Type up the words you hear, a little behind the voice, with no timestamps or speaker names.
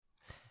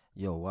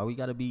Yo, why we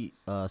gotta be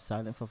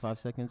silent for 5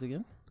 seconds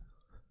again?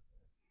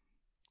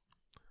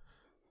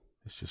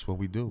 It's just what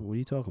we do. What are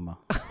you talking about?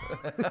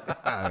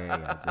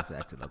 I'm just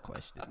asking a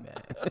question,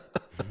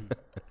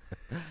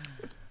 man.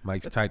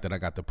 Mike's tight that I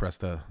got to press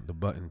the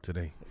button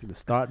today. The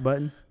start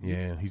button?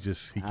 Yeah, he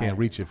can't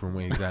reach it from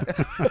where he's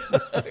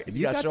at.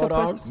 You got short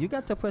arms? You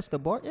got to press the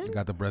button?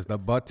 Got to press the The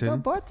button.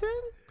 button?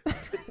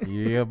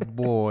 Yeah,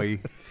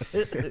 boy.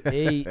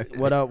 Hey,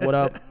 what up? What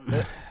up?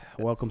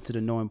 Welcome to the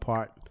Knowing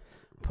Part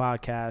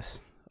podcast.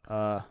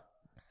 I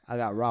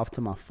got Ralph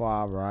to my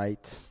far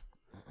right.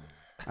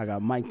 I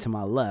got Mike to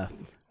my left.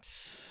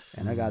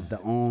 And I got the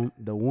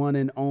one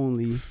and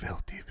only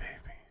Filthy,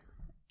 baby.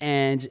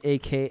 Ange,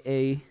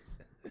 a.k.a.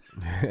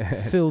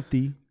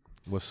 Filthy,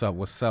 What's up?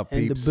 What's up,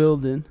 in peeps? the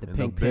building. The In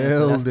pink the panther.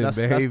 building, That's-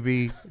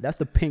 baby. That's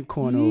the pink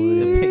corner over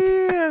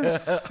there.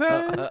 Yes,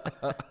 son.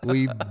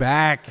 We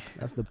back.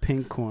 That's the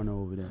pink corner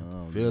over there.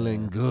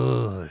 Feeling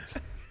good.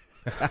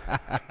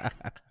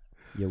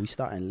 Yeah, we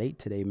starting late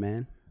today,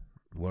 man.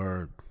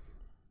 Word.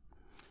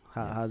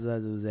 How's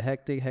that? It was a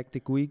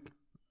hectic week.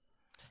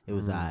 It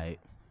was alright.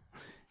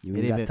 You It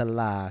ain't got even- to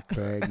lie,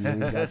 Craig. You ain't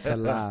got to It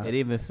lie. didn't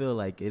even feel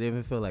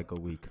like a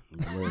week.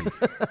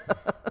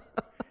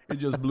 It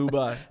just blew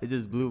by. It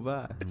just blew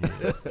by.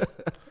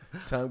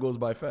 Time goes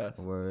by fast.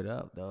 Word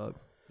up, dog.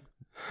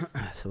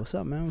 So what's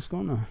up, man? What's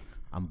going on?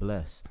 I'm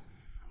blessed.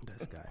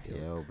 This guy here.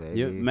 Yo, baby.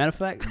 Yeah, matter of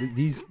fact,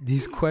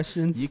 these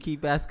questions. You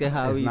keep asking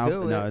how it's we not,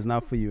 doing. No, it's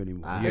not for you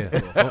anymore. Alright.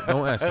 Yeah,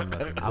 don't ask him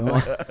nothing.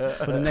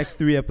 For the next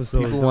 3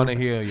 episodes, People want to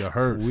hear your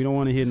hurt. we don't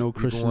want to hear no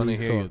People Christian want to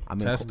hear your talk. I'm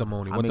in-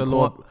 testimony. I'm What in the quar-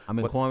 Lord, I'm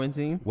in what-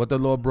 quarantine. what the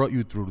Lord brought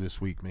you through this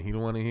week, man. He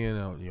don't want to hear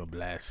no, you're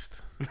blessed.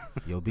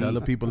 Yo, B, Tell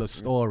the people a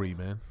story,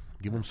 man.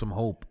 Give them some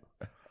hope.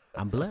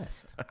 I'm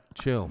blessed.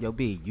 Chill. Yo,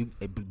 B, you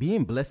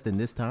being blessed in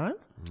this time?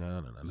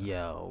 No.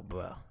 Yo,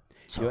 bro.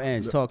 Yo,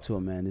 Ange, talk to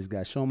him, man. This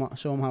guy, show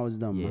him how it's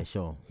done, Yeah, man.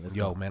 sure. Let's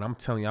Yo, go. man, I'm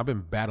telling you, I've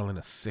been battling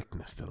a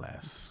sickness the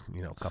last,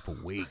 couple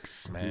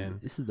weeks, man.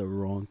 This is the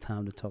wrong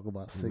time to talk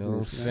about You know what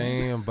I'm sickness. man.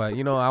 saying? But,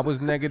 I was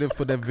negative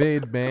for the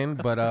vid, man.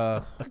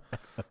 But,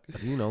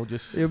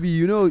 just, Yo,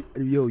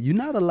 you're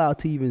not allowed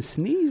to even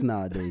sneeze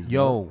nowadays.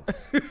 yo,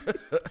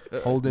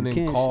 holding You in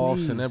can't coughs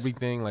and sneeze.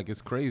 everything. Like,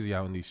 it's crazy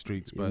out in these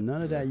streets. bro. But,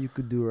 None of that you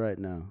could do right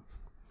now.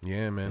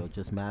 yeah, Yo, man.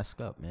 just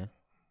mask up, man.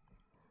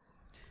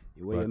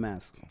 You wear your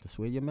mask. Just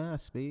wear your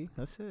mask, B.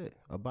 That's it.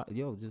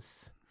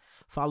 Just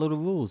follow the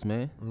rules,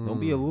 man. Don't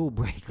be a rule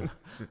breaker.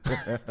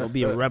 Don't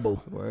be a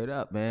rebel. Word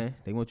up, man.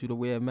 They want you to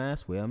wear a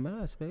mask. Wear a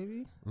mask,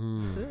 baby.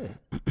 That's it.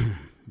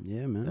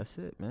 Yeah, man. That's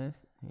it, man.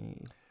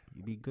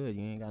 You be good.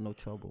 You ain't got no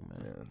trouble,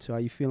 man. So how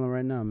you feeling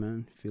right now,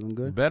 man? Feeling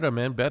good? Better,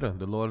 man. Better.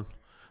 The Lord,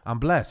 I'm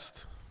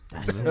blessed.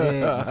 That's it.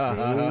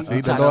 You see, See,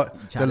 You the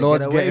tryna get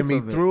Lord's away getting me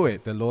from it. through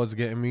it. The Lord's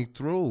getting me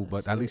through.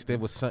 But at least there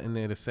was something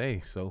there to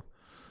say. So,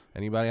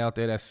 anybody out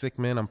there that's sick,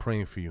 man, I'm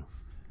praying for you.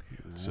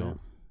 So,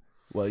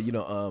 Well,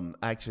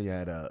 I actually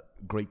had a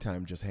great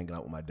time just hanging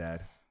out with my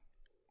dad.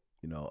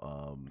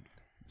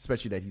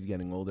 Especially that he's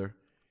getting older.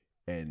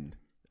 And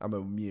I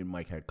remember me and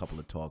Mike had a couple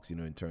of talks,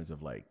 in terms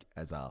of like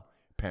as our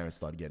parents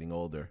start getting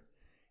older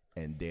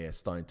and they're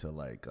starting to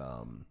like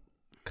kind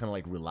of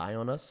like rely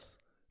on us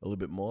a little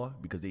bit more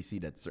because they see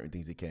that certain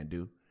things they can't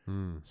do.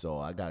 So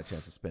I got a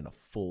chance to spend a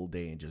full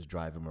day and just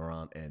drive him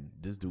around. And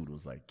this dude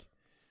was like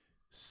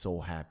so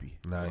happy,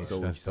 nice. so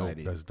That's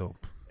excited. dope. That's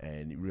dope.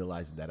 And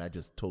realizing that I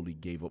just totally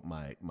gave up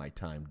my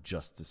time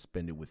just to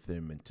spend it with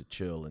him and to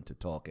chill and to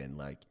talk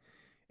and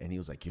he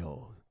was like,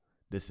 yo,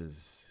 this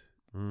is,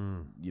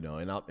 and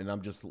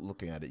I'm just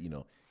looking at it,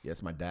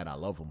 yes, my dad, I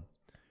love him,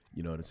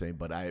 you know what I'm saying?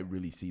 But I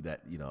really see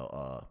that,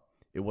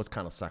 it was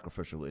kind of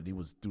sacrificial and it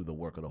was through the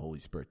work of the Holy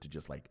Spirit to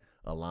just like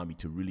allow me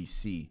to really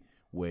see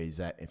where he's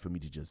at and for me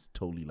to just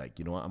totally like,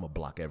 I'm gonna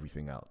block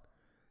everything out.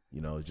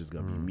 It's just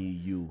gonna be me,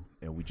 you,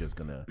 and we just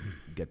gonna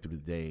get through the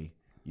day,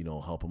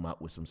 help him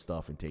out with some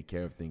stuff and take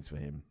care of things for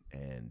him.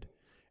 And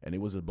it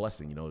was a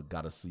blessing, it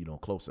got us,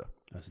 closer.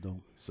 That's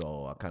dope.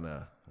 So I kind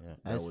of,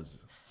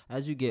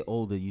 As you get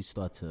older, you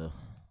start to,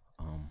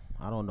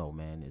 I don't know,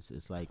 man.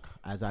 It's like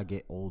as I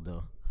get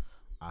older,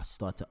 I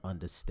start to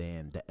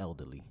understand the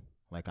elderly.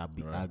 Like I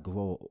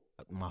grow,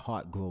 my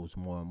heart grows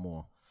more and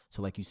more.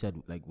 So like you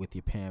said, like with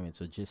your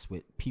parents or just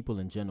with people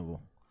in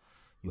general,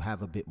 you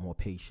have a bit more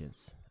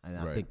patience. And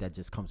I think that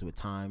just comes with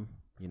time,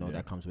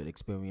 that comes with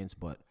experience.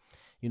 But,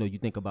 you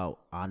think about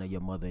honor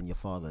your mother and your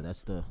father.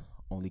 That's the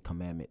only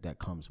commandment that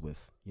comes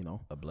with,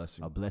 a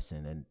blessing. a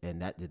blessing.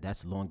 And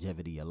that's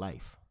longevity of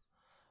life,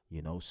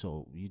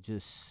 So you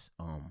just,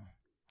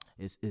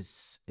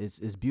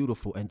 it's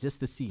beautiful. And just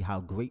to see how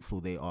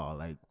grateful they are,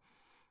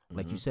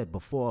 like you said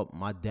before,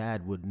 my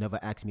dad would never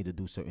ask me to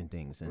do certain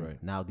things. And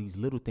now these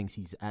little things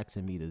he's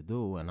asking me to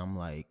do. And I'm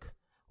like,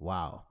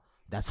 wow,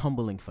 that's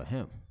humbling for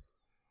him.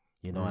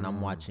 And I'm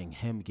watching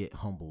him get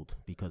humbled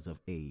because of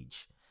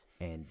age.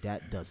 And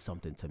that does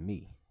something to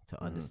me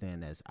to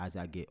understand as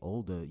I get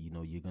older,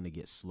 you're going to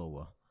get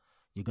slower.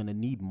 You're going to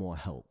need more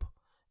help.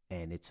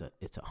 And it's a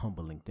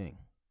humbling thing,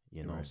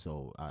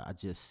 So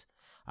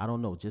I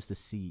don't know, just to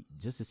see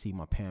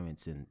my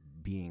parents and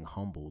being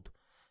humbled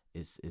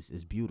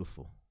is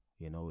beautiful.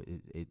 You know,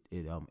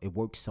 it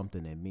works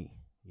something in me.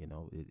 You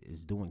know,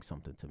 it's doing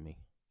something to me.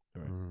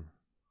 Right.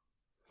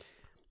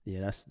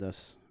 Yeah,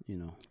 that's you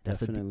know, That's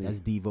definitely. that's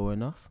Devo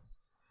enough.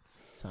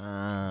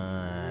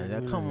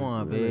 Son, come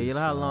on, really babe. You know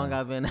how long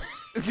I've been.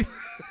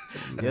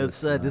 Yo,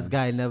 son, this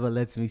guy never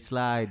lets me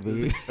slide,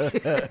 babe.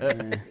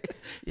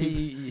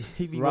 He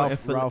be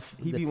Ralph,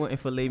 be wanting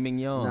filet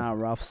mignon. Nah,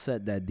 Ralph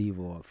set that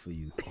Devo up for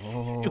you.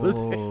 Oh,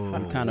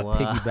 You kind of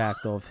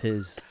piggybacked off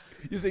his.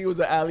 You think it was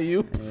an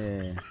alley-oop?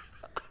 Yeah.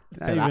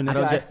 I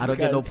don't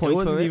get no It points for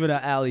wasn't it. even an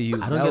alley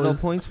oop. I don't get no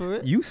points for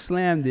it. You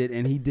slammed it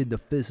and he did the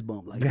fist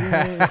bump like.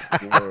 Yeah.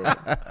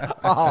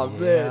 Oh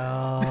man.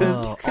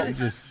 I'm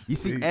just, You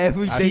see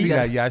everything I see that-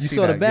 that. Yeah, I You see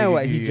saw the that.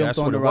 bandwagon. Yeah, He jumped that's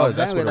on what the it Ralph was.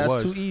 That's what bandwagon. it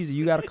That's was. too easy.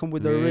 You got to come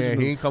with the Yeah,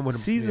 original. he ain't come with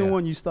the- Season yeah.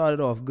 1, you started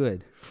off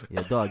good.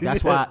 Yeah, dog.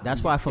 That's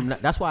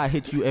why I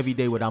hit you every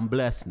day with I'm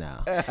blessed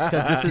now.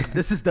 Because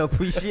this is the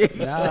appreciation.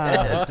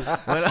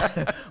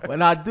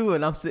 When I do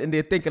it, I'm sitting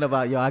there thinking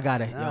about I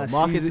got it. Nah,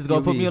 Marcus season- is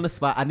gonna put me you on the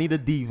spot. I need a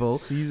Devo.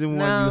 Season 1,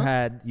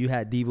 Now- you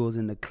had Devos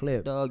in the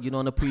clip. Dog, you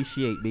don't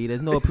appreciate me.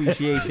 There's no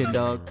appreciation,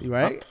 dog.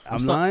 Right?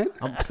 I'm lying?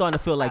 I'm starting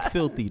to feel like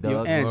filthy, Yo,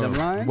 dog. Ange, I'm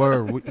lying?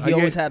 Word. He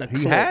always had a He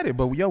clip. had it,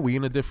 but we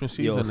in a different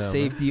season Yo, now. man.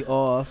 safety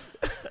off,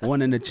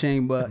 one in the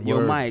chamber. Yo,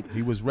 Word. Mike.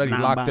 He was ready,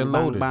 Bang, locked bang, and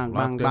bang, loaded. bang, Locked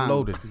bang, and bang.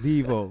 loaded.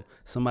 Devo.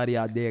 Somebody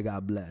out there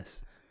got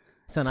blessed.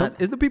 Son,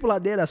 It's the people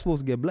out there that's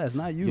supposed to get blessed,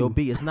 not you. Yo,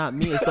 B, it's not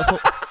me.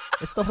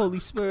 It's the Holy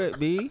Spirit,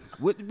 B.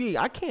 With B,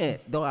 I can't.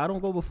 Though I don't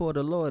go before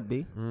the Lord,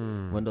 B.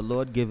 When the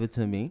Lord give it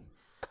to me,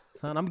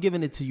 son, I'm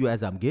giving it to you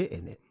as I'm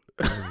getting it.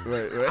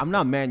 Right. I'm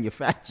not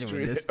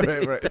manufacturing this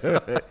thing. Right.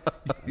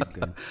 That's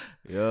good.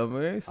 You know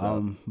what I mean?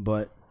 So,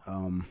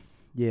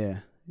 Yeah,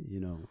 you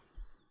know,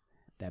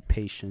 that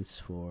patience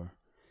for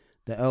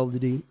the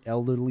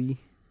elderly,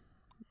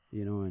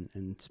 you know,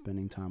 and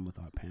spending time with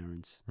our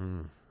parents.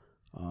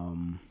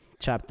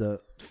 Chapter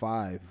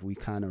 5, we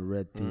kind of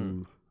read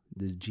through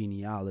this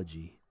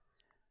genealogy,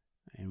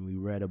 and we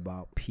read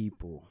about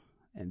people,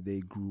 and they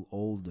grew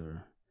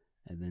older,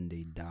 and then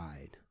they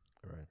died.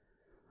 Right.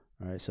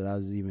 All right, so that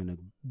was even a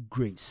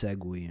great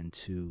segue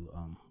into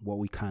what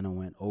we kind of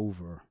went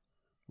over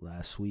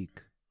last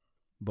week.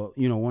 But,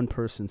 you know, one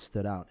person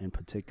stood out in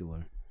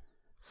particular,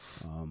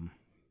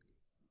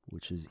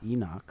 which is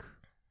Enoch,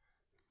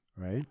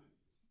 right?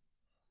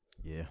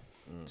 yeah.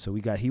 So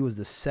he was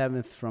the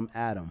 7th from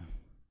Adam.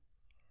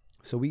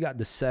 So we got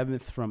the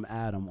 7th from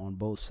Adam on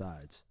both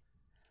sides,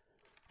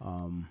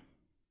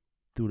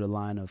 through the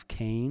line of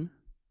Cain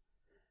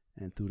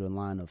and through the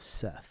line of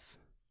Seth.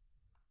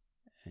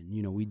 And,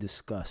 you know, we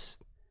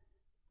discussed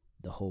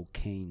the whole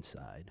Cain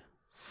side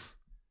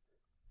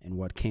and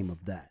what came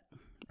of that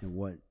and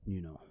what,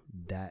 you know,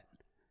 that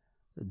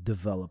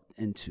developed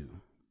into.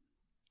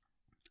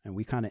 And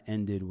we kind of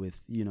ended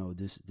with, you know,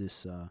 this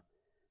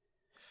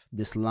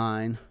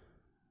line,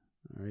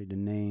 all right, the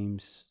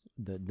names,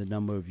 the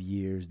number of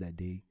years that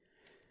they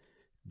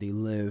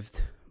lived,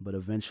 but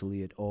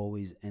eventually it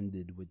always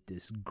ended with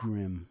this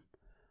grim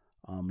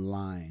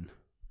line,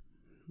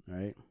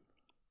 right?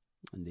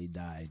 And they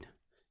died,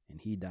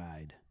 and he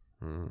died,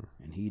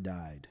 and he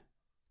died.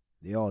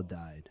 They all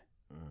died.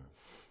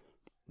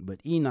 But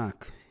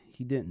Enoch,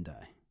 he didn't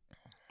die.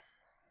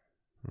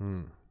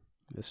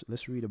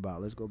 Let's read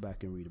about. Let's go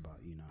back and read about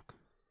Enoch.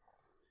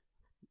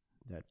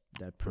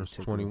 That Verse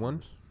particular 21?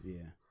 verse.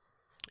 Yeah.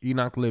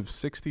 Enoch lived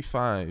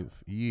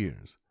 65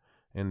 years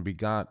and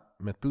begot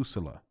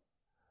Methuselah.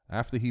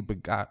 After he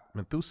begot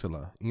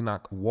Methuselah,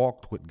 Enoch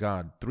walked with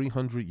God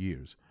 300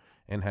 years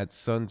and had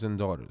sons and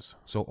daughters.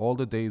 So all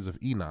the days of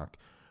Enoch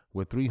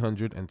were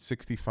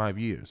 365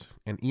 years.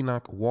 And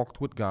Enoch walked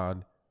with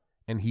God,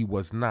 and he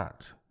was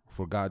not,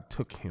 for God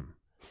took him.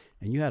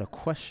 And you had a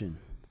question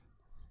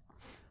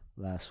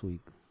last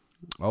week.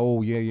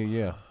 Oh,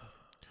 yeah.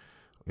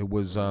 It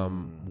was,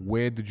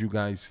 where did you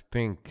guys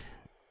think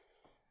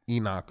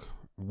Enoch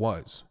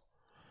was?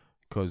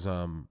 Because,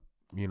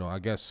 you know, I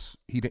guess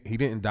he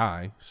didn't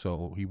die,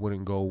 so he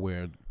wouldn't go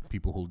where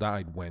people who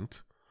died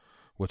went,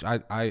 which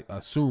I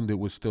assumed it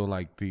was still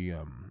like the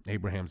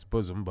Abraham's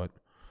bosom, but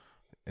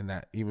in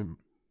that even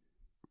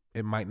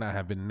it might not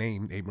have been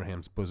named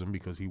Abraham's bosom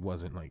because he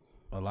wasn't like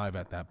alive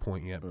at that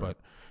point yet. But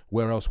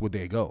where else would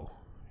they go?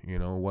 You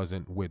know, it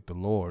wasn't with the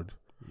Lord.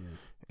 Yeah.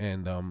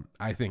 And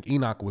I think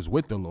Enoch was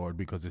with the Lord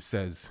because it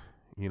says,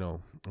 you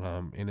know,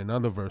 in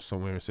another verse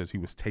somewhere it says he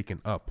was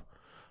taken up.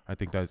 I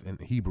think that's in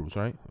Hebrews,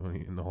 right?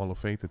 In the Hall of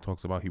Faith, it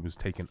talks about he was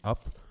taken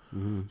up.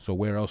 Mm-hmm. So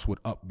where else would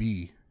up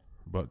be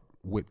but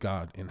with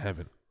God in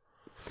heaven?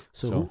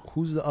 So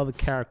who's the other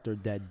character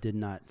that did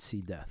not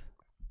see death?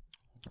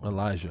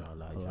 Elijah.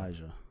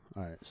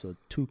 All right. So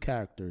 2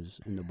 characters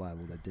in the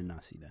Bible that did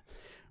not see that.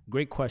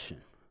 Great question.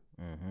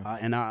 Mm-hmm.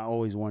 And I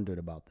always wondered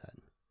about that.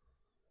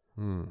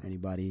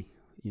 Anybody,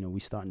 you know,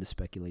 we starting the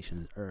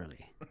speculations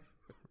early.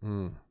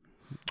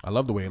 I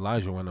love the way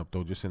Elijah went up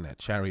though, just in that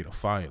chariot of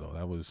fire though.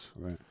 That was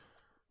Right.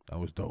 That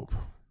was dope.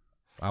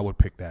 I would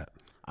pick that.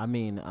 I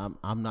mean,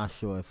 I'm not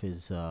sure if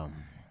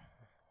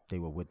they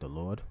were with the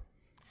Lord.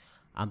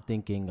 I'm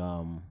thinking,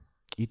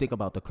 you think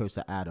about the curse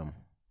of Adam.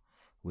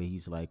 where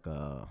he's like,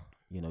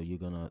 you're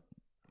gonna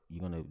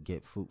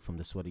get fruit from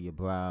the sweat of your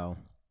brow,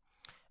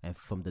 and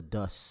from the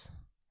dust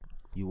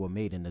you were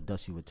made, in the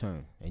dust you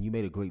return. And you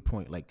made a great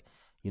point, like,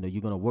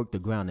 you're gonna work the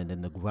ground, and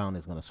then the ground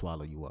is gonna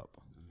swallow you up.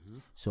 Mm-hmm.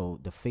 So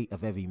the fate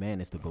of every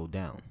man is to go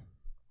down.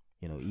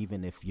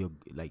 Even if you're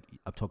like,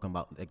 I'm talking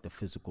about like the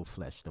physical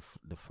flesh,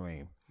 the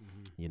frame.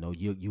 Mm-hmm.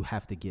 You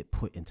have to get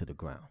put into the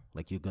ground.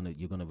 Like you're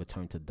gonna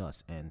return to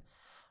dust. And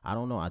I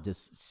don't know. I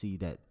just see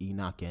that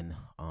Enoch and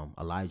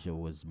Elijah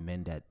was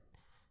men that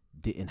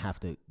didn't have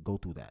to go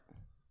through that.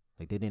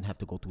 Like they didn't have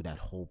to go through that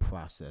whole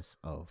process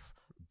of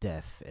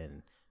death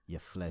and your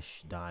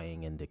flesh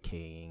dying and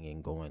decaying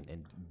and going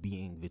and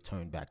being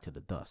returned back to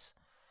the dust.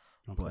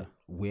 Okay. But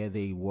where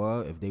they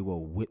were, if they were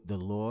with the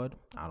Lord,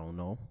 I don't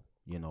know.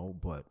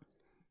 But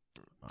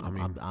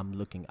I'm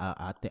looking.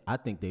 I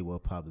think they were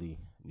probably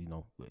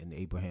in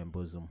Abraham's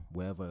bosom,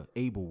 wherever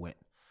Abel went.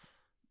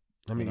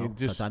 I mean,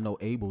 because I know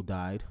Abel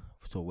died,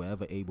 so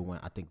wherever Abel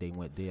went, I think they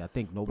went there. I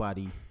think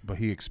nobody. But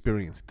he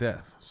experienced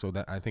death, so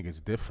that I think it's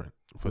different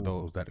for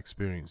those that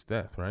experience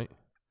death, right?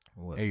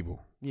 What?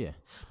 Abel. Yeah.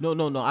 No.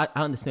 I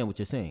understand what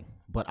you're saying,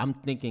 but I'm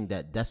thinking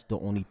that that's the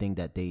only thing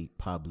that they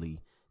probably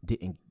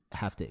didn't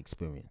have to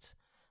experience.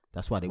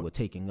 That's why they were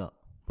taking up.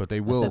 But they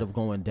will, instead of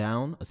going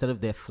down, instead of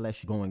their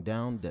flesh going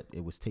down, that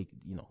it was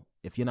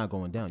if you're not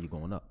going down, you're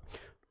going up.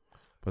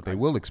 But they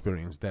will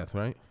experience death,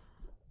 right?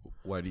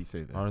 Why do you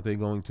say that? Aren't they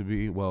going to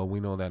be? Well, we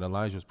know that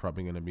Elijah's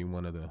probably going to be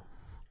one of the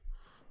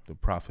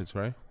prophets,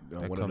 right?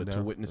 One of the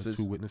two witnesses.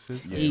 The two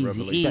witnesses.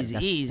 Yeah,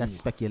 easy. That's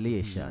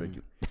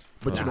speculation.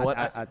 But you know what?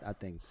 I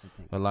think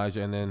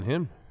Elijah and then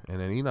him and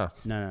then Enoch.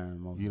 No.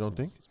 Moses, you don't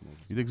think?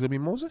 Moses. You think it's gonna be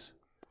Moses?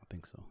 I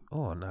think so.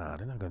 Oh nah,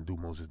 they're not gonna do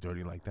Moses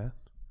dirty like that.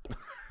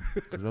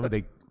 Remember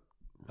they.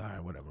 All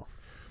right, whatever.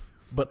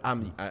 But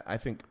I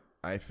think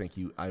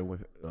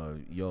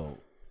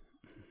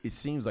it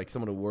seems like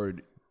some of the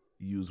word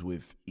used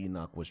with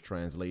Enoch was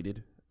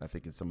translated. I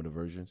think in some of the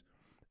versions.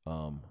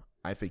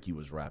 I think he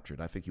was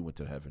raptured. I think he went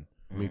to heaven.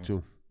 Me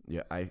too.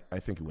 Yeah, I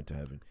think he went to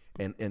heaven.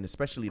 And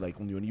especially like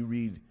when you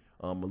read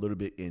a little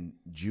bit in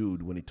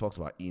Jude when he talks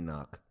about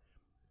Enoch,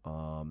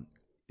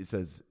 it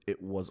says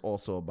it was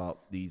also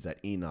about these that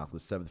Enoch, the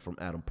seventh from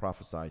Adam,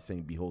 prophesied,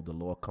 saying, "Behold, the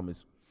Lord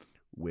cometh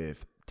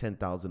with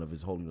 10,000 of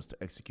his holy ones to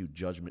execute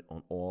judgment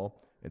on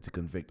all and to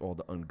convict all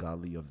the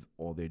ungodly of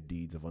all their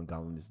deeds of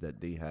ungodliness that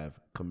they have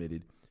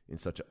committed in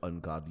such an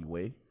ungodly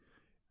way."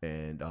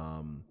 And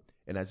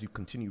as you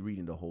continue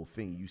reading the whole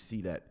thing, you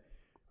see that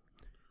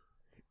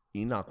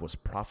Enoch was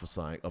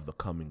prophesying of the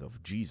coming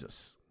of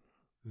Jesus.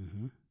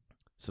 Mm-hmm.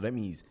 So that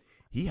means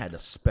he had a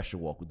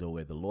special walk with the Lord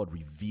where the Lord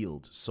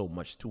revealed so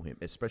much to him,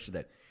 especially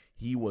that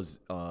he was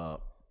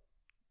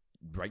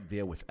right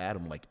there with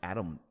Adam. Like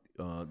Adam,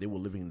 they were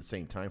living in the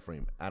same time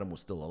frame. Adam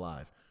was still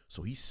alive.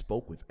 So he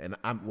spoke with, and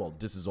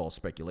this is all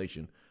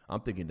speculation.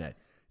 I'm thinking that,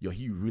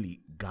 he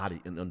really got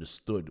it and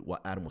understood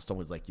what Adam was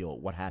talking. It's like,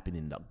 what happened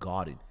in the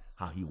garden,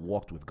 how he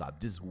walked with God.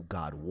 This is who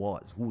God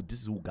was.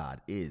 This is who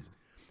God is.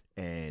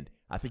 And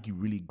I think he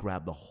really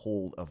grabbed the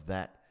hold of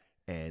that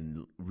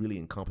and really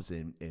encompassed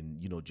it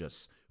and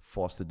just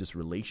fostered this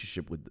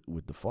relationship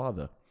with the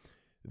Father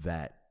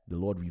that the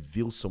Lord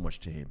revealed so much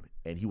to him.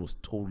 And he was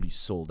totally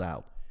sold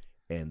out.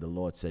 And the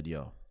Lord said,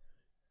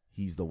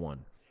 he's the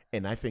one.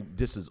 And I think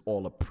this is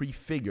all a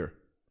prefigure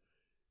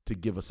to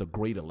give us a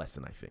greater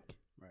lesson, I think.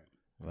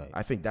 Right.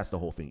 I think that's the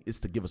whole thing. It's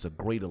to give us a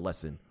greater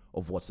lesson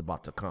of what's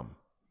about to come.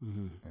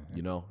 Mm-hmm.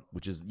 Mm-hmm.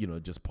 Which is,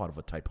 just part of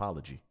a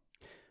typology.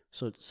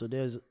 So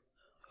there's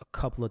a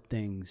couple of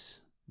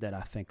things that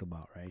I think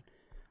about, right?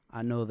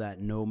 I know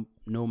that no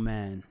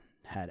man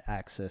had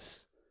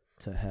access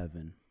to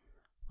heaven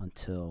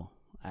until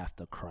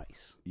after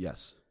Christ.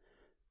 Yes.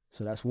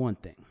 So that's one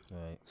thing.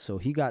 Right. So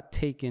he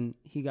didn't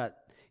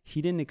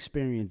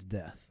experience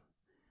death.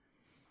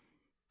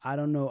 I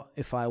don't know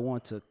if I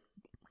want to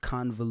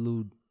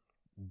convolute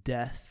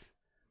death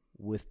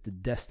with the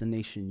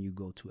destination you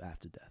go to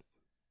after death.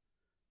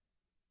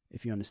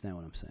 If you understand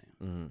what I'm saying.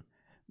 Mm-hmm.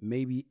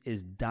 Maybe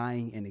is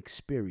dying an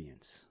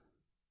experience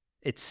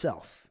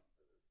itself.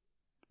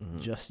 Mm-hmm.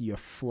 Just your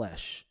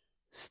flesh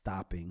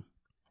stopping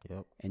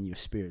and your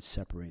spirit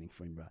separating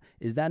from your body.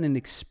 Is that an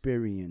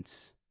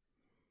experience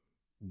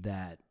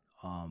that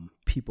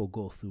people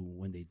go through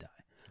when they die?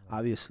 Right.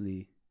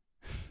 Obviously,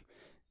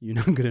 you're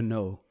not going to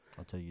know.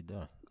 Until you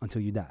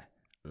die.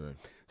 Right.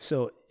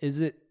 So is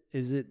it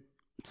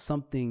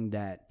something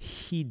that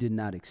he did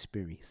not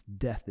experience,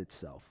 death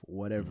itself,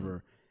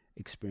 whatever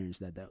experience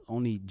that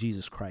only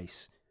Jesus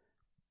Christ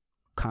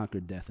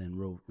conquered death and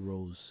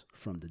rose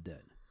from the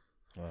dead.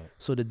 Right.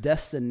 So the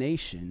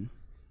destination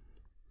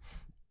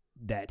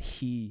that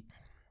he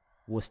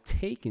was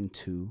taken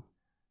to,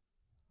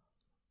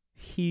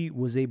 he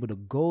was able to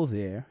go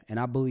there, and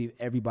I believe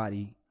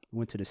everybody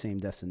went to the same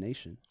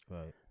destination.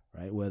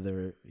 Right?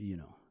 Whether,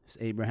 it's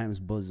Abraham's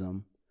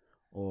bosom,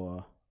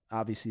 or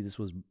obviously this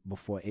was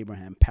before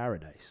Abraham,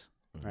 paradise.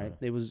 Right?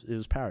 It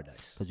was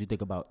paradise. Because you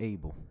think about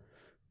Abel,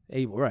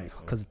 right?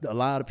 Because a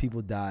lot of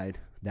people died.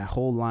 That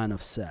whole line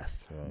of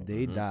Seth,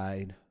 they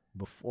died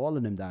All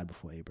of them died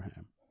before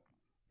Abraham,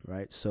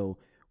 right? So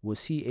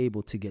was he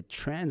able to get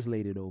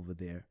translated over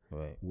there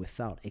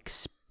without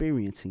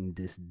experiencing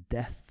this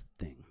death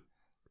thing?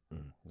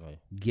 Right.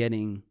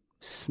 Getting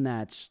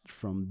snatched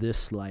from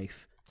this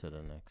life to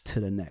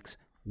the next.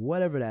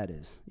 Whatever that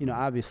is. You know,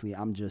 obviously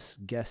I'm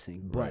just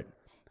guessing, but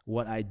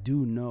what I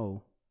do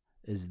know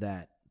is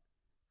that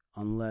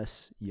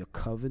unless you're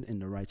covered in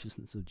the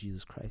righteousness of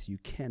Jesus Christ, you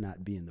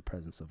cannot be in the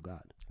presence of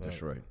God.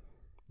 That's right.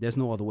 There's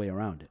no other way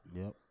around it.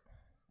 Yep.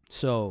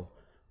 So,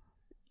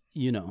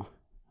 you know,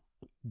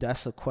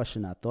 that's a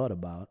question I thought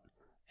about,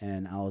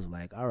 and I was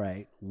like, all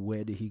right,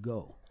 where did he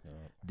go?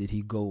 Did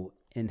he go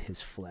in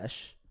his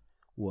flesh?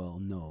 Well,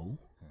 no,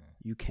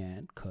 you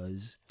can't,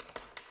 because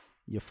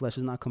your flesh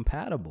is not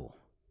compatible.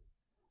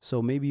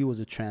 So maybe it was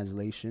a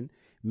translation.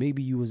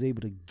 Maybe you was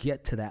able to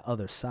get to that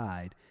other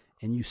side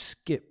and you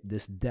skip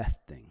this death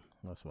thing.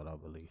 That's what I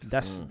believe.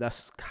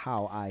 That's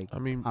how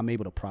I'm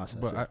able to process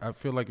it. But I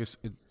feel like it's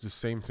the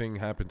same thing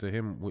happened to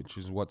him, which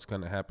is what's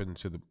going to happen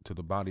to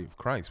the body of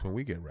Christ when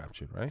we get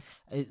raptured, right?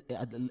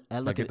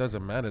 It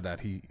doesn't matter that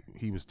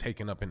he was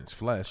taken up in his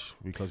flesh,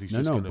 because he's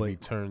just going to be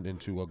turned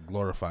into a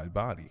glorified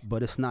body.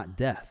 But it's not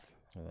death.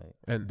 Right.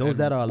 And those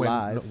that are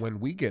alive, when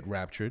we get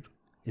raptured,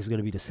 it's going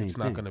to be the same thing. It's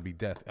not going to be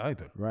death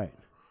either. Right.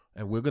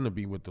 And we're going to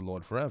be with the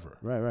Lord forever.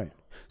 Right.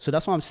 So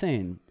that's what I'm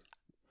saying.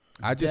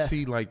 I just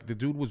see, like, the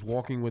dude was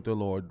walking with the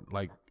Lord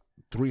like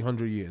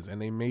 300 years,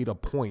 and they made a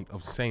point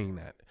of saying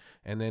that.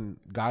 And then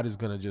God is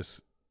going to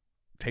just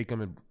take him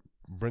and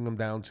bring him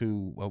down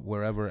to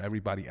wherever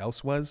everybody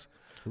else was.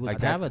 It was like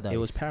paradise. It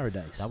was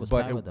paradise. That was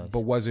paradise. But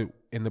was it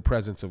in the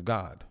presence of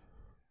God?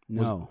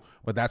 No.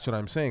 But that's what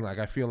I'm saying. Like,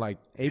 I feel like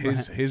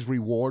his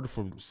reward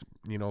for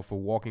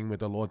walking with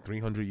the Lord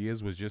 300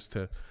 years was just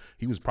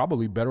he was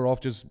probably better off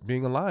just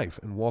being alive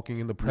and walking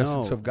in the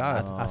presence of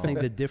God. I think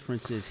the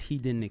difference is he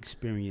didn't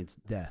experience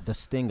death. The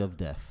sting of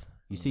death.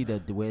 You see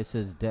the way it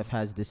says death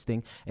has this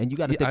sting, and you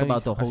got to think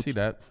about the whole. I see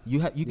that.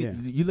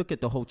 You look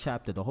at the whole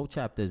chapter. The whole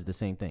chapter is the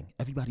same thing.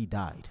 Everybody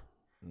died.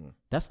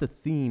 That's the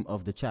theme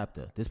of the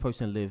chapter. This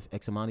person lived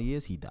X amount of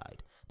years. He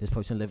died. This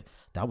person lived.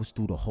 That was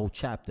through the whole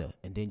chapter,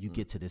 and then you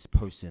get to this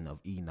person of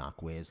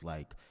Enoch, where it's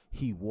like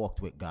he walked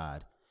with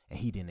God, and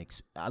he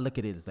didn't. I look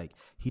at it as like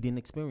he didn't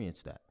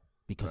experience that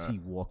because he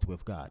walked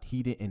with God.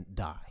 He didn't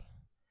die.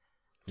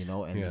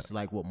 And it's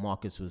like what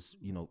Marcus was,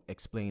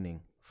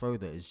 explaining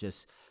further. Is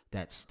just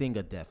that sting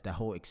of death, that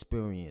whole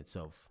experience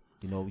of,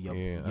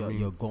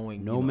 you're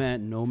going. No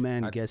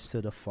man gets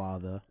to the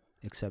Father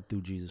except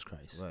through Jesus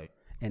Christ. Right.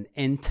 And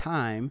in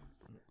time,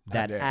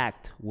 that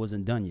act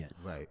wasn't done yet.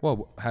 Right.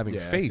 Well, having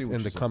faith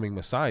in the coming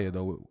Messiah,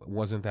 though,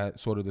 wasn't that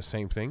sort of the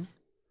same thing?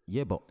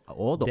 Yeah, but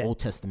all the Old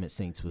Testament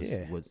saints was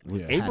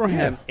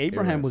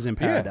Abraham was in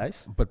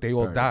paradise. Yeah, but they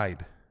all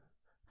died.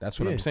 That's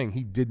what I'm saying.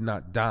 He did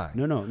not die.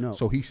 No.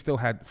 So he still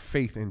had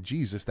faith in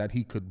Jesus that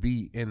he could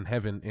be in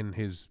heaven in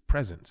his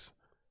presence.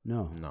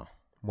 No.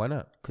 Why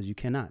not? Because you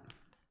cannot.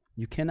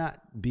 You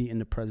cannot be in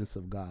the presence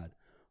of God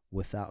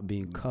without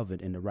being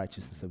covered in the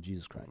righteousness of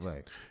Jesus Christ.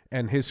 Right.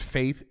 And his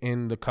faith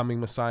in the coming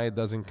Messiah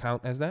doesn't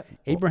count as that?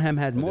 Abraham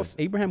had more.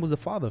 Abraham was the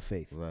father of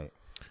faith. Right.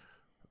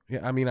 Yeah,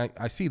 I mean,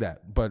 I see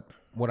that, but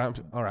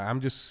I'm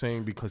just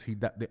saying because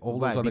all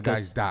those other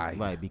guys died.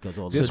 Right, because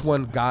all this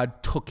one,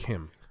 God took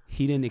him.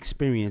 He didn't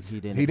experience. He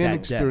didn't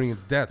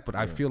experience death, but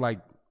I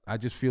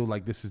just feel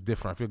like this is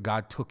different. I feel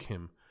God took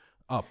him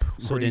up.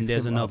 So then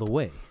there's another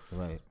way.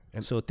 Right.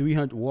 And so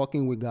 300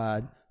 walking with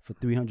God for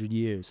 300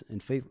 years in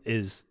faith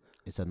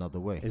it's another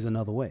way. Is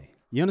another way.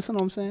 You understand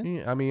what I'm saying?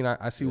 Yeah, I mean,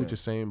 I see what you're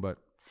saying, but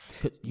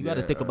you got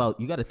to think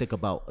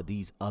about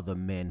these other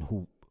men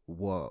who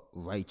were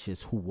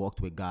righteous, who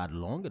walked with God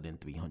longer than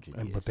 300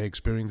 years. But they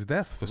experienced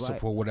death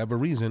for whatever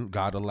reason.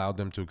 God allowed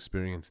them to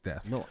experience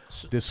death. No,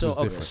 this was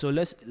different. So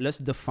let's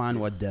define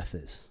what death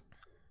is.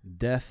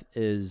 Death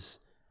is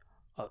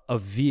a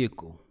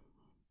vehicle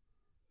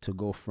to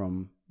go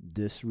from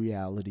this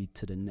reality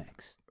to the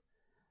next.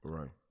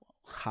 Right.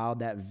 How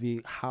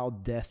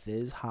death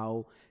is,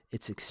 how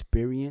it's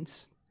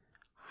experienced,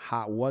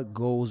 what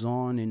goes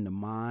on in the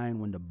mind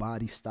when the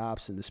body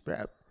stops and the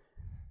spirit.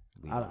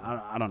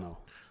 I don't know.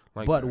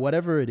 But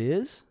whatever it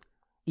is,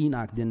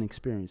 Enoch didn't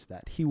experience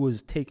that. He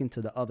was taken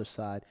to the other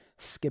side,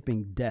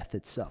 skipping death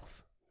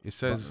itself. It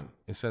says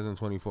in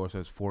 24, it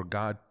says, for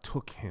God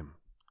took him.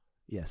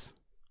 Yes.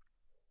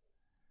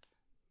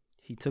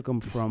 He took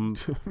him from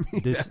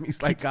this.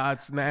 He's like God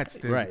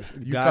snatched him. Right.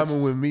 You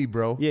coming with me,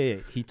 bro. Yeah.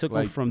 He took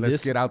him from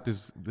let's get out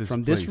this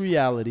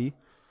reality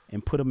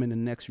and put him in the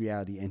next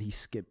reality, and he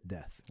skipped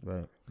death.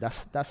 Right.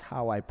 That's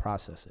how I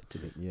process it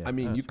today. Yeah. I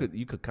mean, you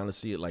could kind of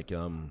see it like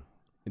in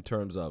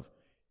terms of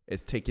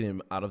it's taking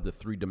him out of the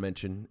 3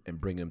 dimension and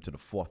bringing him to the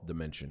 4th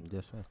dimension.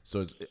 Yes, sir. So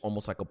it's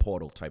almost like a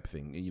portal type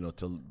thing,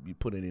 to you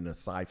put it in a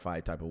sci-fi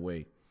type of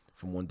way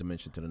from one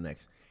dimension to the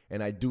next.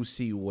 And I do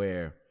see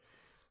where,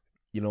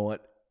 you know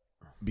what,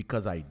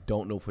 because I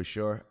don't know for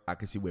sure, I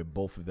can see where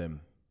both of them,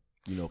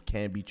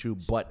 can be true.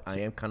 But I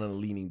am kind of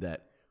leaning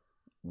that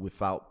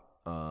without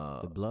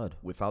the blood,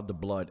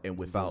 and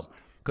without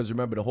Because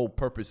remember the whole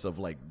purpose of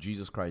like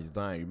Jesus Christ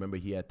dying. Remember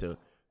he had to,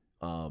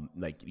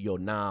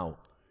 now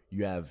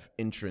you have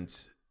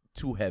entrance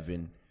to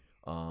heaven.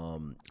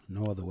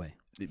 No other way.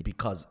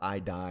 Because I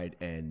died,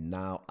 and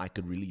now I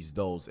could release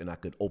those, and I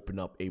could open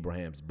up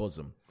Abraham's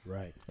bosom.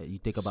 Right. You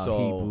think about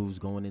Hebrews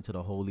going into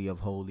the Holy of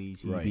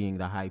Holies, he being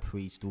the high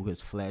priest through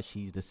his flesh,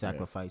 he's the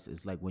sacrifice.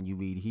 It's like when you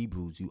read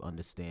Hebrews, you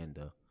understand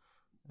the.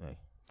 Right.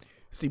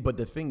 See, but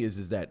the thing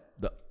is that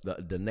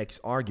the next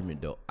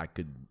argument though I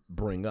could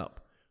bring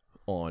up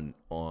on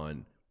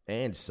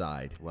Ange's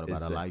side. What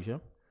about Elijah?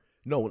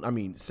 No, I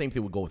mean same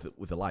thing would go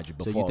with Elijah.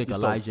 So you think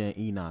Elijah and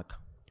Enoch?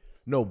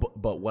 No,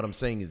 but what I'm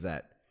saying is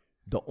that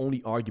the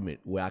only argument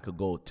where I could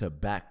go to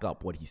back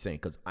up what he's saying,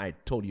 because I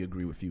totally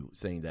agree with you,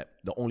 saying that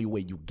the only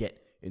way you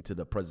get into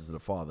the presence of the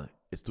Father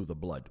is through the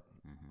blood,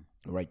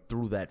 right?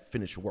 Through that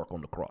finished work on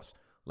the cross.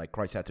 Like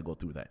Christ had to go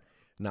through that.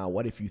 Now,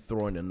 what if you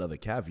throw in another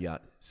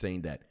caveat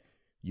saying that,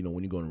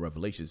 when you go in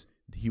Revelations,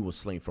 he was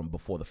slain from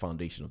before the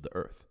foundation of the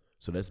earth.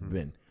 So that's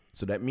been.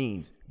 So that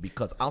means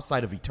because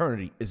outside of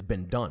eternity, it's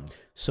been done.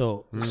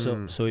 So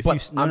if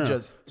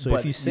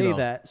you say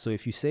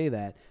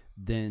that,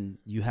 then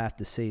you have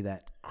to say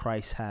that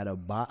Christ had a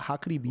body. How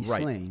could he be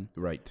slain?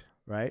 Right.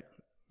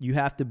 You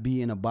have to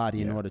be in a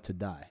body in order to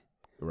die.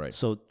 Right.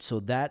 So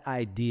that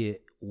idea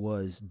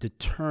was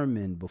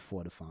determined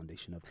before the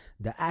foundation of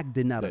the act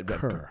did not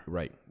occur.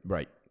 Right.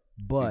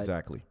 But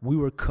exactly. We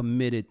were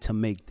committed to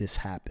make this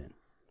happen.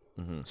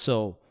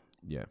 So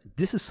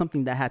this is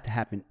something that had to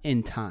happen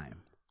in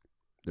time.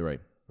 Right.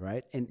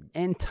 And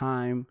in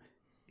time,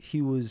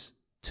 he was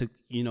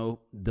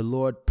the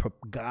Lord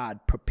God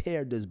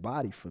prepared this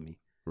body for me.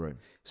 Right.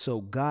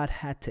 So God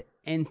had to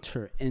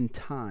enter in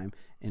time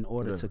in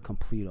order to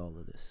complete all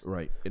of this.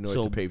 Right. In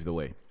order to pave the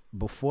way.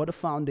 Before the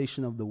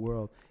foundation of the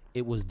world,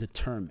 it was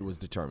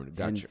determined.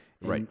 Gotcha.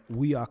 And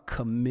we are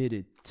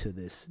committed to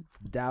this.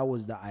 That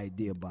was the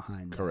idea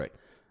behind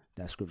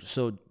that scripture.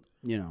 So,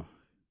 no,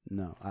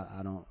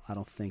 I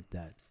don't think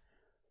that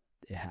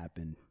it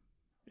happened.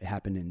 It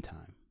happened in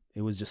time.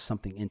 It was just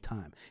something in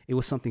time. It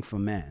was something for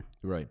man.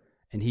 Right.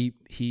 And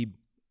he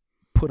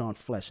put on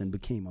flesh and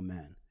became a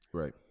man.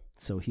 Right.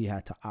 So he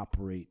had to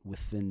operate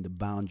within the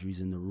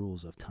boundaries and the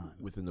rules of time.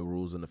 Within the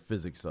rules and the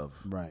physics of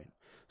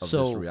this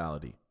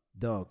reality.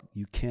 Dog,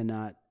 you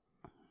cannot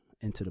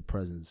enter the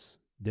presence.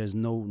 There's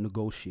no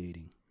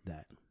negotiating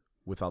that.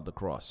 Without the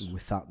cross.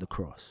 Without the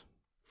cross.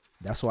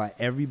 That's why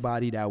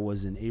everybody that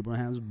was in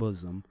Abraham's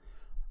bosom,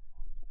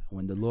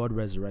 when the Lord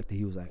resurrected,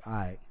 he was like, all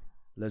right,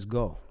 let's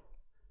go.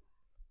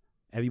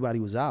 Everybody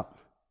was out.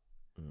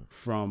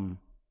 From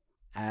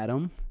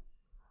Adam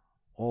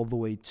all the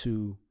way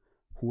to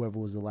whoever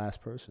was the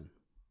last person.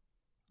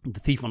 The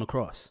thief on the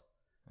cross.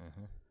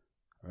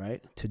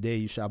 Right? Today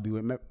you shall be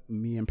with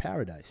me in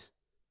paradise.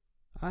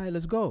 All right,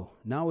 let's go.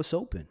 Now it's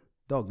open.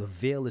 Dog, the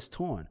veil is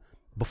torn.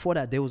 Before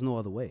that, there was no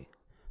other way.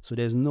 So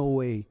there's no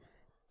way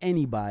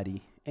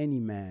anybody, any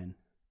man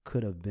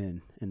could have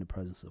been in the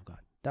presence of God.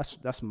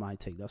 That's my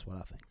take. That's what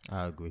I think.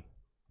 I agree.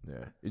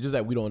 Yeah. It's just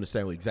that we don't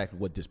understand exactly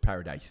what this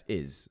paradise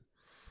is.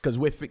 Because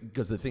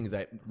the thing is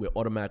that we're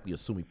automatically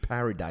assuming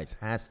paradise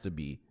has to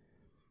be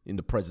in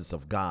the presence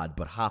of God,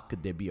 but how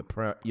could there be a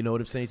prayer? You know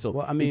what I'm saying?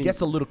 So it gets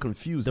a little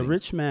confusing.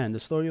 The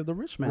story of the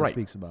rich man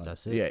speaks about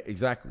That's it. it. Yeah,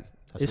 exactly.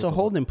 It's a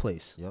holding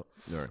place. Yep.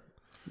 Right.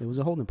 It was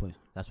a holding place.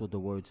 That's what the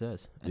word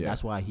says. And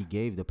that's why he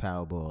gave the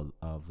parable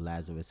of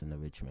Lazarus and the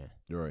rich man.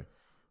 Right.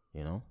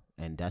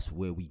 And that's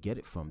where we get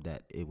it from,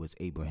 that it was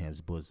Abraham's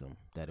bosom,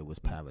 that it was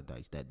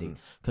paradise, that they,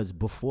 because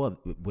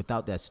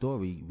without that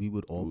story, we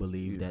would all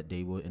believe that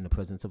they were in the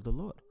presence of the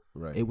Lord.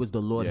 Right. It was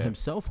the Lord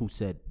himself who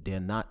said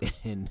they're not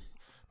in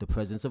the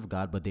presence of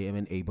God, but they're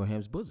in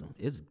Abraham's bosom.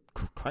 It's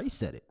Christ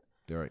said it.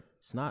 Right.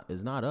 It's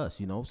not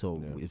us,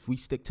 So if we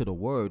stick to the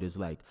word, it's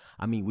like,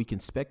 we can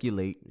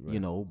speculate,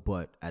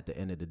 but at the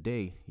end of the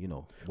day,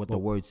 what the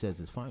word says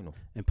is final.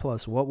 And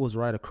plus, what was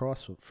right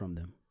across from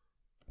them?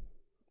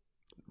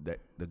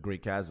 The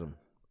great chasm.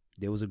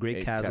 There was a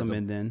great chasm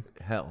and then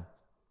hell.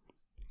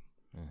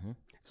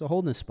 It's a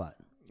holding spot.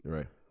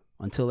 Right.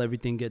 Until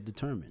everything get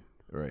determined.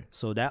 Right.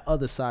 So that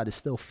other side is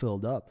still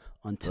filled up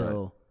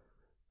until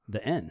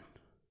the end.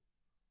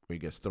 Where he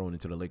gets thrown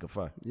into the lake of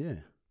fire. Yeah.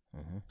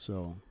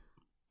 So.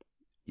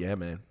 Yeah,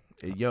 man.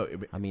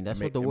 That's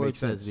what the word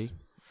says, Z.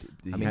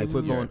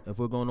 If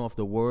we're going off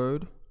the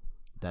word,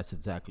 that's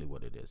exactly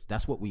what it is.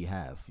 That's what we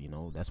have,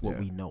 That's what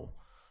we know.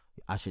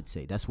 I should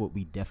say that's what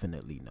we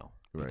definitely know,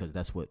 because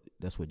that's what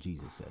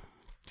Jesus said.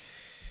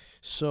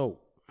 So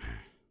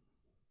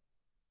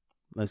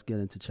let's get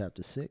into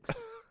chapter 6.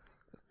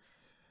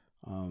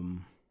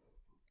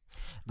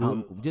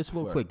 Just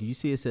real quick, you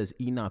see it says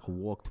Enoch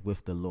walked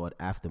with the Lord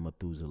after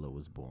Methuselah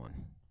was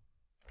born.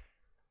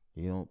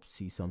 You don't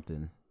see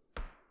something.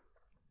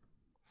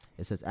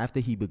 It says after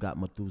he begot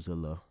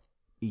Methuselah,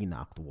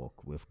 Enoch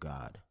walked with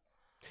God.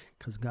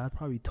 Because God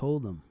probably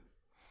told him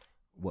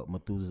what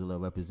Methuselah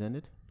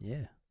represented.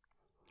 Yeah.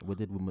 What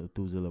did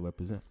Methuselah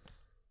represent?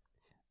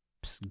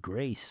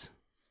 Grace.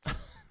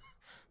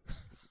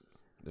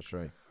 That's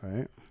right.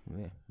 Right?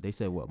 Yeah. They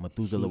said what?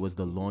 Methuselah was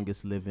the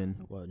longest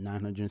living. What,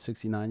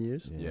 969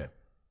 years? Yeah.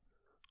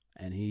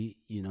 And he,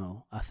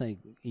 I think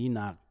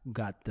Enoch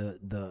got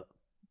the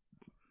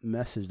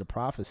message, the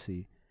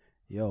prophecy.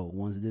 Yo,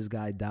 once this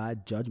guy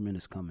died, judgment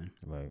is coming.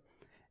 Right.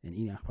 And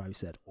Enoch probably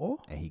said, "Oh,"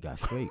 and he got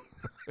straight.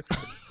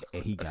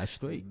 And he got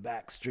straight. His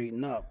back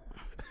straighten up.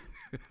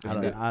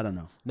 I don't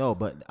know. No,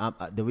 but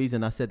the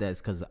reason I said that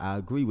is because I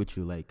agree with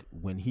you. Like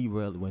when he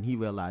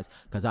realized,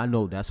 because I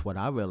know that's what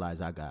I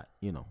realized. I got,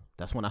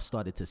 that's when I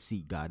started to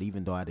seek God,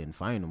 even though I didn't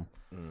find him.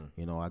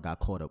 I got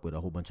caught up with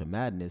a whole bunch of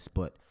madness,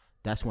 but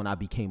that's when I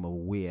became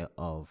aware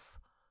of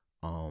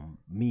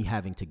me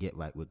having to get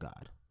right with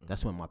God.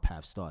 That's when my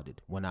path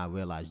started. When I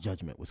realized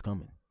judgment was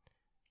coming.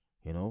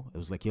 It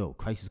was like, yo,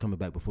 Christ is coming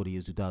back before the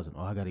year 2000.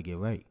 Oh, I got to get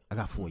right. I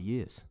got 4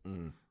 years.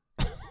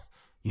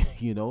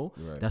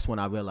 Right. That's when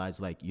I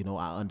realized, I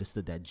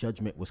understood that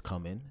judgment was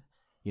coming,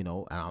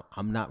 and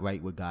I'm not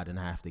right with God and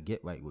I have to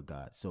get right with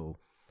God. So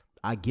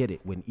I get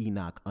it when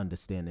Enoch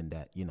understanding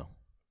that,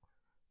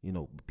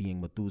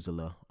 being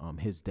Methuselah,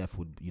 his death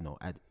would,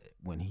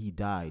 when he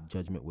died,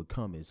 judgment would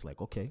come. It's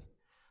like, okay,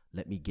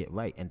 let me get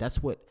right. And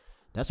that's what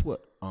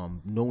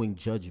knowing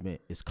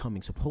judgment is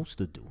coming supposed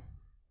to do.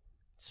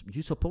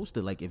 You're supposed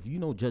to, if you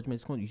know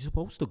judgment's coming, you're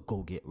supposed to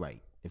go get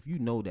right. If you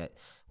know that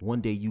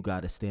one day you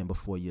got to stand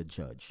before your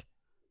judge,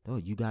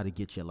 you got to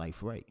get your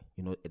life right.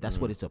 That's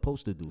what it's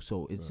supposed to do.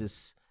 So it's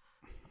just,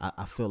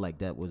 I feel like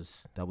that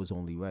was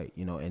only right.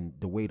 And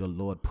the way the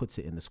Lord puts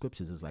it in the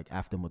scriptures is like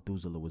after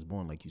Methuselah was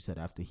born, like you said,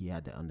 after he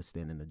had the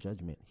understanding of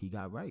judgment, he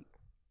got right.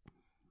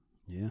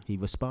 Yeah. He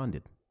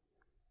responded.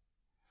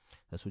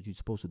 That's what you're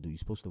supposed to do. You're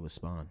supposed to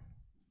respond.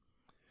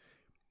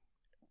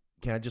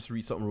 Can I just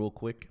read something real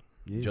quick?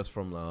 Yeah. Just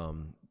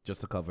from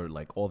just to cover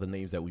all the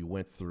names that we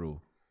went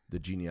through, the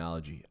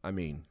genealogy. I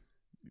mean,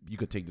 you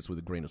could take this with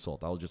a grain of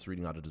salt. I was just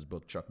reading out of this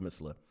book, Chuck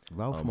Missler.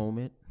 Ralph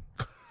moment.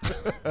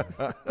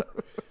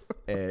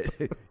 And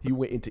he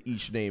went into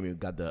each name and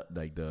got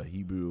the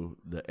Hebrew,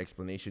 the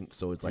explanation.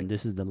 So it's and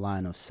this is the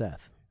line of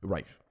Seth.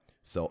 Right.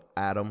 So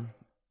Adam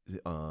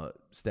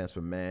stands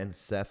for man,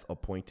 Seth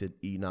appointed,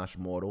 Enosh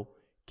mortal,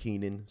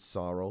 Kenan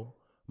sorrow,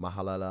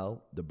 Mahalalel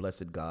the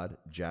blessed God,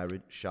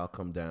 Jared shall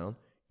come down,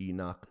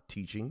 Enoch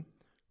teaching,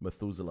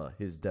 Methuselah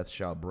his death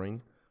shall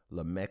bring,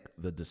 Lamech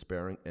the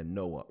despairing, and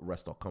Noah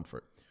rest or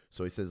comfort.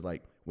 So he says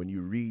when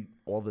you read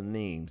all the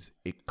names,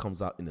 it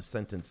comes out in a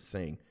sentence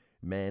saying,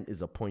 man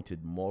is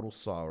appointed mortal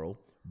sorrow,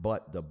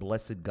 but the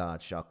blessed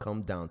God shall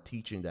come down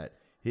teaching that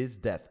his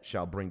death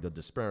shall bring the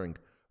despairing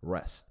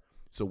rest.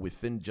 So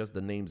within just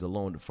the names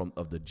alone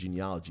of the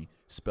genealogy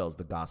spells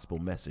the gospel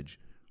message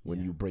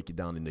when you break it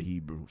down in the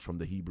Hebrew, from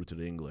the Hebrew to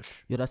the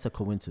English. Yeah, that's a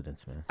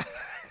coincidence, man.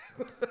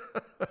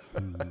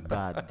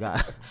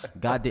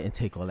 God didn't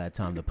take all that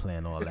time to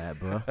plan all that,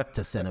 bro,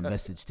 to send a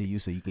message to you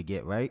so you could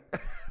get right.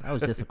 That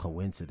was just a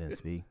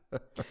coincidence, B.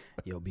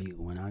 Yo, B,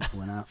 when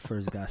I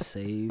first got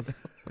saved,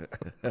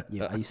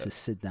 I used to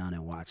sit down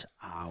and watch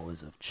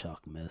hours of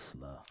Chuck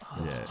Missler.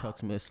 Yeah. Chuck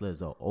Missler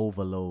is an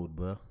overload,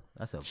 bro.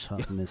 That's a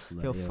Chuck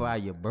Missler. He'll fry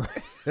you, bro.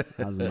 That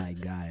was my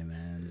guy,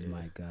 man. He's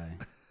my guy.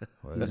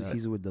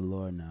 He's with the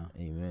Lord now.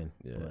 Amen.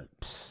 Yeah.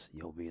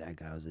 But B, that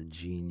guy was a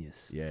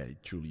genius. Yeah, he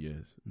truly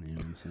is. You know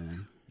what I'm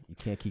saying? You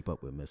can't keep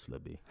up with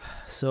Missler, B.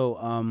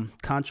 So,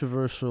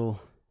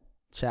 controversial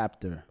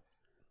chapter,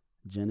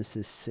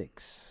 Genesis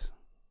 6.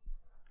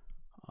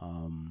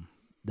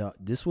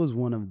 This was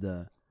one of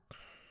the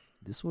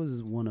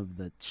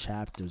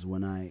chapters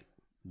when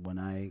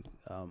I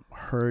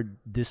heard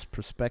this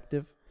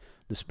perspective,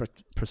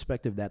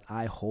 perspective that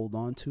I hold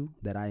on to,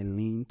 that I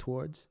lean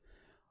towards,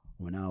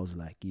 when I was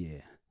like,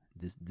 yeah,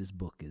 this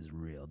book is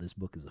real. This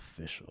book is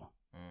official.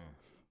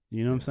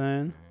 You know what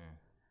I'm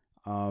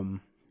saying?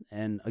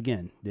 And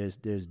again, there's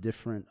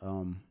different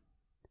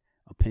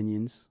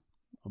opinions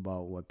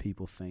about what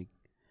people think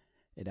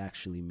it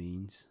actually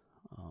means.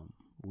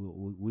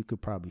 We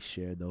could probably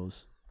share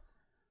those.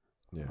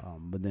 Yeah.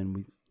 But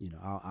then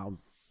I'll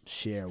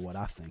share what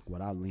I think,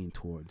 what I lean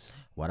towards.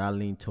 What I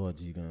lean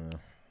towards,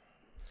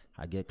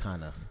 I get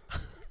kind of.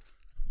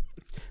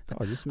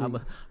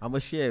 I'm gonna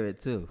share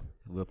it too.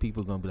 Where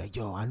people gonna be like,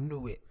 "Yo, I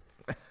knew it."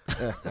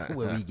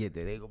 When we get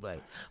there, they gonna be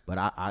like, "But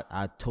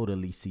I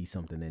totally see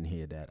something in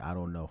here that I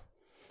don't know.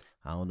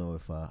 I don't know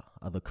if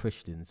other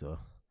Christians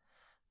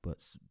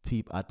but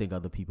I think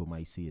other people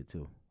might see it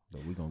too.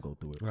 But we gonna go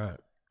through it. Right.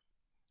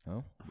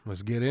 Huh?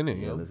 Let's get in it.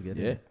 Yeah, let's get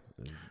in it.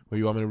 What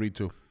you want me to read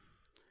to?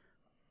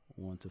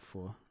 1 to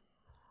 4.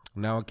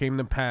 Now it came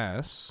to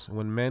pass,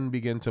 when men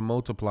began to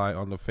multiply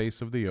on the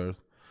face of the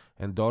earth,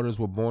 and daughters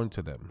were born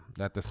to them,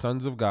 that the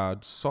sons of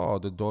God saw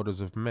the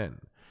daughters of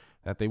men,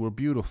 that they were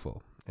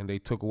beautiful, and they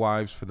took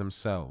wives for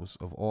themselves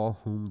of all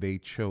whom they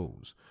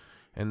chose.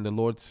 And the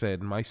Lord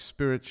said, my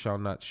spirit shall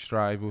not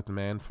strive with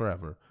man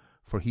forever,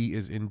 for he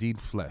is indeed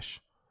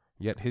flesh,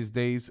 yet his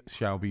days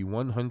shall be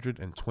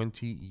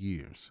 120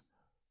 years.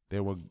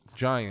 There were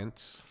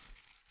giants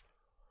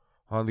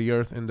on the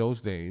earth in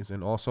those days,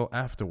 and also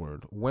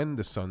afterward, when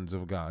the sons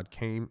of God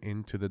came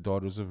into the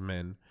daughters of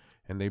men,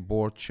 and they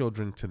bore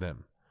children to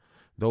them.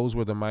 Those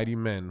were the mighty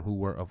men who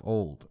were of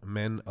old,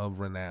 men of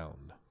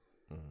renown.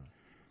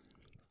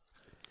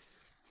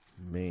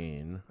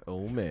 Man,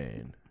 oh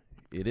man,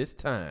 it is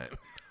time.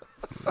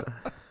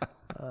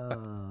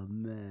 Oh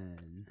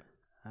man!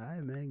 All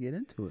right, man, get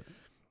into it.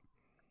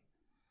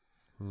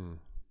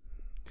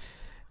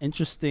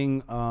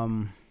 Interesting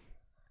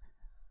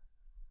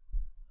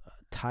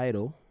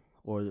title,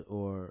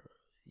 or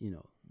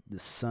the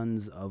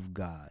sons of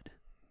God.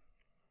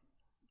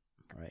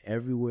 Right,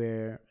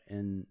 everywhere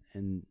in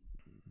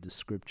the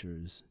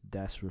scriptures,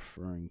 that's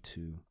referring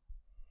to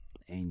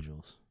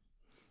angels,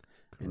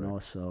 and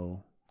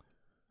also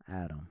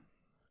Adam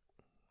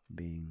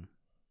being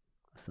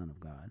a son of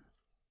God,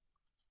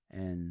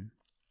 and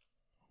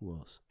who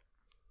else?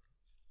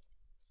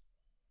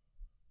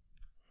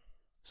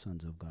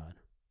 Sons of God.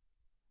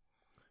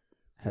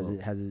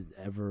 Has it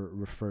ever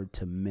referred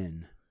to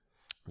men?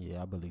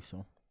 Yeah, I believe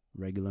so.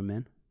 Regular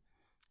men?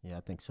 Yeah,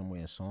 I think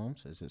somewhere in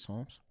Psalms. Is it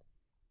Psalms?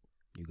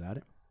 You got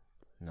it?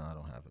 No, I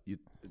don't have it. You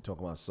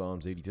talking about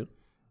Psalms 82?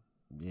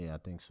 Yeah, I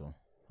think so.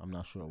 I'm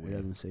not sure. It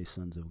doesn't say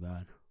sons of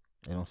God.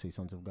 They don't say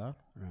sons of God?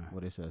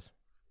 What it says?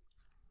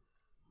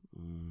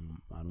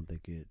 I don't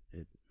think it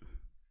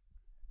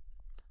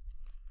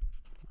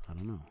I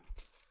don't know.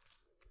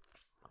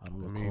 I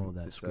don't recall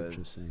that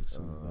scripture saying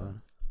son of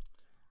God.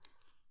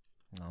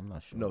 No, I'm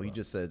not sure. No, he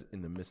just said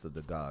in the midst of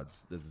the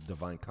gods. There's a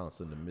divine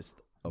counsel in the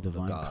midst of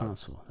divine the gods.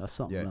 counsel. That's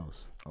something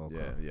else.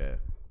 Okay.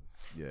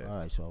 Yeah. All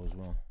right, so I was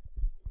wrong.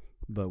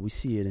 But we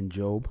see it in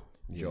Job.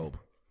 Job.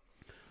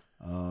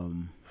 I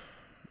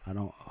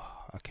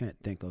can't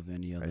think of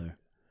any other.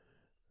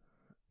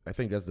 I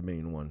think that's the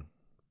main one.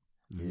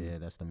 Yeah,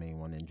 that's the main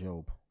one in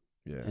Job.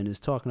 Yeah. And it's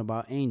talking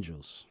about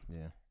angels.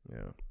 Yeah.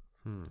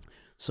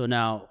 So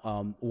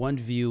now, one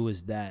view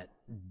is that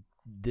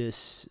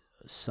this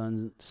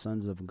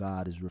sons of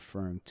God is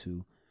referring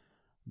to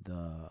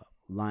the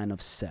line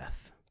of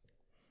Seth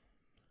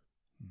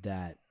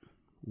that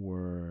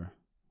were,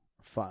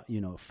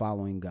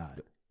 following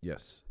God.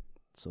 Yes.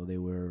 So they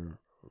were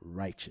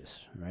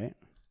righteous, right?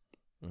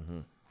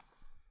 Mm-hmm.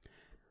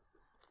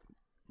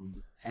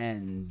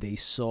 And they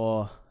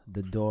saw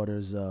the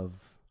daughters of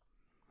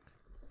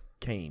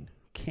Cain,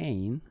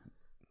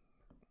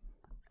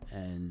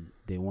 and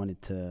they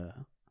wanted to,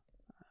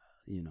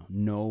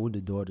 know the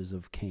daughters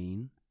of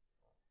Cain.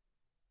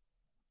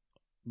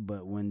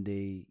 But when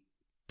they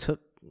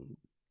took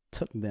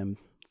them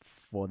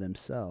for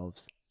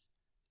themselves,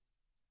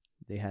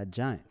 they had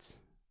giants,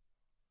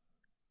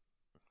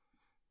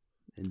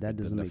 and that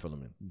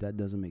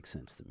doesn't make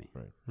sense to me.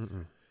 Right.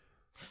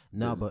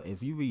 No, but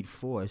if you read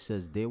 4, it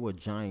says there were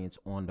giants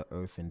on the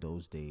earth in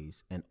those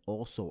days, and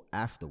also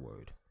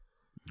afterward,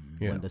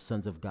 when the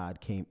sons of God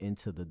came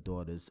into the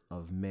daughters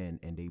of men,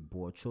 and they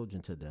bore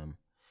children to them.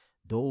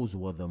 Those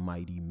were the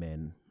mighty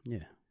men.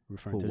 Yeah,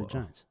 referring to the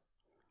giants.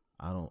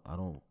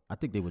 I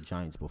think they were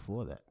giants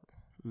before that.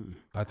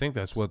 I think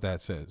that's what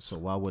that says. So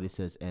why would it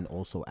says and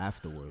also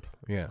afterward?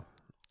 Yeah,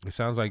 it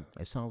sounds like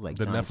the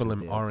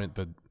Nephilim aren't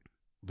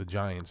the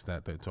giants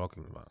that they're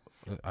talking about.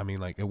 I mean,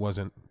 like, it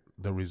wasn't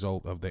the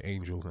result of the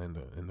angels and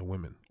the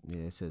women.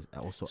 Yeah, it says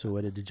also. So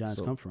where did the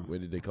giants come from? Where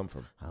did they come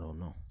from? I don't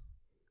know.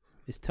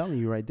 It's telling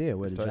you right there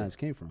where the giants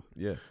came from.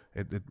 Yeah.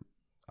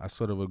 I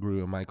sort of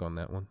agree with Mike on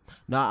that one.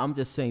 No, I'm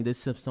just saying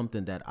this is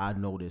something that I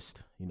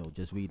noticed,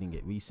 just reading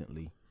it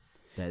recently,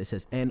 that it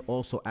says, and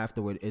also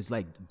afterward, it's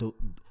like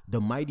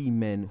the mighty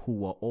men who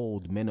were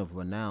old, men of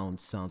renown,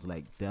 sounds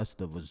like that's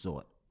the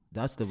result.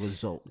 That's the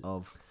result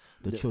of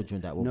the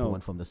children that were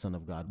born from the Son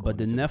of God. But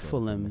the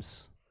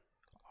Nephilims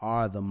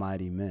are the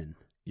mighty men.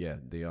 Yeah,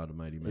 they are the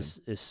mighty men.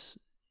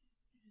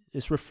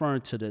 It's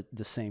referring to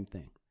the same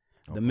thing.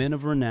 Okay. The men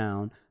of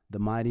renown, the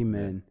mighty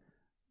men,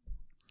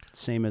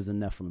 same as the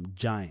Nephilim,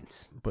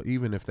 giants. But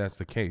even if that's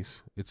the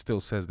case, it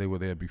still says they were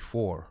there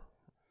before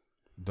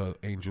the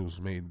angels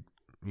made,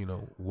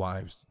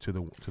 wives to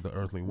the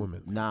earthly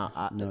women. No,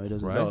 it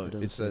doesn't. Right?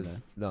 No, it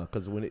says no,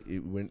 because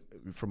when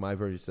from my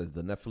version it says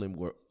the Nephilim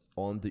were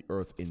on the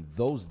earth in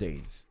those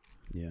days,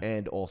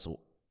 and also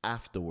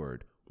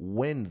afterward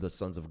when the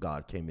sons of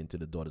God came into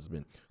the daughters of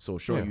men. So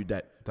showing you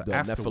that the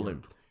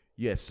Nephilim.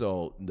 Yes,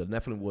 so the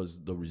Nephilim was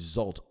the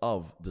result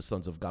of the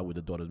sons of God with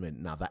the daughters of men.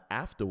 Now the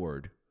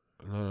afterward.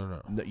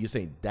 No. You're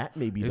saying that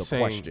may be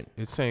question.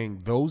 It's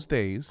saying those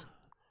days,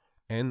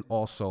 and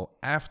also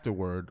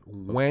afterward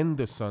when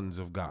the sons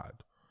of God.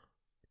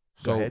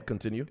 Go ahead,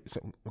 continue.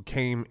 So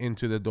came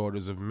into the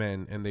daughters of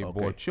men, and they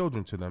bore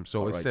children to them.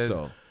 So says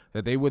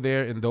that they were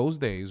there in those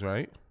days,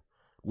 right?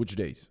 Which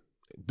days?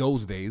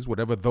 Those days,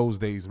 whatever those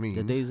days means.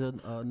 The days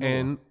of Noah.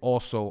 And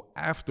also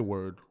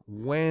afterward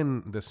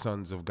when the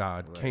sons of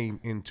God came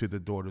into the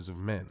daughters of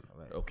men.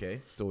 Right.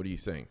 Okay, so what are you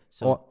saying?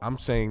 So I'm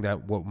saying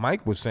that what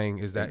Mike was saying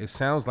is that it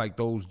sounds like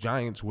those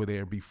giants were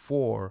there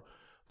before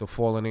the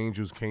fallen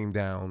angels came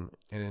down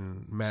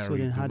and married. So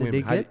then how the did they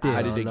women. get there?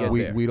 How did they get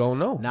there? We don't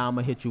know. Now I'm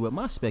gonna hit you with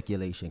my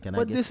speculation. Can I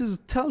But get this is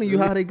telling you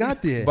how they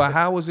got there. But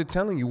how is it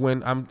telling you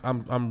when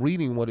I'm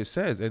reading what it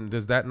says? And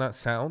does that not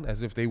sound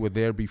as if they were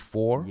there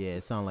before? Yeah,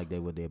 it sounded like they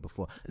were there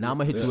before. Now I'm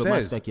gonna hit It you with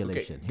my says.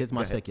 speculation. Okay, Here's go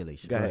my ahead.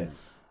 speculation. Go ahead.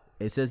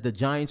 It says the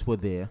giants were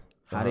there.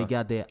 How they Uh-huh.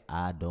 got there,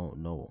 I don't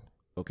know.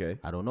 Okay.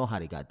 I don't know how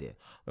they got there.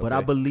 But I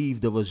Okay.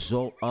 believe the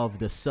result of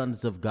the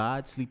sons of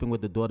God sleeping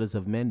with the daughters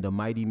of men, the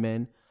mighty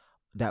men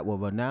that were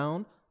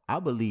renowned, I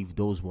believe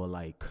those were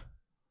like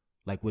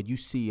when you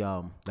see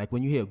like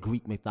when you hear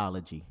Greek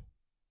mythology,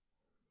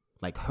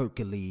 like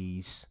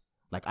Hercules,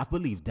 like I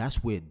believe that's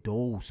where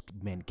those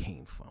men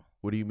came from.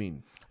 What do you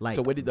mean? Like-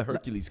 so where did the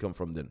Hercules come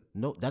from then?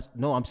 No,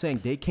 I'm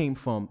saying they came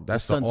from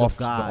That's the the sons of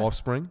God. the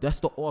offspring? That's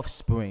the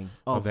offspring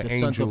of the the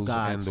sons of angels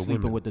God and the sleeping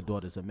women. with the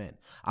daughters of men.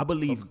 I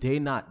believe they're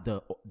not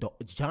the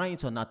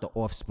giants are not the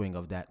offspring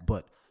of that,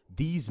 but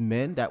these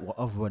men that were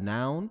of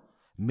renown,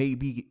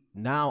 maybe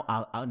now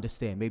I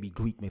understand maybe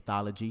Greek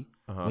mythology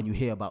when you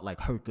hear about like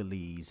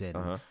Hercules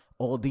and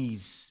all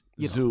these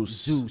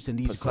Zeus and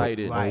these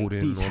Poseidon, right, Odin,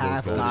 these all those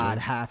half guys, god, right?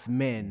 half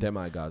men,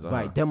 Demigods,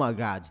 right?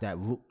 Demigods that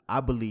I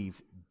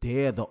believe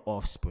they're the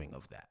offspring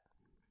of that.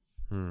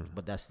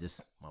 But that's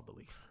just my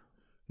belief.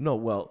 No,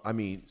 well, I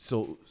mean,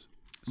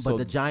 But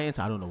the Giants,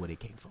 I don't know where they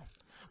came from.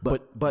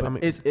 But I mean-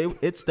 it's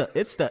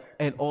the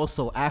and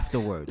also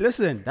afterward.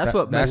 Listen, That's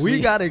what that's- messed we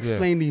me. gotta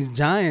explain these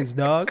giants,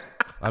 dog.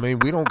 I mean,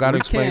 we don't got to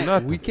explain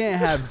nothing. We can't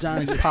have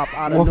giants pop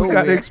out of What nowhere. we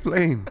got to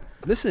explain?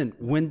 Listen,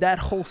 when that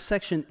whole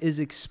section is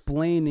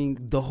explaining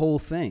the whole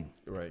thing.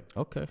 right.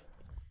 Okay.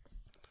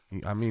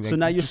 I mean, So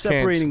now you you're just can't-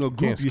 separating a can't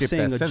group. You're skip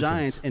saying that a sentence.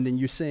 giants, and then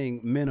you're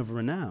saying men of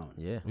renown.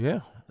 Yeah.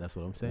 Yeah. That's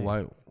what I'm saying.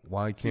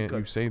 Why can't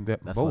you say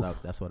that That's both?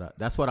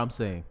 that's what I'm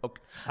saying.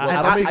 Okay. I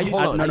don't think I you, used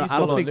to- no, no, I hold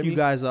don't on, think let you me-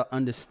 guys are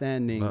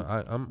understanding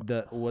I'm-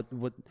 the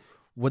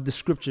what the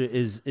scripture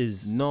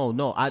is. No,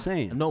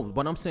 saying. no.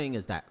 What I'm saying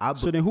is that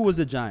So then, who was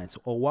the giants,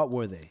 or what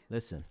were they?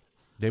 listen.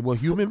 They were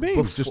human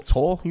beings, just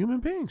tall human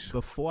beings.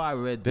 Before I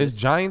read There's this,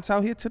 giants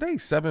out here today,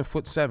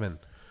 7'7",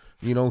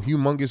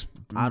 humongous.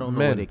 I don't know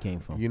men. where they came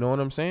from. You know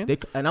what I'm saying?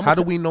 And I'm How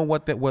do gonna we know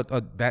what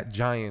that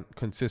giant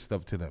consists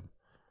of to them?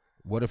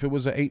 What if it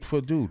was an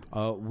 8-foot dude?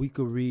 We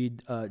could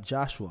read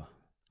Joshua.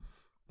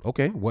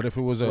 Okay, what if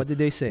it was a? What did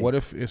they say? What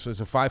if it's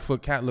a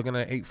 5-foot cat looking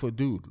at an 8-foot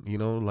dude?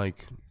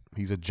 Like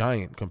he's a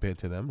giant compared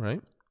to them,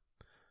 right?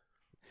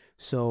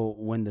 So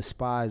when the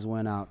spies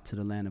went out to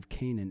the land of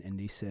Canaan and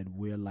they said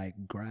we're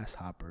like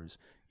grasshoppers,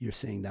 you're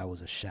saying that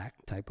was a Shaq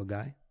type of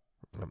guy?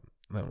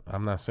 No,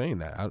 I'm not saying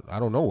that. I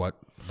don't know what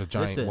the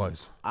giant Listen,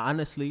 was.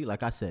 honestly,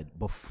 like I said,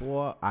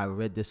 before I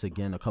read this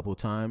again a couple of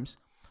times,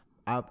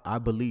 I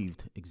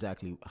believed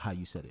exactly how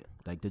you said it.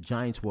 Like the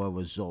giants were a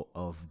result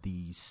of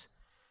these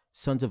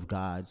sons of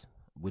gods,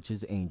 which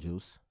is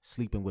angels,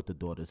 sleeping with the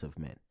daughters of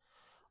men.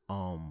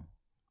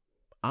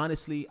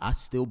 Honestly, I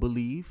still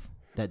believe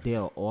that they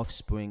are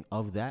offspring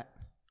of that.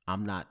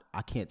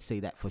 I can't say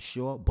that for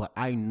sure, but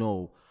I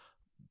know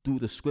through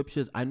the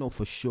scriptures, I know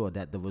for sure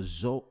that the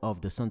result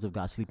of the sons of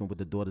God sleeping with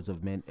the daughters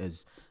of men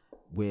is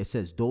where it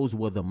says those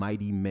were the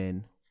mighty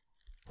men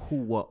who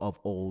were of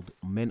old,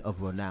 men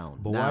of renown.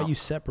 But why are you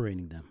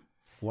separating them?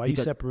 Why are you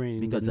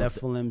separating the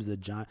Nephilims, the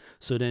giant?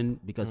 So then,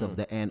 because of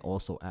the and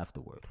also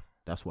afterward.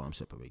 That's why I'm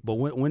separating. but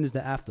when is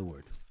the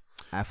afterward?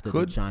 After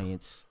the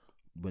giants,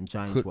 when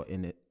giants were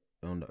in it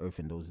on the earth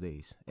in those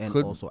days, and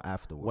also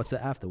afterward. What's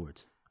the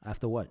afterwards?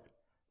 After what?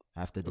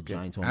 After the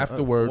giants on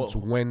Afterwards, the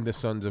earth. when the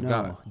sons of No,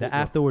 God. the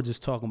afterwards is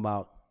talking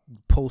about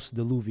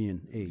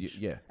post-Diluvian age.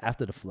 Yeah.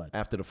 After the flood.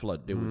 After the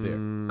flood, they were there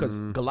because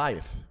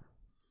Goliath.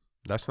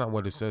 That's not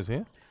what it says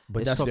here. But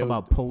It's that's talking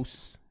about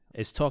post.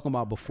 it's talking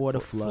about before the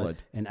flood,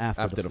 flood. and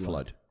after the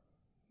flood.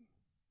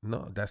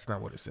 No, that's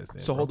not what it says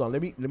there. So hold on,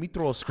 let me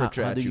throw a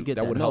scripture How at do you. you get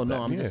that that? would No, help no,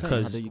 that. I'm just saying. How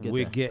because do you get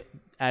we that? get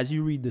as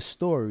you read the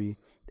story,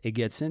 it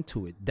gets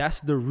into it.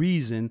 That's the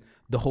reason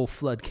the whole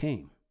flood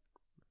came.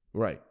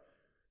 Right.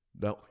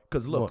 No,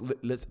 because look, Well,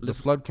 let's the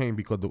flood came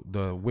because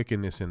the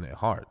wickedness in their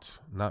hearts,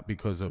 not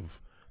because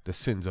of the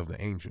sins of the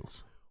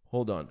angels.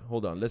 hold on.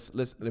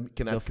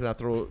 Can I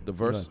throw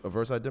a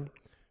verse at them?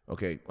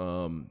 Okay.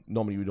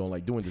 Normally we don't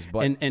like doing this,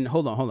 but And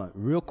hold on,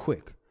 real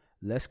quick.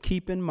 Let's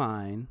keep in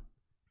mind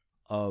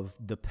of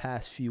the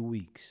past few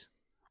weeks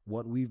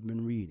what we've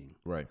been reading.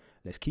 right.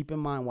 Let's keep in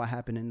mind what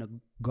happened in the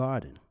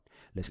garden.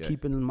 Let's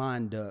keep in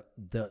mind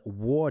the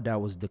war that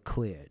was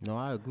declared. No,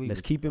 I agree. Let's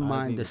with- keep in I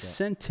mind agree the with that.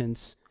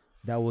 sentence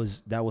that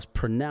was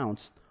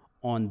pronounced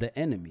on the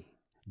enemy,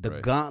 the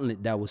Right.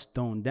 gauntlet that was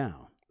thrown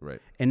down.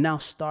 Right. And now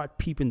start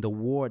peeping the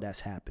war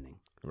that's happening.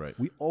 Right.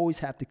 We always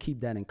have to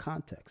keep that in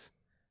context,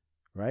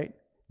 right?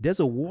 There's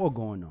a war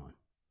going on,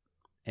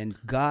 and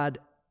God,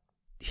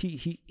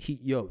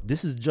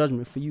 this is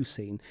judgment for you,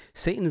 Satan.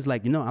 Satan is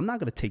like, I'm not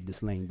gonna take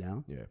this laying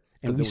down. Yeah.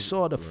 And 'Cause we there was-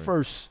 saw the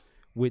first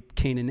with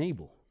Cain and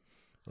Abel.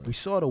 We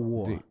saw the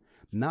war.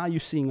 Now you're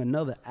seeing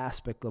another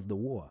aspect of the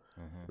war,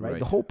 right? Right.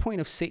 The whole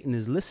point of Satan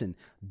is, listen,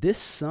 this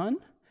son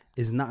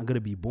is not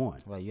gonna be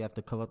born. Right, you have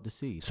to corrupt the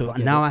seed. So I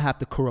get now it. I have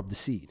to corrupt the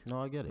seed.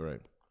 No, I get it.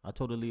 Right. I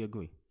totally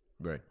agree.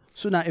 Right.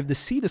 So now, if the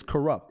seed is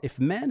corrupt, if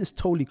man is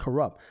totally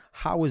corrupt,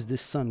 how is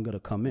this son going to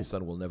come in? The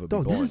son will never be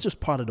Dog, born. this is just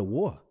part of the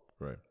war.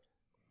 Right.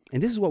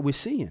 And this is what we're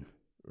seeing.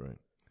 Right.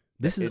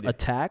 This is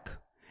attack.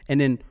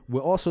 And then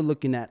we're also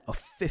looking at a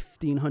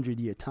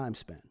 1,500-year time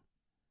span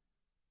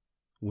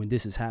when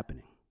this is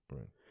happening.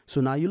 Right.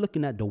 So now you're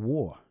looking at the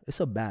war. It's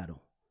a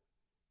battle.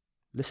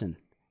 Listen,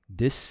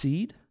 this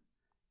seed,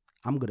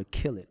 I'm going to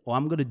kill it, or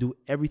I'm going to do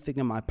everything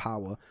in my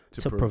power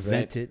to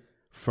prevent it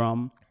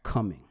from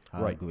coming.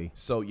 I agree.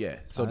 So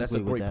that's a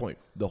great point.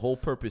 The whole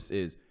purpose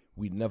is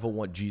we never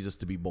want Jesus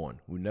to be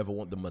born. We never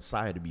want the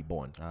Messiah to be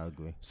born. I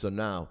agree. So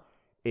now,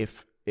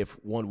 if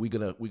one we're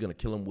gonna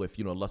kill him with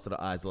lust of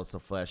the eyes, lust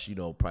of flesh,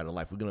 pride of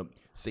life.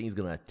 Satan's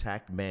gonna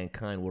attack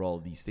mankind with all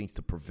of these things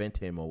to prevent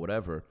him or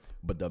whatever.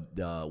 But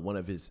the one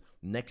of his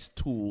next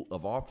tool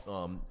of our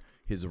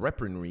his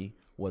weaponry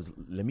was,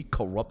 let me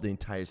corrupt the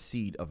entire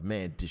seed of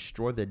man,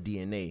 destroy their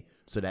DNA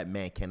so that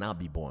man cannot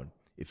be born.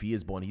 If he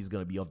is born, he's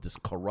gonna be of this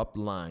corrupt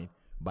line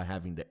by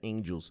having the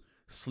angels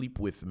sleep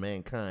with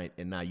mankind,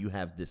 and now you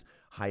have this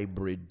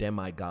hybrid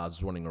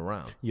demigods running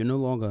around. You're no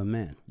longer a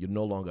man. You're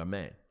no longer a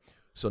man.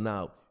 So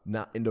now,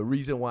 and the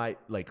reason why,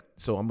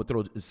 so I'm gonna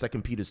throw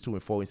 2 Peter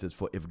 2:4. It says,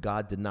 "For if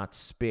God did not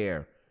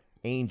spare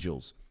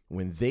angels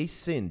when they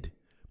sinned,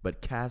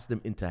 but cast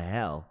them into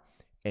hell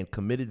and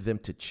committed them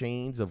to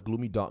chains of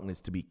gloomy darkness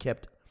to be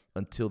kept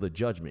until the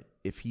judgment,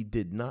 if He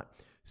did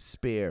not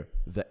spare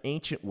the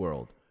ancient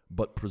world,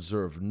 but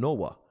preserved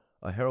Noah,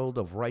 a herald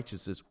of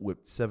righteousness,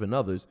 with 7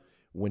 others,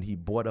 when He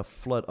brought a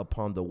flood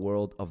upon the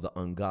world of the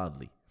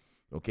ungodly."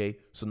 Okay,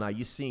 so now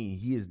you're seeing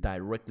He is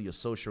directly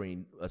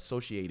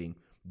associating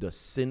the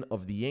sin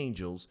of the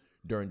angels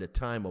during the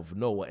time of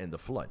Noah and the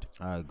flood.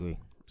 I agree.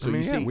 So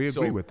we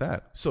agree with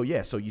that. So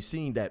so you're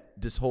seeing that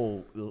this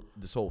whole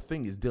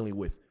thing is dealing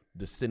with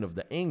the sin of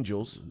the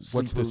angels.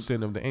 What's the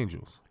sin of the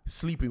angels?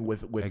 Sleeping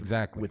with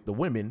exactly with the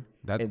women,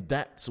 and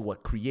that's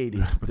what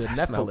created the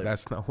Nephilim.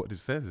 That's not what it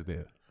says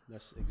there.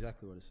 That's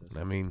exactly what it says.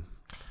 I mean,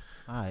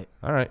 all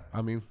right.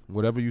 I mean,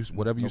 whatever you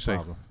say.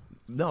 Problem.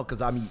 No,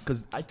 because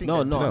I think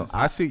no.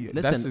 I see.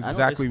 Listen, that's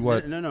exactly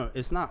what. No.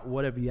 It's not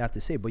whatever you have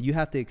to say, but you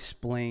have to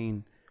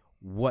explain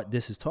what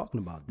this is talking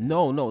about.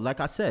 No. Like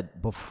I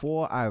said,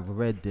 before I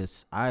read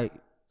this, I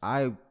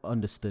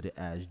understood it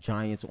as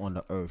giants on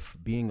the earth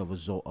being a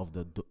result of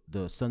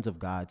the sons of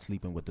God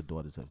sleeping with the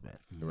daughters of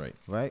men.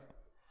 Right.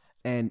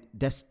 And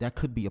that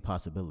could be a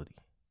possibility.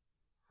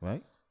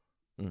 Right.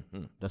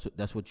 Mm-hmm.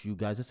 That's what you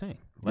guys are saying.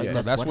 Right?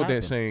 Yeah, that's what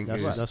they're saying.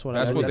 That's what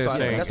they're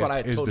saying. That's what I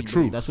is totally the truth.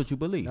 believe. That's what you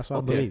believe. That's what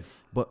I believe.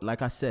 But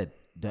like I said,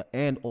 the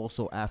and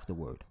also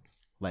afterward.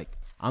 Like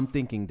I'm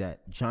thinking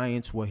that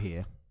giants were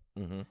here,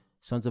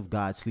 sons of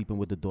God sleeping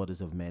with the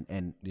daughters of men,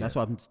 and that's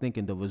what I'm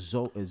thinking. The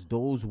result is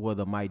those were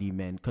the mighty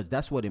men, because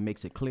that's what it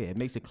makes it clear. It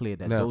makes it clear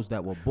that those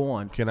that were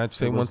born. Can I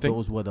say one thing?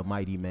 Those were the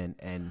mighty men,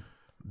 and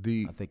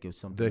I think it was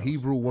something. The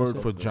Hebrew word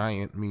for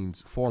giant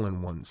means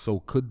fallen one.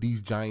 So could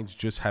these giants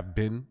just have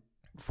been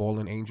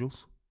fallen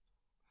angels?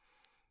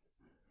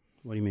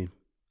 What do you mean?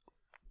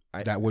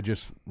 That were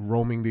just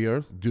roaming the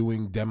earth,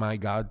 doing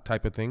demigod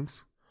type of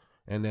things,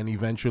 and then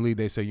eventually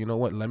they say, you know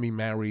what? Let me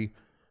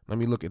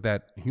look at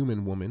that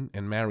human woman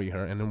and marry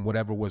her, and then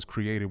whatever was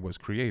created was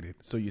created.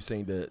 So you're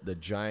saying the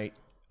giant,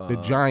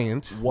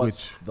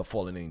 was the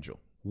fallen angel,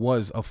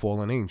 was a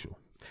fallen angel.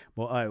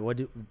 Well, all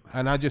right.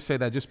 And I just say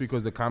that just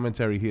because the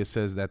commentary here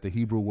says that the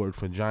Hebrew word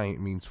for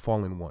giant means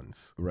fallen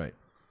ones. Right.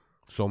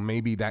 So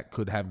maybe that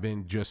could have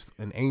been just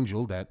an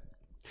angel that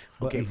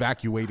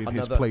evacuated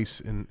his place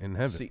in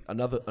heaven. See,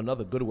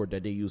 another good word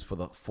that they use for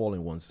the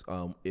fallen ones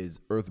is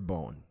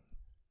earthborn.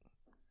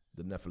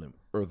 The Nephilim,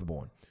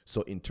 earthborn.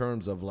 So in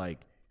terms of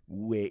like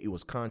where it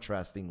was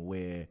contrasting,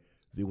 where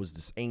there was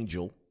this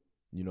angel,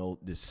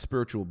 this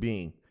spiritual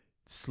being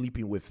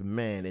sleeping with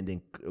man, and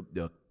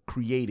then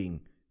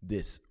creating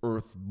this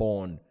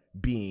earthborn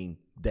being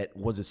that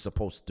wasn't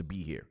supposed to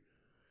be here.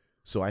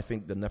 So I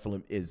think the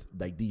Nephilim is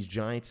like these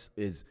giants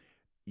is,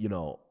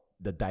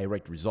 the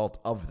direct result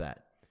of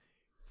that.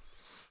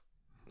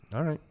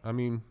 All right. I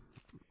mean,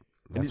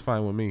 that's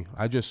fine with me.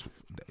 I just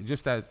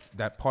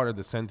that part of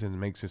the sentence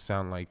makes it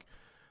sound like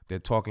they're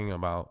talking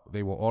about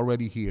they were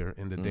already here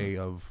in the day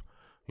of,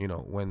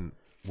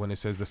 when it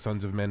says the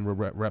sons of men were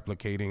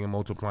replicating and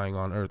multiplying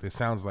on earth. It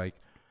sounds like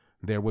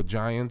there were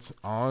giants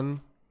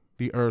on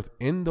the earth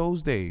in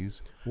those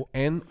days,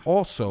 and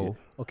also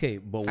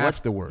but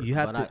afterward. You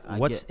have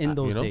what's in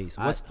those days?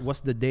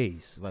 What's the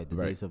days? Right, the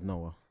days of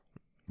Noah.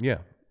 Yeah.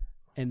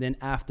 And then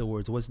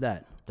afterwards, what's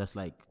that? That's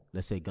like,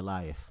 let's say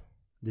Goliath.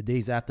 The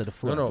days after the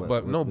flood.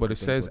 But it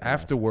says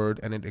afterward,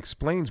 and it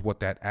explains what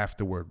that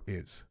afterward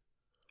is.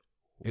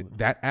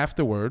 That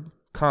afterward,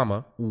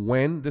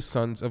 when the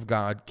sons of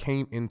God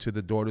came into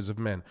the daughters of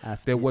men.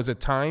 There was a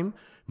time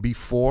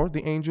before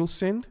the angels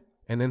sinned,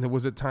 and then there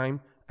was a time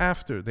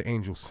after the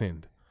angels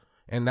sinned.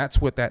 And that's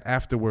what that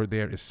afterward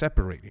there is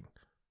separating.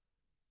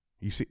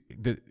 You see,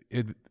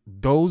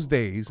 those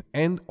days,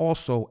 and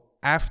also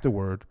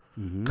afterward,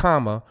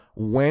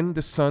 when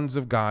the sons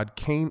of God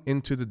came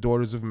into the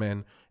daughters of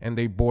men, and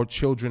they bore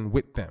children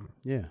with them.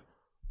 Yeah.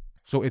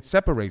 So it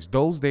separates.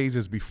 Those days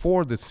is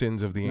before the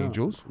sins of the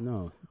angels.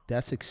 No,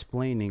 that's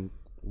explaining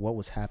what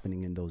was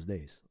happening in those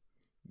days.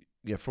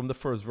 Yeah, from the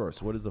first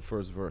verse. What is the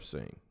first verse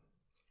saying?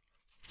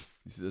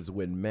 It says,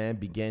 when man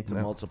began to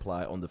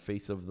multiply on the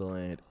face of the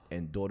land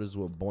and daughters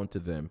were born to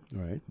them,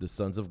 Right. the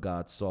sons of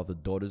God saw the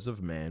daughters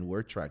of man were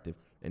attractive,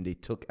 and they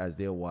took as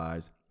their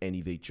wives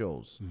any they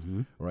chose.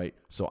 Right?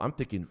 So I'm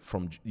thinking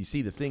you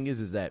see, the thing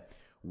is that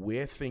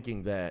we're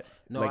thinking that,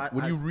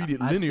 when you read it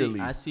linearly.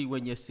 I see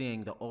when you're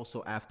saying the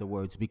also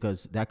afterwards,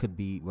 because that could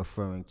be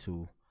referring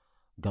to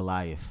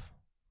Goliath.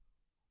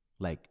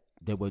 Like,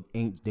 there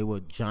were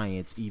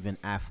giants even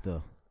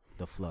after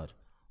the flood.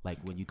 Like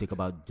when you think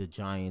about the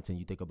giants and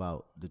you think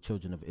about the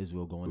children of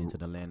Israel going into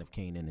the land of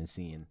Canaan and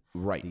seeing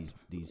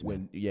these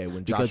when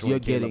because Joshua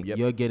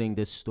you're getting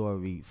this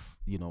story,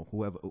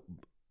 whoever,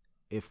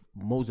 if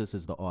Moses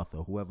is the author,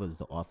 whoever is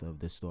the author of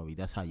this story,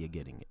 that's how you're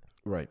getting it.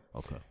 Right.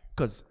 Okay.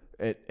 Because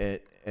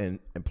and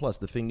plus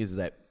the thing is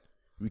that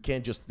we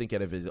can't just think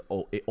of it as,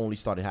 it only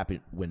started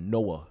happening when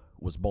Noah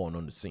was born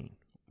on the scene.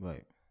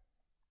 Right.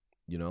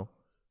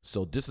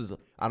 So this is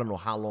I don't know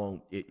how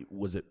long it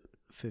was. It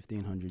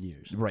 1,500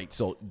 years. Right.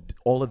 So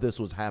all of this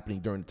was happening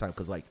during the time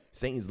because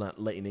Satan's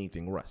not letting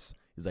anything rest.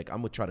 He's like, I'm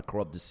gonna try to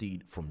corrupt the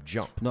seed from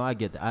jump. No, I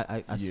get that.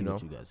 I see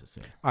what you guys are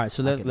saying. All right,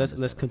 so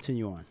let's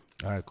continue on.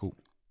 All right, cool.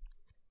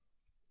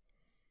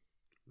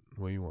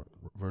 What do you want?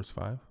 Verse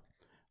 5?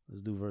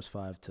 Let's do verse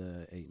 5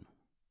 to 8.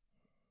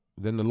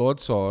 Then the Lord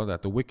saw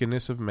that the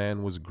wickedness of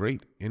man was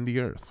great in the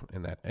earth,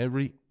 and that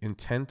every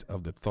intent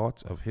of the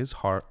thoughts of his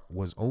heart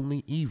was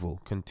only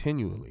evil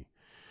continually.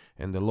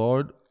 And the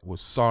Lord was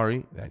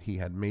sorry that he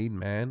had made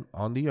man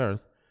on the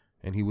earth,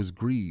 and he was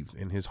grieved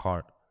in his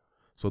heart.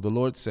 So the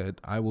Lord said,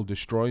 I will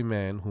destroy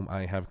man whom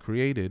I have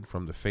created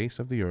from the face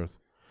of the earth,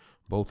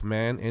 both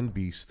man and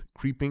beast,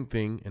 creeping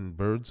thing and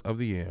birds of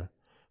the air,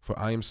 for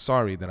I am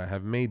sorry that I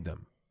have made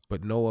them.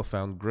 But Noah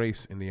found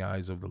grace in the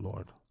eyes of the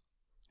Lord.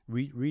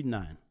 Read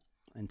 9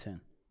 and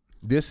 10.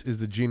 This is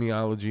the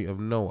genealogy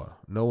of Noah.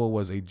 Noah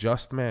was a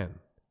just man,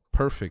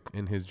 perfect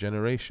in his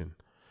generation.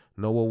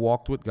 Noah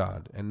walked with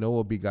God, and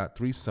Noah begot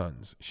 3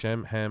 sons,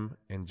 Shem, Ham,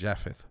 and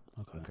Japheth.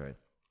 Okay.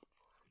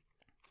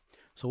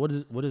 So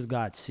what is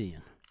God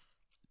seeing?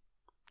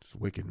 It's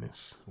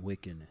wickedness.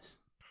 Wickedness.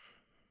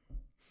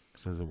 It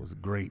says it was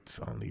great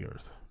on the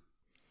earth.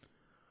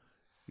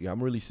 Yeah,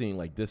 I'm really seeing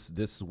like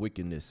this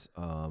wickedness.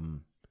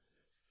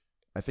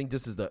 I think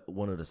this is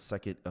one of the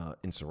second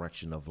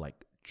insurrection of like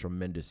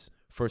tremendous.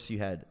 First, you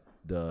had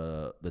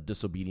the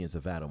disobedience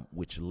of Adam,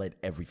 which led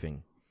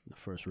everything. The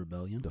first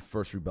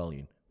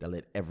rebellion that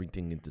led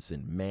everything into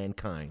sin.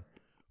 Mankind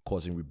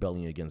causing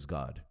rebellion against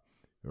God,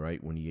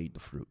 right? When he ate the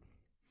fruit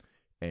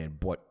and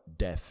brought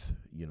death,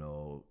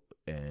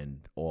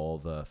 and all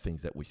the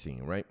things that we're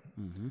seeing, right?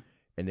 Mm-hmm.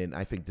 And then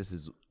I think this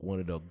is one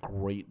of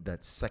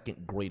that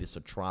second greatest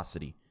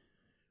atrocity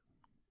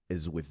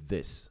is with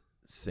this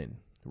sin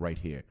right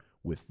here,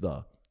 with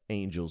the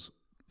angels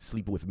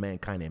sleeping with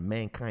mankind, and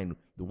mankind,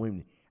 the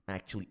women,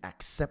 actually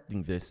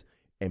accepting this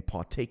and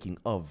partaking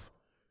of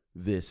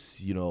this,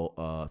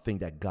 thing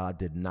that God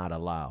did not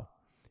allow.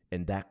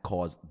 And that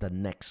caused the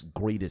next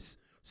greatest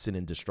sin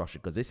and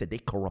destruction, because they said they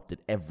corrupted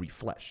every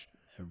flesh.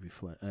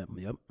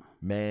 Yep.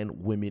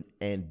 Man, women,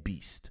 and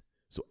beast.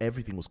 So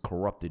everything was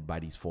corrupted by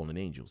these fallen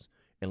angels.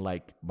 And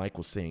like Mike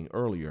was saying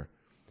earlier,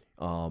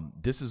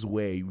 this is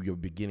where you're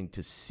beginning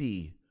to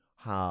see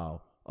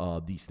how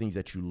these things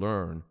that you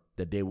learn,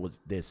 that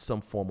there's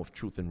some form of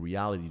truth and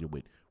reality to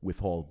it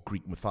with all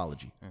Greek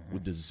mythology,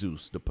 with the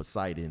Zeus, the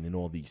Poseidon, and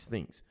all these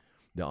things.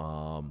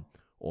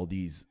 All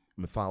these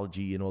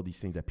mythology and all these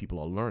things that people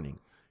are learning,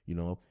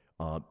 and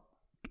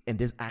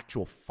there's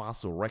actual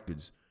fossil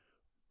records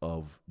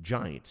of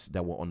giants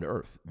that were on the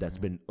earth that's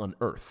been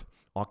unearthed,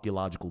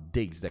 archaeological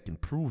digs that can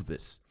prove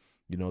this,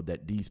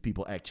 that these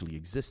people actually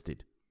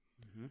existed.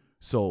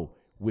 So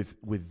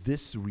with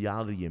this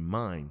reality in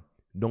mind,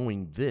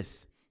 knowing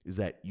this is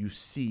that you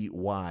see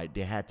why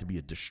there had to be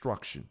a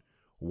destruction,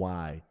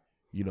 why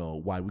we,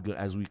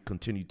 as we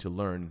continue to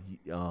learn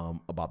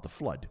about the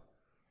flood.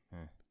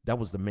 That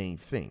was the main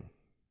thing.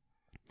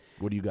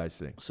 What do you guys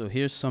think? So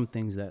here's some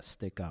things that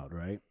stick out,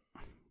 right?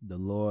 The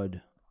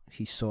Lord,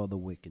 he saw the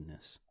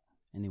wickedness,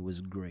 and it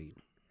was great.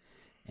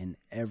 And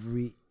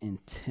every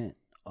intent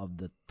of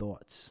the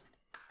thoughts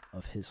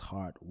of his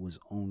heart was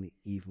only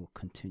evil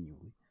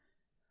continually.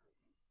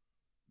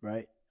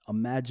 Right?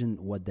 Imagine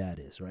what that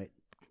is, right?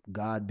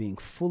 God being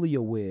fully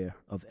aware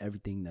of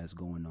everything that's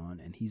going on,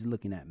 and he's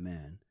looking at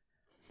man,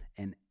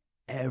 and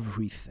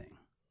everything.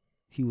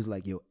 He was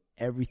like,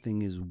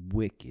 everything is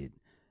wicked,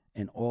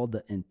 and all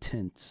the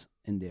intents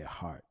in their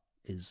heart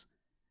is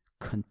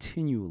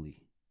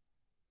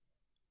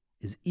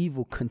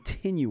evil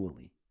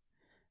continually,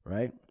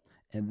 right?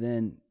 And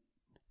then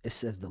it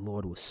says the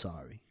Lord was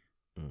sorry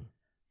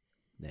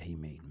that he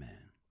made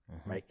man,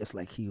 right? It's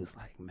like he was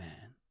like,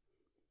 man,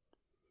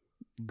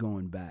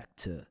 going back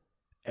to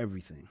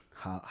everything,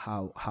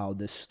 how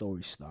this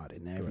story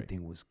started, and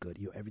everything was good.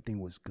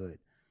 Everything was good,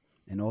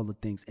 and all the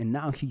things. And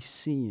now he's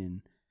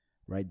seeing,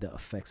 right? The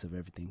effects of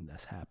everything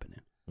that's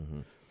happening,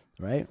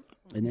 right?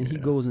 And then he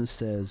goes and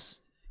says,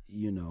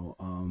 you know,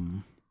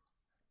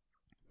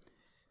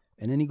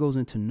 and then he goes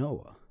into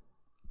Noah.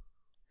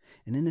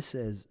 And then it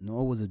says,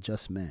 Noah was a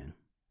just man,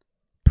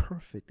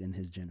 perfect in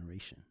his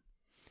generation.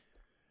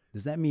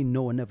 Does that mean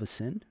Noah never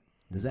sinned?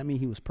 Does that mean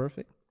he was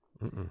perfect?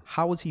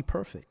 How was he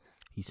perfect?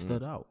 He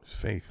stood out. It's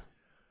faith.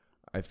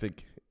 I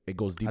think it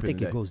goes deeper. I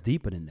think it goes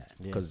deeper than that.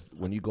 Because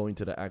when you go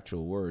into the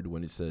actual word,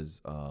 when it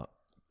says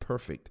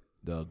perfect,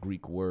 the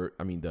Greek word,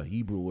 the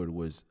Hebrew word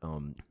was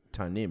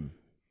tanim,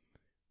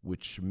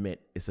 which meant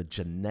it's a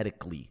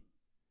genetically.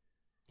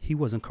 He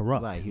wasn't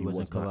corrupt. Right, he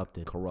wasn't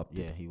corrupted. Corrupted.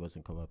 Yeah, he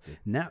wasn't corrupted.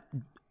 Now,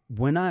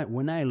 when I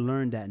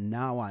learned that,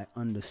 now I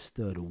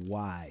understood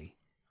why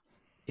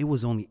it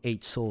was only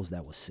 8 souls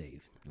that was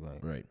saved.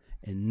 Right.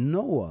 And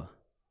Noah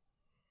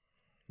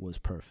was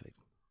perfect.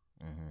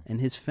 And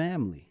his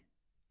family.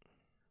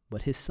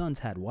 But his sons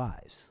had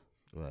wives.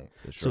 Right.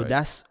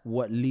 That's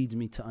what leads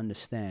me to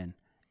understand.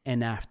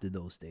 And after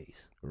those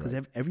days, because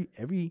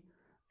every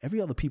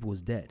other people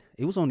was dead.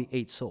 It was only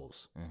 8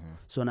 souls.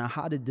 So now,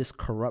 how did this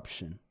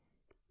corruption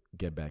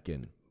get back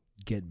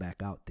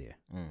out there?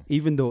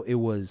 Even though it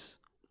was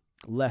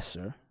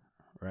lesser,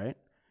 right?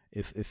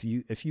 If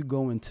you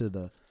go into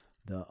the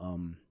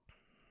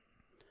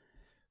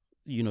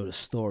the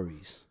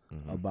stories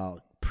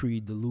about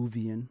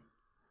pre-Diluvian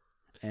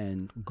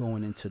and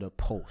going into the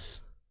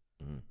post,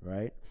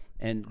 right?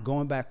 And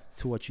going back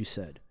to what you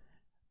said,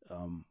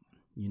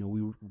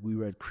 we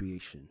read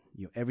creation,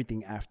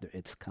 everything after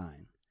its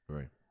kind,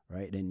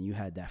 right? And you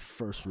had that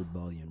first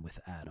rebellion with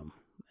Adam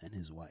and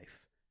his wife,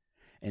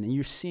 and then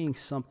you're seeing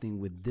something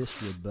with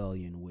this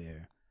rebellion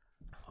where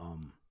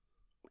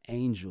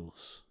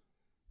angels,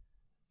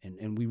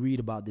 and we read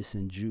about this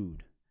in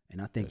Jude,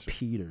 and I think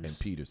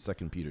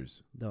Second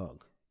Peter's,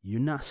 dog, you're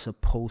not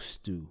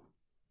supposed to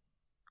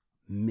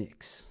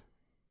mix.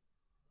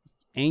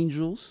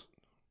 Angels,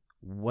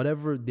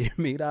 whatever they're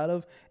made out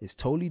of, is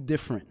totally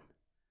different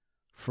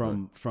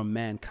from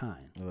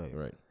mankind.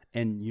 Right.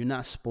 And you're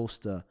not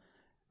supposed to,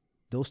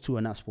 those two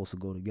are not supposed to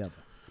go together.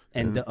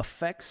 And the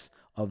effects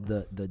of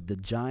the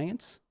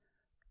giants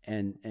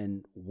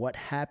and what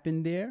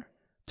happened there,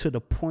 to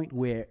the point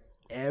where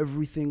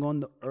everything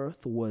on the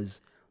earth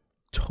was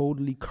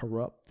totally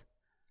corrupt,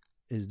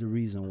 is the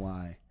reason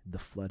why the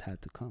flood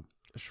had to come.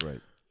 That's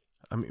right.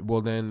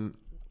 Well then,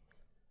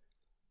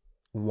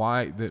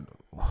 why that?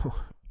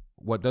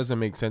 What doesn't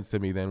make sense to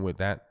me then with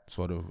that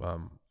sort of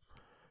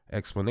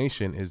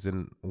explanation is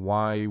then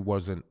why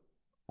wasn't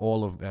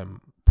all of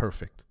them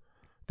perfect?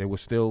 They were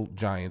still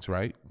giants,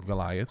 right?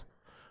 Goliath.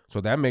 So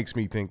that makes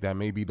me think that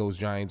maybe those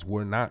giants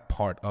were not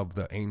part of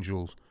the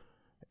angels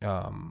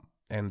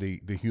and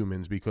the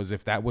humans, because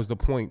if that was the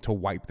point, to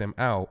wipe them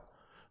out,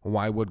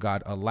 why would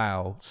God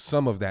allow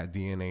some of that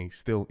DNA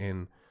still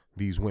in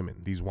these women,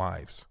 these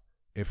wives?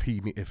 If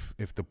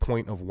the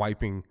point of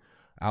wiping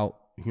out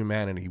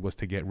humanity was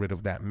to get rid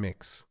of that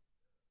mix.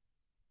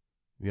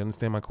 You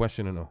understand my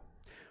question or no?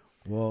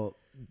 Well,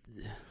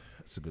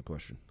 that's a good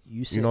question.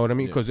 You know what I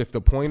mean? Because if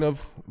the point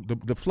of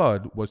the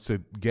flood was to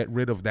get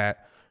rid of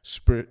that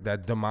spirit,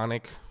 that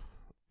demonic,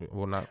 I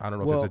don't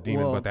know if it's a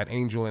demon, but that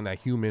angel and that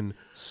human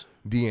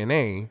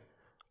DNA.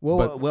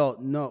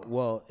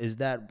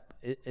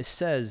 It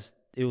says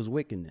it was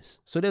wickedness.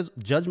 So there's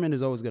judgment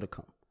is always going to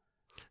come.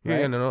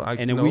 Right? Yeah, no.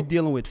 And then we're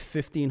dealing with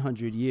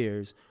 1,500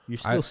 years. You're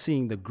still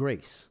seeing the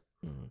grace,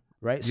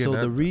 right? Yeah, so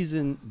the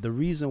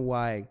reason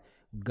why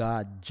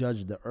God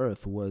judged the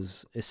earth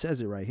was, it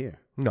says it right here.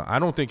 No, I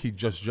don't think he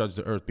just judged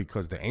the earth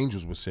because the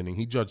angels were sinning.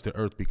 He judged the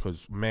earth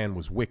because man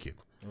was wicked.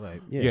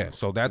 Right. Yeah.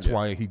 So that's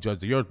why he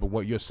judged the earth. But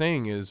what you're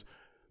saying is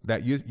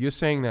that you're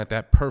saying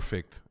that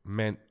perfect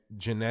meant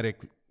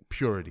genetic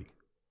purity,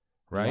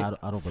 right? Yeah,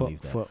 I don't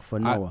believe that. For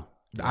Noah.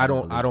 I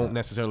don't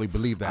necessarily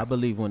believe that. I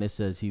believe when it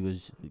says he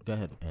was. Go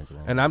ahead,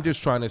 Angelo. And I'm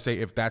just trying to say,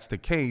 if that's the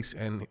case,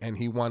 and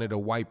he wanted to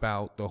wipe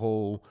out the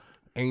whole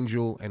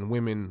angel and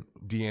women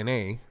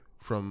DNA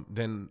from,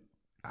 then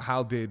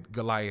how did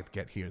Goliath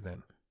get here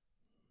then?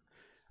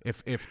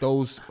 If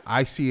those,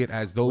 I see it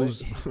as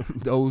those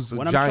those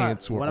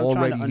giants were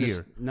already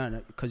here.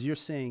 No, because you're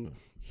saying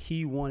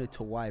he wanted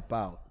to wipe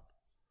out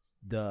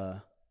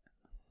the.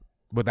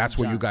 But that's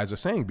what you guys are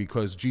saying,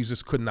 because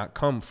Jesus could not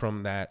come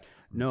from that.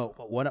 No,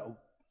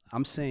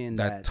 I'm saying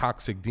that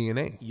toxic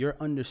DNA. You're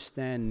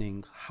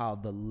understanding how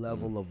the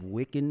level of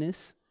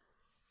wickedness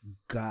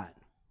got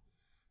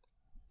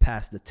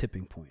past the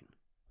tipping point.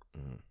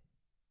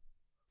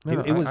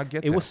 No, it was. I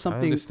get it that. was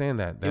something. I understand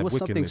that. That it was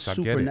wickedness.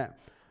 something I get it.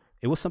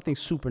 It was something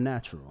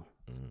supernatural,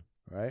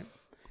 right?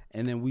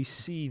 And then we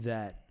see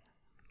that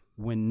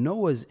when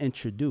Noah's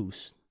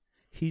introduced,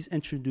 he's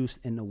introduced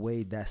in a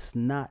way that's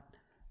not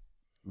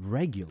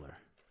regular,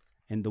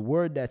 and the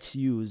word that's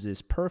used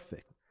is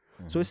perfect.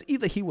 So it's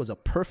either he was a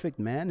perfect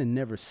man and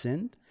never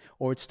sinned,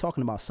 or it's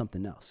talking about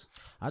something else.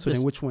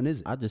 Then which one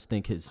is it? I just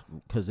think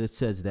because it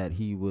says that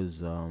he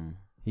was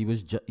He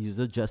was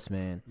a just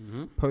man,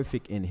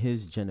 perfect in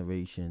his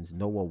generations.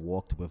 Noah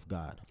walked with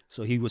God.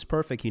 So he was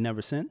perfect. He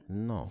never sinned?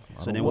 No.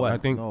 So then what? I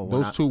think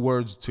those two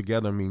words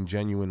together mean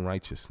genuine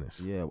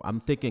righteousness. Yeah, I'm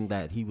thinking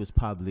that he was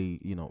probably,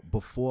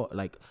 before,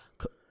 like,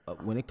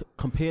 when it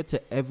compared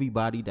to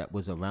everybody that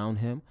was around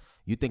him,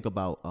 you think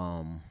about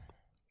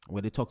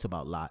when it talks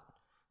about Lot,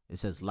 it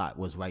says Lot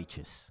was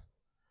righteous.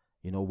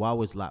 Why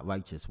was Lot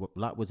righteous?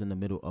 Lot was in the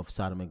middle of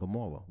Sodom and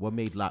Gomorrah. What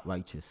made Lot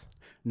righteous?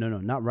 No,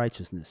 not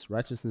righteousness.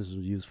 Righteousness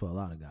was used for a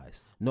lot of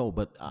guys. No,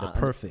 but the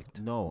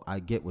perfect. No, I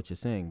get what you're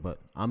saying, but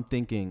I'm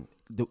thinking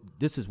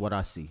this is what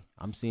I see.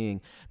 I'm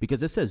seeing,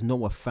 because it says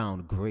Noah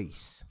found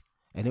grace,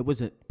 and it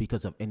wasn't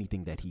because of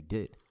anything that he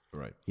did.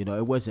 Right. It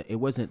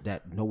wasn't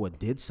that Noah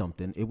did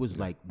something. It was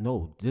like,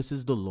 no, this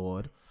is the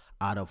Lord.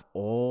 Out of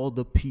all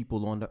the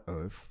people on the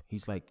earth,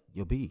 he's like,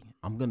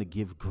 I'm gonna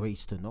give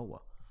grace to Noah.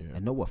 Yeah.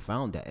 And Noah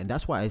found that. And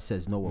that's why it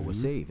says Noah was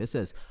saved. It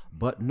says,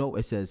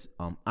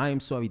 I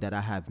am sorry that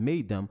I have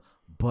made them,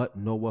 but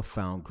Noah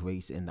found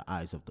grace in the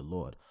eyes of the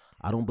Lord.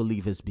 I don't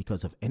believe it's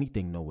because of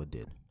anything Noah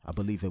did. I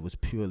believe it was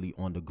purely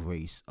on the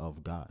grace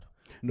of God.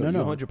 No,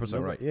 you're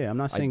 100% right. Yeah, I'm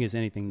not saying it's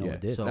anything Noah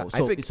did. So I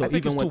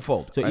think it's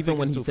twofold. So even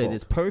when he said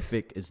it's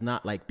perfect, it's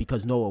not like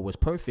because Noah was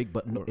perfect,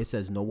 but it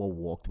says Noah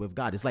walked with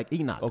God. It's like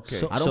Enoch.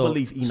 Okay. I don't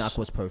believe Enoch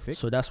was perfect.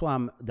 So that's why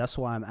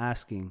I'm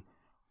asking,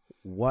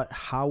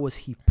 how was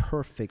he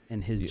perfect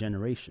in his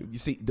generation? You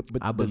see,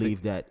 I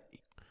believe that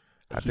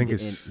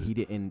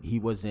he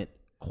wasn't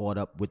caught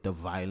up with the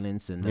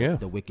violence and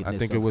the wickedness. I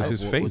think it was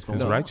his faith,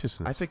 his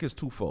righteousness. I think it's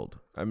twofold.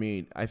 I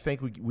mean, I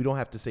think we don't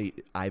have to say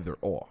either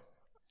or.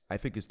 I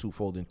think it's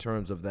twofold in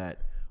terms of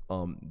that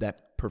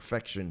that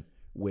perfection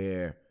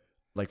where,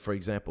 like, for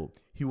example,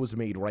 he was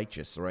made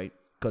righteous, right?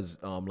 Because,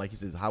 like he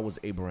says, how was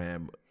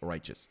Abraham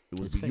righteous?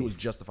 He was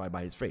justified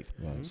by his faith.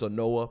 Mm-hmm. So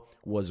Noah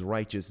was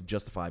righteous,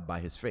 justified by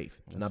his faith,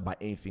 not by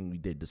anything we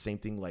did. The same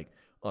thing like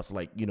us,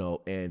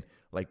 and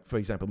like, for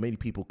example, many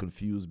people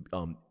confuse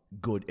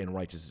good and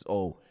righteous.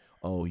 Oh,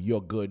 you're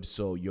good,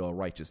 so you're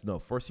righteous. No,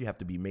 first you have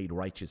to be made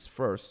righteous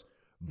first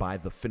by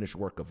the finished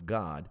work of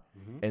God,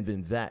 and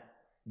then that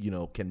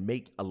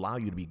can allow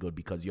you to be good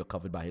because you're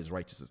covered by his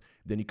righteousness.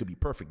 Then you could be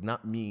perfect,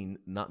 not meaning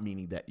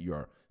that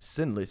you're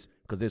sinless,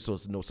 because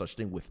there's no such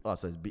thing with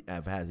us as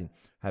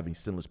having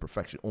sinless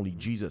perfection. Only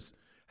Jesus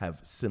have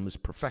sinless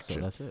perfection.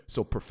 So that's it.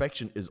 So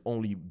perfection is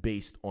only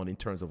based on, in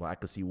terms of, I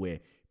could see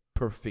where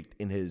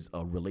perfect in his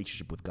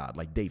relationship with God,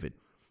 like David,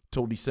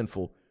 totally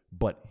sinful,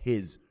 but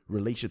his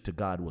relationship to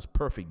God was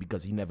perfect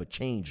because he never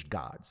changed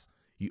gods.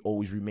 He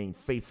always remained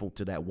faithful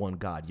to that one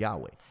God,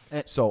 Yahweh.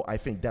 So I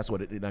think that's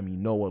what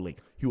Noah,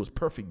 he was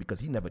perfect because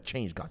he never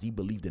changed God. He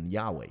believed in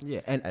Yahweh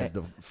as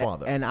the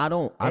Father. And I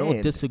don't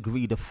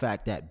disagree the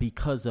fact that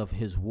because of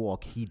his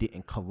walk, he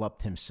didn't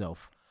corrupt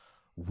himself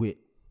with,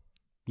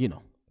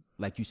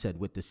 like you said,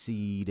 with the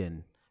seed,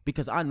 and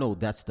because I know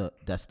that's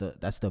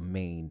the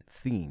main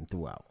theme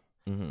throughout.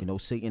 Mm-hmm.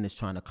 Satan is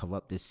trying to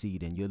corrupt this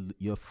seed, and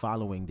you're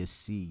following this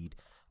seed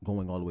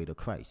going all the way to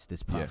Christ,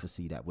 this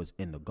prophecy that was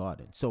in the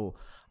garden. So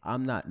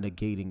I'm not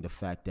negating the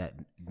fact that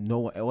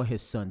Noah or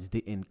his sons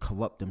didn't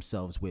corrupt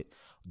themselves with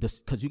this,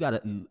 because you got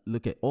to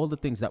look at all the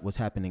things that was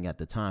happening at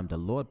the time. The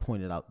Lord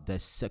pointed out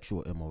that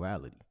sexual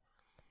immorality.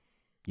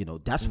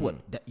 That's what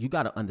you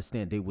got to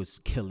understand. There was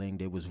killing,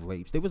 there was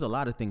rapes, there was a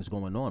lot of things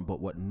going on. But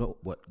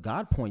what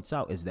God points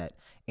out is that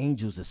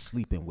angels are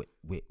sleeping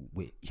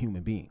with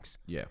human beings.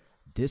 Yeah,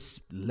 this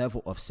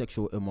level of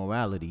sexual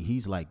immorality,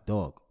 he's like,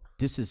 dog,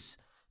 this is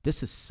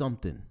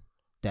something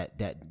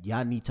that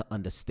y'all need to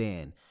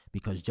understand,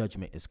 because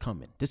judgment is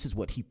coming. This is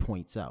what he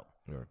points out.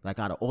 Sure. Like,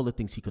 out of all the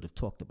things he could have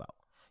talked about,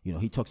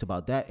 he talks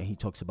about that, and he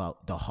talks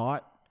about the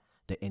heart,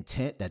 the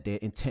intent, that their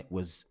intent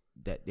was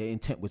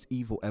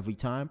evil every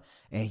time.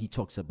 And he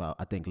talks about,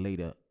 I think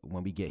later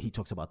he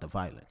talks about the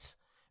violence,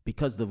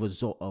 because the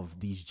result of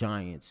these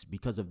giants,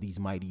 because of these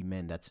mighty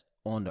men that's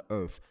on the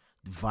earth,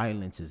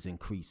 violence is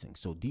increasing.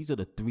 So these are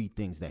the three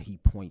things that he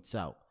points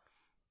out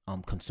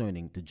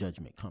concerning the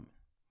judgment coming.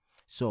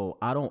 So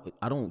I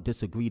don't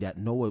disagree that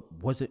Noah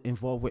wasn't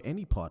involved with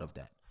any part of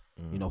that.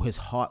 His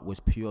heart was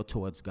pure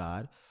towards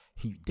God.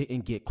 He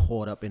didn't get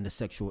caught up in the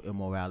sexual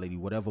immorality,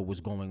 whatever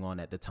was going on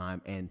at the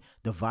time, and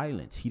the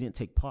violence. He didn't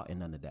take part in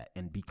none of that.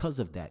 And because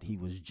of that, he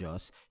was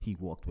just. He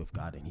walked with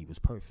God, and he was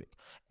perfect.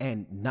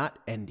 And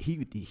he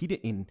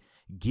didn't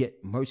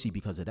get mercy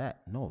because of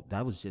that. No,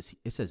 that was just.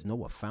 It says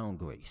Noah found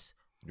grace.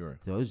 Right.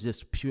 So it was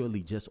just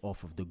purely just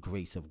off of the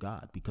grace of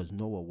God, because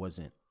Noah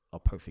wasn't a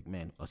perfect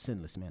man, a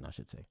sinless man, I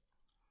should say.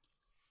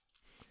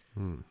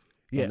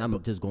 Yeah, and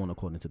I'm just going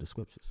according to the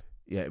scriptures.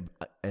 Yeah,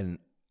 and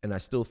I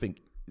still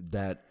think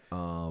that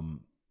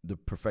the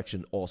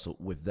perfection also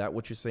with that,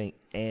 what you're saying,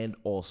 and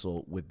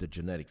also with the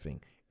genetic thing,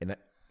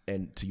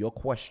 and to your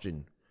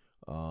question,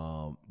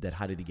 that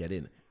how did he get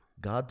in?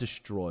 God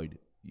destroyed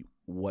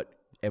what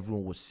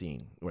everyone was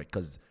seeing, right?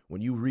 Because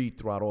when you read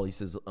throughout all, he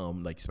says,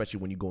 like,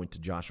 especially when you go into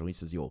Joshua, he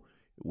says,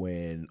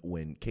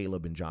 when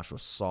Caleb and Joshua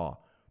saw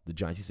the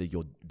giants, he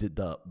said, did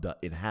the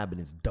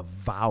inhabitants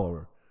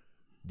devour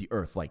the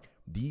earth? Like,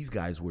 these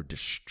guys were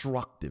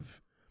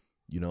destructive,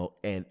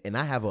 and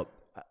I have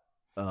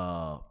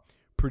a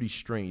pretty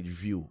strange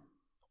view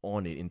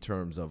on it in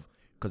terms of,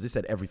 because they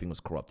said everything was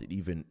corrupted,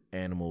 even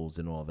animals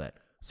and all that.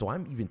 So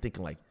I'm even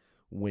thinking like,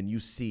 when you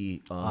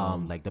see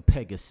like the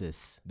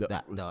Pegasus,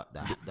 the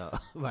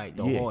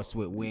horse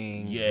with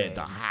wings,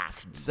 the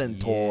half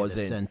centaurs,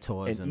 and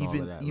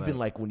even all of that, even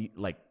like when you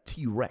like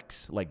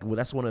T-Rex, like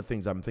that's one of the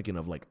things I'm thinking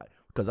of, like,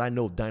 because I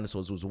know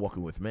dinosaurs was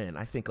walking with man.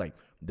 I think like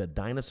the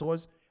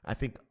dinosaurs, I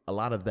think a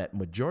lot of that,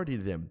 majority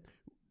of them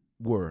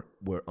were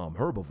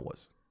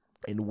herbivores,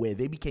 and where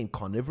they became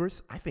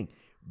carnivorous, I think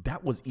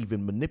that was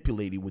even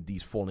manipulated with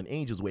these fallen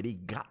angels, where they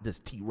got this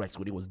T-Rex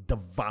where they was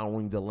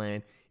devouring the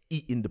land,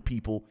 eating the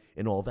people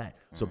and all that.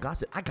 So God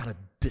said, I got to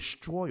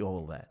destroy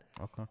all that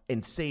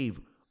and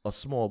save a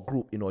small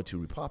group in order to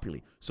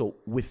repopulate. So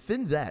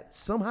within that,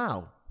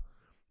 somehow,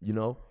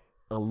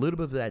 a little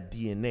bit of that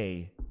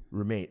DNA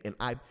remained. And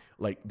I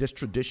like this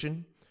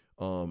tradition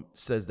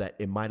says that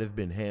it might have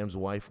been Ham's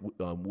wife,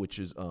 which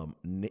is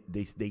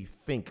they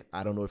think,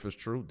 I don't know if it's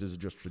true, this is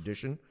just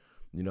tradition,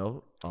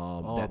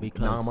 that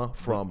because Nama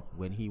from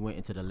when he went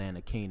into the land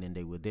of Canaan,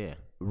 they were there.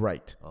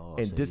 Right.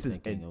 And so this is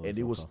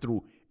it was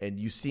through, and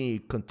you see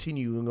it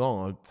continuing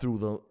on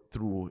through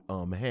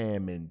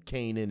Ham and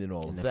Canaan and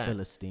all and of the that.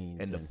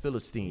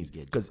 Philistines,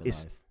 because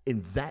it's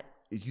in that,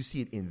 you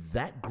see it in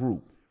that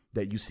group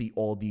that you see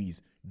all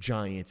these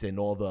giants and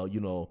all the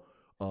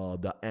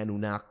the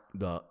Anunnaki,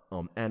 the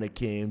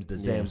Anakims, the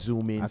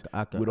Zamzumins,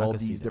 with all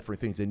these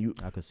different things,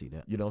 and I could see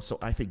that. So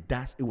I think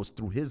it was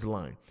through his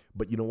line.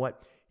 But you know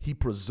what? He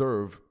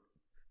preserved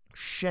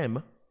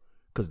Shem,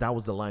 because that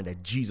was the line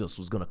that Jesus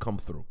was going to come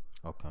through.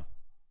 Okay.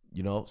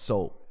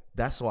 So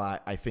that's why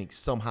I think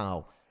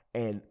somehow,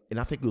 and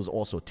I think it was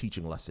also a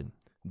teaching lesson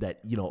that,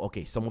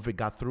 okay, some of it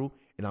got through,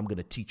 and I'm going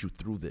to teach you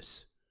through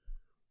this.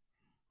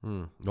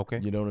 Okay.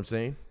 You know what I'm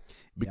saying?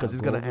 Because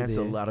it's going to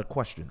answer a lot of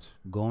questions.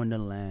 Go in the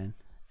land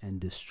and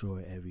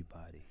destroy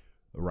everybody.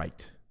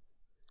 Right.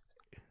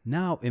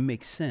 Now it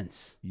makes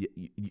sense.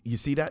 You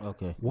see that?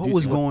 Okay. What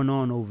was going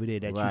on over there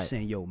that you're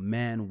saying,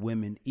 man,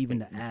 women, even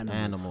the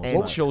animals.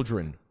 And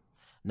children.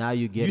 Now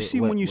you get it. You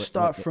see, when you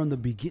start from the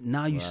beginning,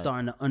 now you're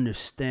starting to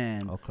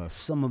understand Okay.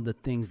 some of the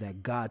things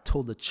that God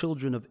told the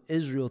children of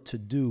Israel to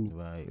do.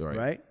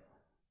 Right.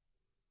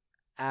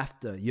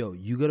 After,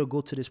 you got to go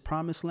to this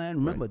promised land.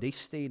 Remember, they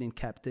stayed in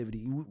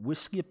captivity. We're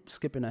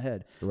skipping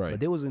ahead. Right. But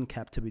they was in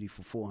captivity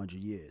for 400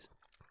 years.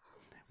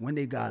 When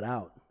they got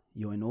out,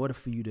 in order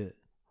for you to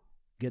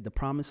get the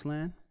promised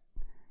land,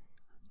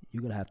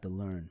 you're going to have to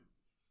learn.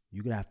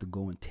 You're going to have to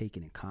go and take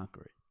it and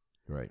conquer it.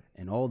 Right.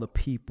 And all the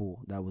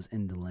people that was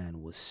in the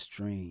land was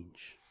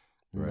strange.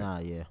 Right. Nah,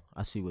 yeah,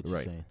 I see what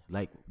you're saying.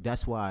 Like,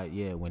 that's why,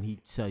 when he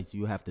says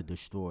you have to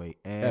destroy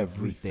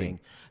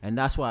everything. And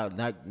that's why,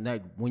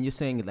 like when you're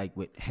saying, like,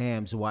 with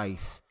Ham's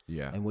wife,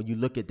 and when you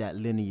look at that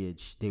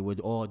lineage, they were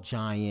all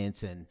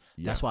giants, and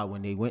that's why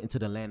when they went into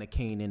the land of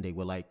Canaan, they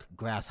were like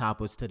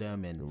grasshoppers to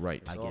them, and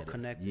it's all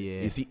connected.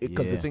 You see,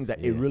 because the things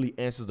that it really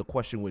answers the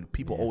question when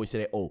people always say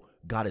that, oh,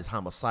 God is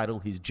homicidal,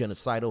 he's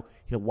genocidal.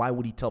 Why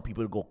would he tell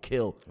people to go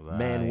kill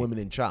man, women,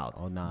 and child?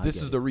 Oh, nah,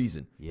 this is the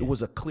reason. It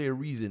was a clear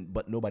reason,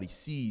 but nobody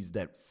sees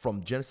that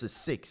from Genesis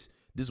 6.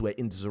 This is where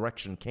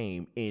insurrection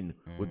came in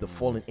with the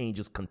fallen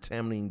angels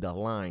contaminating the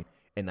line,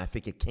 and I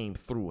think it came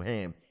through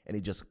Ham, and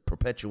it just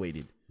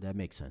perpetuated. That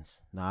makes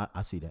sense. No,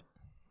 I see that.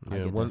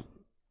 Yeah,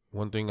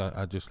 one thing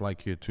I just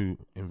like here too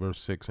in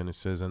verse 6, and it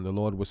says, "And the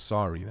Lord was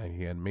sorry that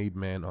he had made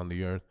man on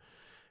the earth,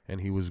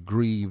 and he was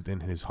grieved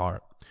in his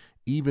heart."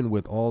 Even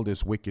with all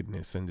this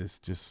wickedness and this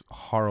just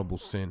horrible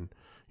sin,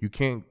 you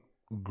can't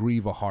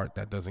grieve a heart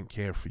that doesn't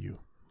care for you.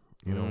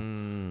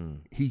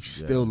 He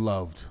still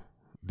loved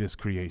this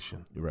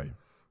creation. Right.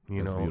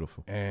 That's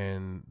beautiful.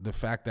 And the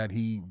fact that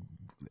he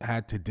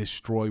had to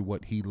destroy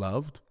what he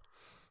loved,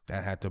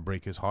 that had to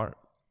break his heart.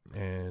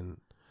 And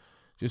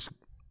just,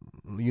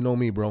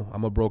 me, bro,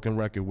 I'm a broken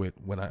record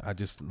when I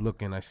just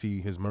look and I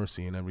see his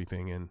mercy and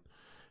everything. And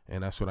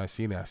that's what I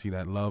see there. I see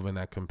that love and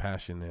that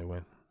compassion there.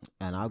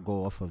 And I'll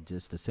go off of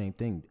just the same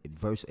thing.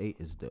 Verse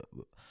 8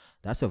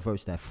 that's a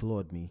verse that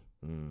floored me.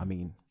 I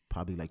mean,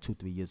 probably like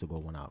 2-3 years ago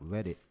when I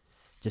read it,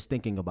 just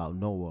thinking about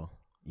Noah,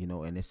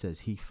 and it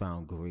says he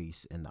found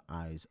grace in the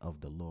eyes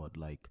of the Lord.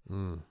 Like,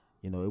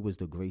 it was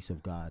the grace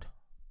of God,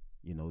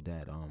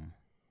 that,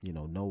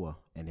 Noah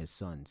and his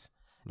sons.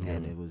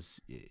 And it was,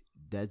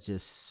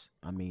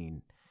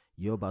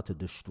 you're about to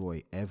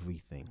destroy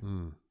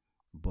everything.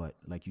 But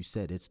like you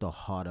said, it's the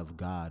heart of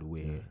God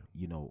where,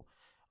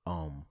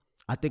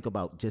 I think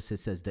about just, it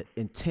says the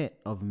intent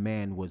of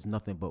man was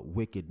nothing but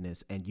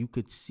wickedness. And you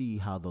could see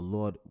how the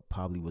Lord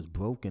probably was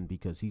broken,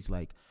 because he's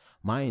like,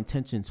 my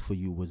intentions for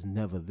you was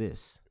never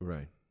this.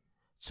 Right.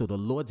 So the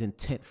Lord's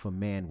intent for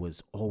man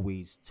was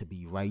always to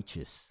be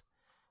righteous,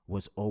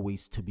 was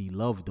always to be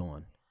loved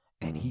on.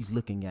 And he's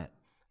looking at,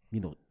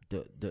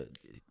 the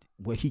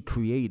what he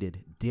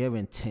created, their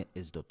intent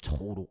is the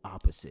total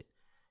opposite.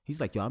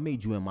 He's like, I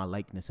made you in my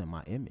likeness and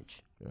my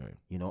image. Right.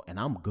 And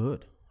I'm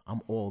good.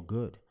 I'm all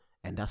good.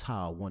 And that's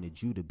how I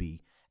wanted you to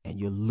be. and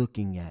you're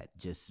looking at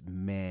just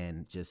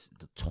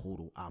the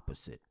total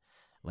opposite.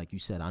 Like you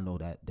said, I know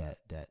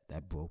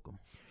that broke him.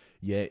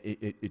 Yeah,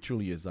 it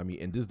truly is. I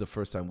mean, and this is the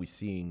first time we're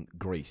seeing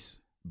grace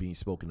being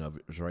spoken of.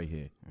 It's right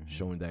here,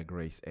 showing that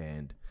grace,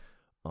 and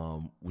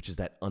which is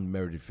that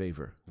unmerited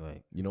favor.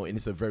 Right. You know, and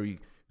it's a very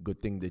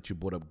good thing that you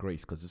brought up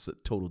grace, because it's a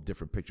total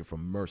different picture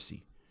from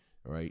mercy.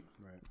 Right.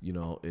 You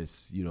know,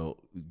 it's, you know,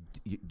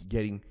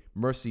 getting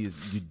mercy is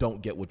you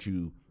don't get what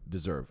you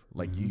deserve.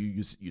 Like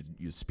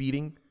you're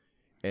speeding,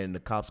 and the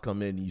cops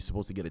come in, and you're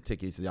supposed to get a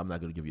ticket. He says, I'm not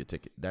going to give you a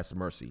ticket. That's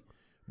mercy.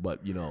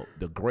 But, you know,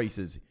 the grace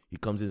is he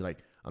comes in like,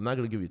 I'm not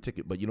going to give you a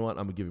ticket, but you know what?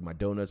 I'm going to give you my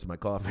donuts, my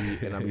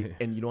coffee. And I mean,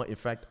 and you know what? In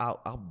fact,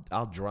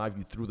 I'll drive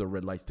you through the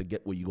red lights to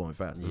get where you're going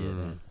faster.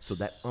 Yeah. So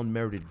that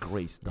unmerited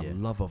grace, the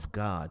love of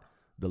God,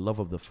 the love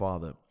of the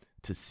Father,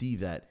 to see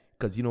that,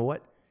 because you know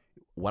what?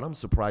 What I'm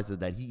surprised is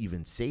that he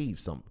even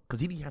saved some,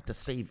 because he didn't have to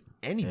save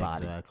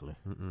anybody. Exactly.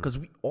 Because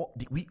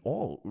we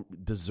all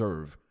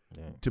deserve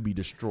to be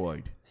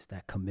destroyed. It's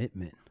that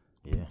commitment.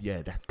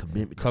 Yeah, that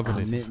commitment.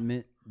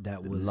 Commitment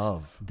that was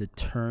love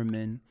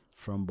determined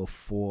from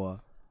before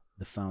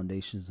the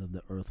foundations of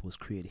the earth was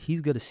created.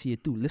 He's going to see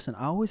it through. Listen,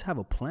 I always have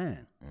a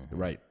plan.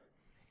 Right.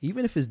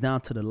 Even if it's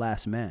down to the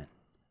last man,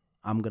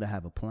 I'm going to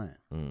have a plan.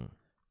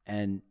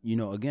 And, you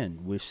know, again,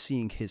 we're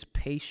seeing his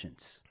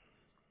patience.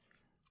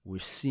 We're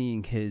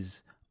seeing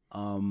his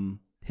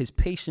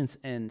patience,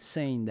 and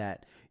saying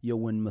that,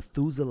 when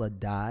Methuselah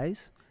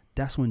dies,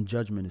 that's when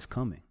judgment is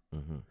coming.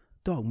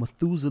 Dog,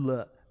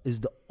 Methuselah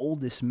is the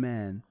oldest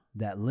man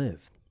that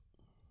lived,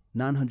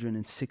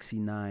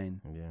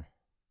 969. Yeah,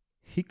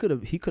 he could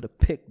have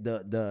picked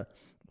the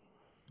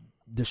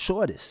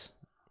shortest,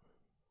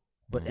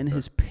 but in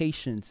his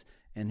patience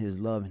and his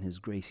love and his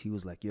grace, he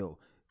was like,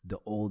 the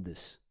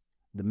oldest,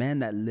 the man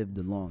that lived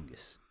the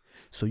longest.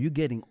 So you're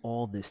getting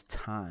all this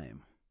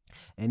time.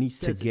 And he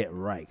says to get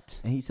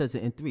right. And he says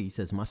it in 3. He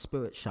says, my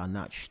spirit shall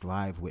not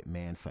strive with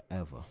man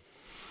forever.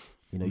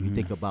 You know, you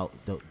think about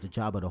the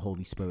job of the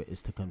Holy Spirit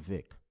is to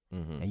convict.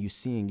 And you're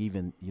seeing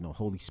even,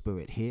 Holy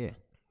Spirit here,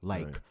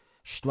 like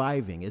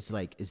striving. It's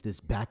like, it's this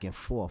back and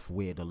forth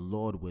where the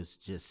Lord was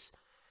just,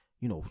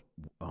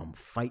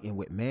 fighting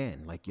with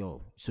man. Like,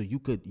 so you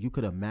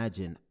could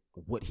imagine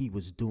what he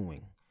was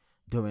doing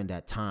during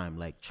that time,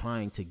 like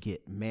trying to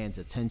get man's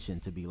attention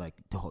to be like,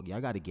 dog,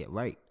 y'all got to get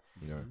right.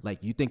 Yeah. Like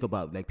you think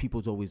about, like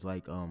people's always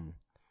like,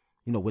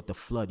 with the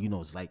flood,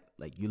 it's like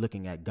you're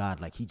looking at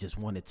God, like he just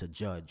wanted to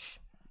judge,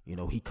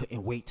 he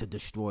couldn't wait to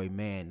destroy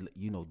man.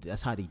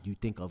 That's how you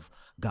think of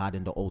God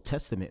in the Old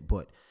Testament.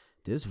 But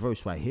this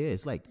verse right here,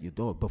 it's like,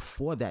 dog,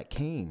 before that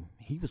came,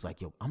 he was like,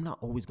 I'm not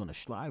always going to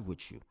strive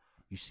with you.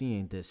 You're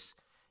seeing this,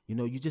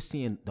 you're just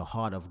seeing the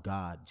heart of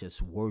God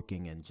just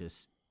working and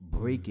just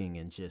breaking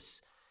and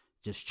just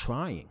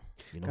trying,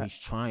 God, he's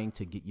trying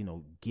to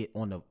get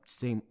on the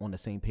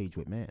same page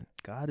with man.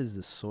 God is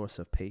the source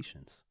of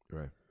patience.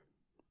 Right.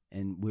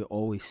 And we're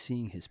always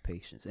seeing his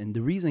patience. And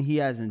the reason he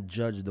hasn't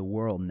judged the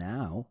world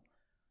now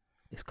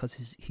is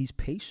because he's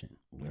patient.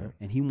 Yeah.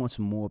 And he wants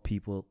more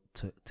people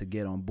to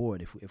get on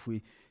board. If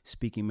we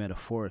speaking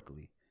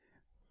metaphorically,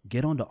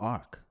 get on the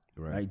ark.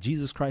 Right?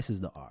 Jesus Christ is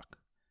the ark.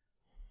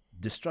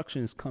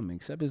 Destruction is coming,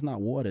 except it's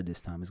not water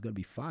this time. It's going to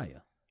be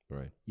fire.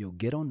 Right.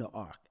 Get on the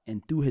ark.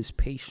 And through his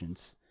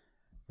patience,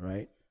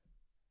 right,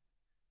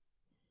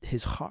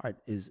 his heart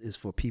is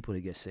for people to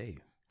get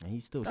saved. And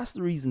he's still. That's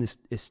the reason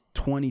it's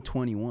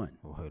 2021.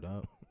 Oh, hold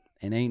up.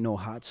 And ain't no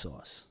hot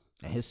sauce.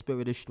 And his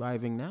spirit is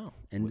striving now.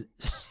 And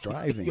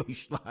striving. He's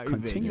striving.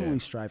 Continually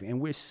striving. And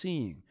we're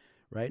seeing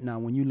right now,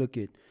 when you look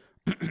at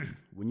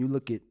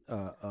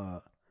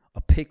a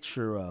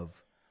picture of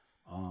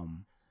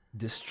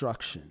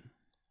destruction,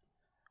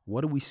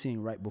 what are we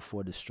seeing right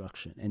before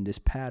destruction? And this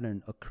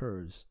pattern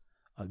occurs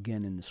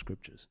again in the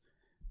scriptures.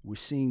 We're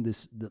seeing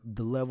this,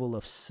 the level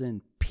of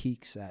sin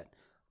peaks at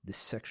the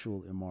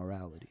sexual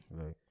immorality.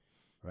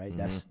 Right?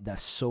 Mm-hmm.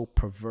 That's so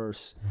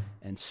perverse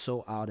and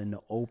so out in the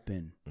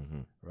open,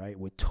 right?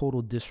 With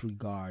total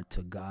disregard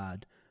to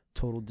God,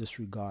 total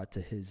disregard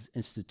to his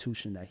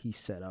institution that he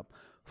set up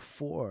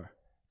for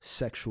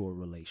sexual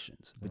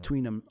relations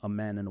between a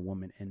man and a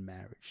woman in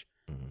marriage.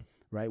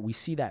 Right? We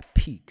see that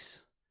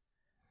peaks.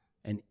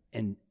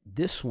 And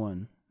this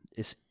one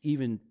is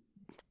even,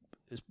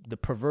 the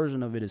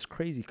perversion of it is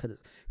crazy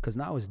because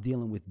now it's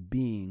dealing with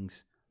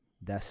beings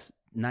that's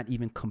not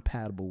even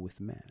compatible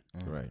with man.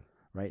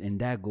 Right. And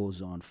that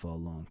goes on for a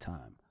long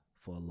time.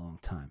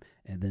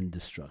 And then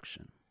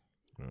destruction.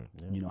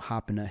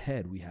 Hopping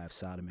ahead, we have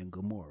Sodom and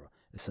Gomorrah.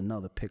 It's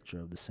another picture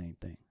of the same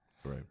thing.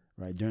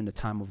 Right. During the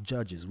time of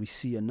Judges, we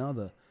see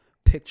another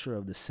picture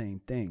of the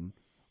same thing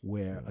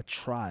where a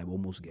tribe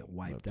almost get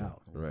wiped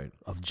out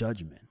of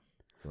judgment.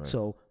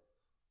 So,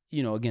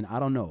 again, I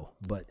don't know,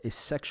 but is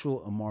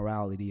sexual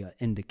immorality an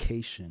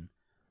indication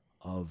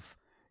of,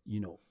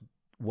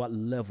 what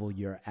level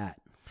you're at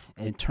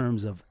in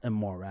terms of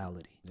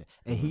immorality?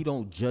 And he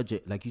don't judge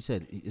it, like you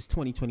said, it's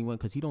 2021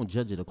 because he don't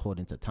judge it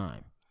according to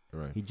time.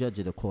 He judge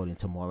it according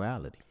to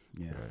morality.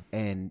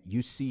 And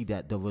you see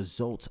that the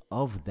results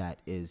of that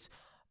is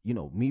you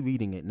know, me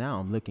reading it now,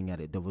 I'm looking at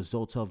it, the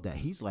results of that.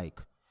 He's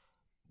like,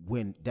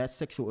 when that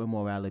sexual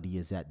immorality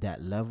is at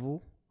that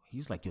level,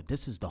 he's like, yo,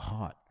 this is the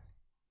heart.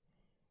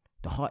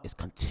 The heart is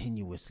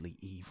continuously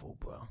evil,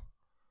 bro.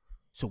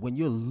 So when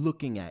you're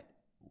looking at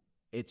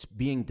it's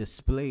being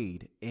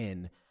displayed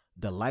in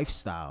the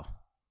lifestyle,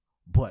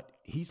 but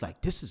he's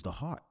like, this is the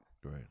heart.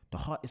 Right. The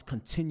heart is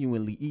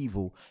continually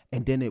evil,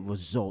 and then it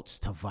results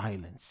to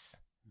violence.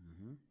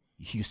 Mm-hmm.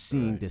 You're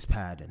seeing this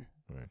pattern,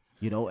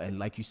 you know, and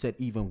like you said,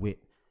 even with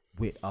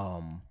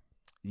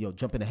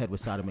jumping ahead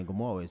with Sodom and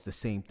Gomorrah, it's the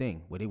same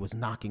thing where they was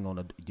knocking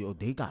on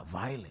they got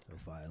violent.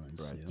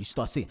 Violence. Right. Yeah. You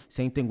start seeing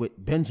same thing with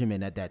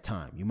Benjamin at that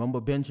time. You remember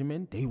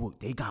Benjamin?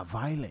 They got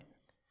violent.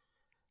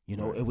 You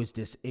know, it was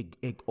this.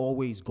 It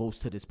always goes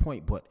to this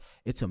point, but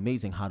it's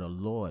amazing how the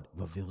Lord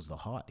reveals the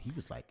heart. He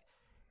was like,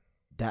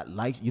 that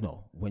life, you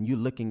know, when you're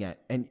looking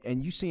at, and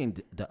you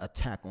seeing the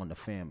attack on the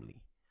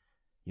family,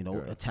 you know,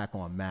 attack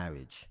on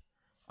marriage,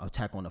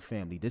 attack on the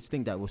family, this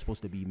thing that was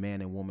supposed to be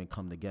man and woman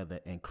come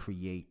together and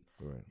create,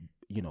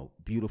 you know,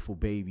 beautiful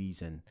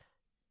babies and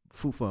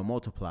fruitful and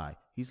multiply.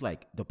 He's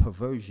like, the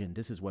perversion,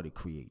 this is what it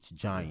creates.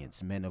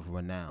 Giants, men of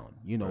renown.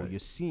 You know, you're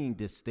seeing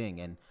this thing,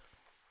 and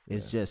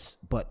it's just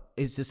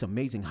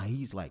amazing how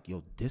he's like,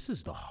 yo, this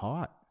is the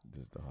heart.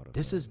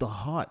 This is the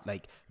heart.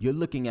 Like, you're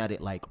looking at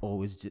it like,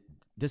 oh, it's just,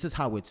 this is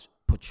how it's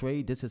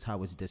portrayed. This is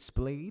how it's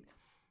displayed.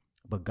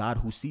 But God,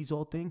 who sees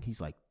all things,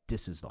 he's like,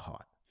 this is the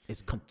heart.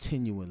 It's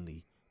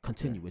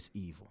continuous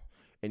evil.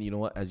 And you know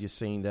what? As you're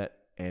saying that,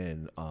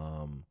 and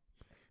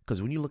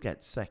because when you look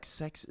at sex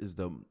is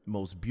the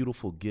most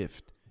beautiful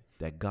gift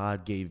that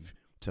God gave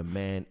to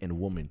man and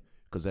woman.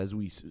 Because as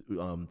we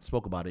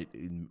spoke about it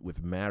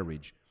with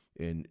marriage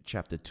in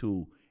chapter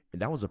 2,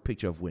 and that was a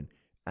picture of when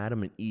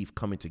Adam and Eve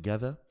coming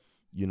together,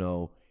 you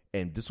know,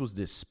 and this was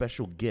this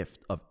special gift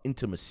of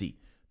intimacy,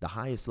 the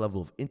highest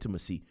level of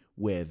intimacy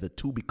where the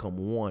two become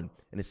one.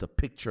 And it's a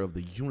picture of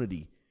the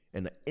unity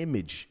and the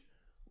image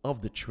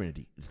of the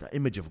Trinity. It's the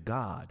image of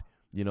God,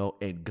 you know,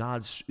 and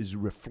God is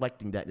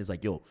reflecting that. And it's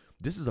like, yo,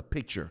 this is a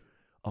picture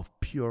of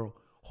pure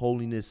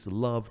holiness,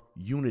 love,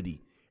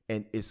 unity.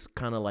 And it's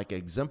kind of like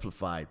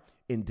exemplified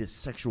in this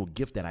sexual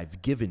gift that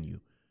I've given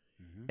you.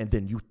 Mm-hmm. And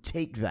then you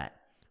take that,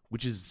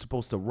 which is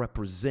supposed to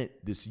represent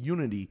this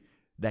unity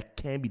that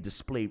can be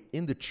displayed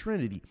in the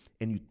Trinity,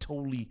 and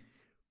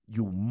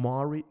you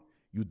mar it,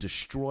 you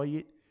destroy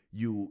it,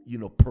 you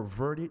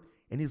pervert it.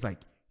 And he's like,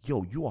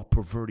 yo, you are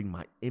perverting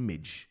my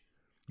image.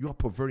 You are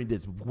perverting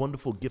this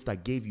wonderful gift I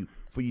gave you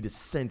for you to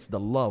sense the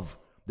love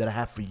that I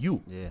have for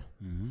you. Yeah.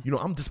 Mm-hmm. You know,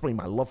 I'm displaying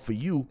my love for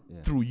you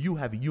through you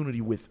having unity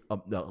with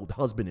the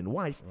husband and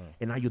wife. Right.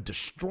 And now you're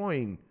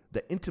destroying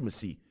the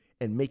intimacy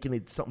and making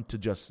it something to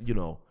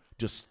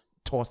just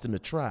tossed in the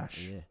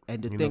trash. Yeah.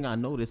 And the thing I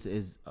notice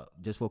is,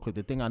 just real quick,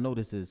 the thing I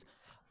notice is,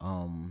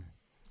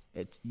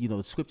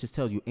 the scriptures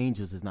tell you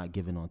angels is not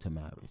given onto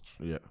marriage.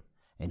 Yeah.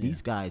 And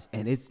these guys,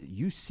 and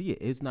you see it.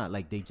 It's not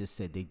like they just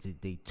said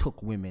they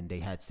took women, they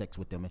had sex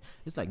with them.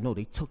 It's like, no,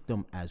 they took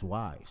them as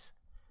wives.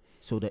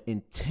 So the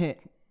intent,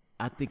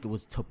 I think it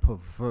was to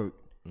pervert,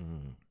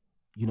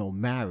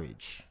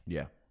 marriage.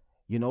 Yeah.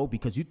 You know,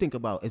 because you think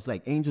about, it's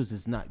like angels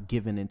is not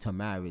given into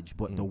marriage,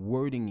 but the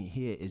wording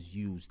here is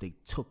used, they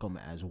took them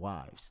as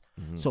wives.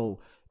 Mm-hmm. So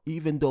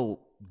even though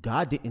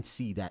God didn't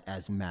see that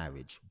as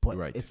marriage, but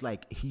it's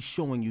like he's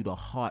showing you the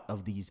heart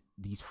of these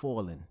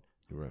fallen,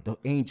 the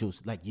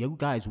angels. Like, you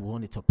guys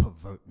wanted to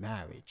pervert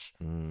marriage.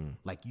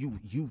 Like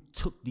you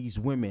took these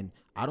women,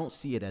 I don't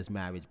see it as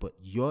marriage, but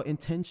your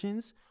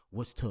intentions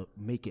was to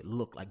make it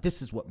look like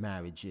this is what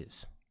marriage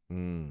is.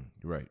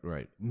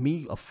 Right.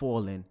 Me, a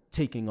fallen,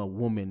 taking a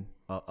woman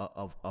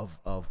of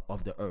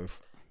the earth,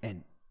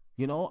 and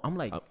I'm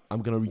like,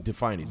 I'm gonna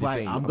redefine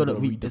it. I'm gonna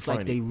redefine. It's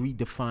like they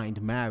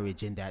redefined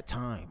marriage in that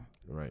time.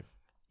 Right.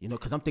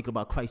 Because I'm thinking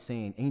about Christ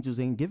saying angels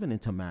ain't given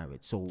into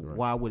marriage. So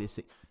why would it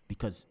say?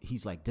 Because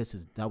he's like,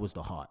 that was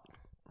the heart.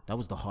 That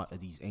was the heart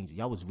of these angels.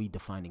 Y'all was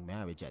redefining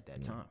marriage at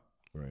that time.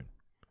 Right.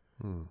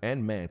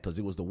 And man, because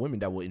it was the women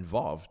that were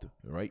involved,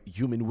 right?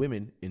 Human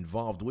women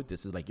involved with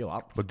this. Is like,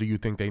 but do you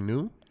think they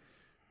knew?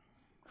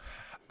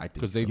 I think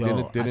because they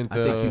didn't.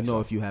 I think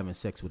if you're having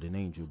sex with an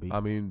angel, B. I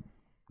mean,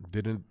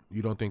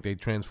 you don't think they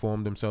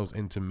transformed themselves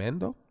into men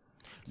though?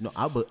 No,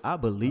 I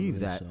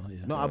believe that. So,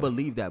 yeah. No, I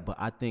believe that, but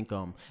I think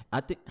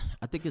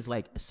it's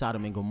like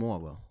Sodom and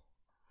Gomorrah,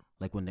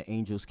 like when the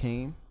angels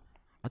came.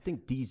 I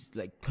think these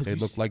because they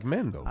look like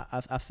men though.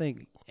 I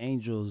think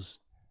angels,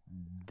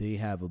 they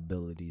have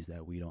abilities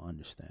that we don't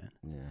understand.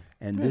 Yeah.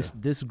 And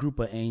this group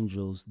of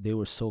angels, they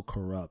were so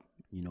corrupt.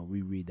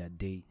 We read that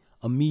they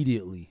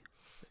immediately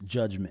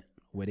judgment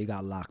where they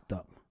got locked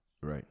up.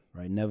 Right.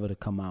 Never to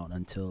come out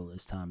until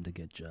it's time to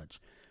get judged.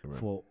 Right.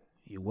 For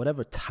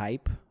whatever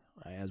type,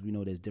 right? As we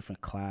know, there's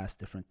different class,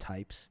 different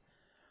types.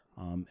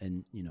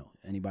 And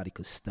anybody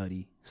could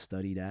study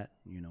that.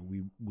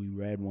 We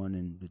read one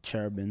in the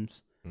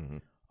cherubims.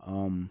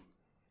 Mm-hmm.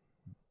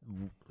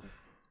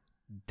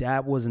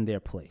 That wasn't their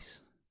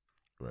place.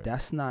 Right.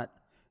 That's not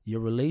your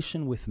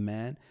relation with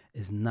man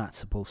is not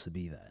supposed to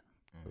be that.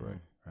 Right.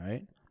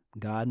 Right.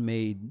 God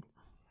made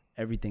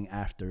everything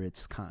after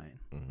its kind.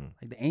 Mm-hmm.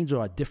 Like the angel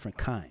are a different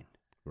kind.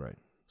 Right.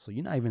 So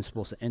you're not even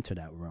supposed to enter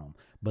that realm.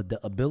 But the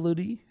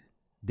ability,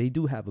 they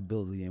do have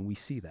ability, and we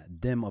see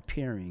that. Them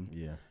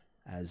appearing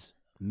as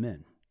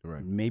men.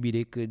 Right. Maybe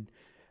they could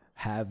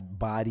have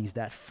bodies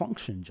that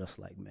function just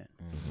like men.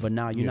 Mm-hmm. But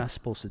now you're not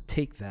supposed to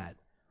take that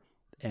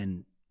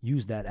and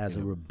use that as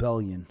a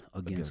rebellion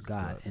against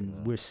God.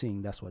 And we're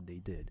seeing that's what they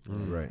did.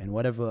 Right. And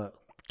whatever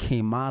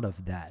came out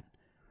of that,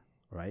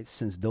 right,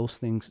 since those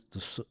things,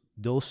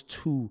 those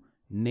two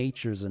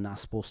natures are not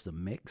supposed to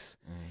mix,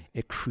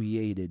 it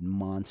created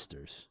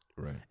monsters.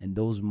 Right. And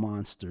those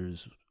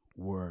monsters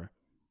were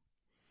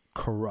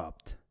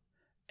corrupt.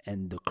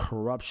 And the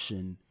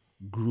corruption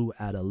grew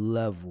at a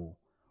level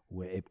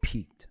where it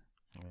peaked.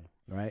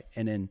 Right.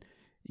 And then,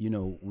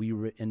 we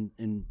were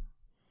in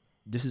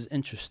this is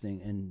interesting.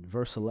 In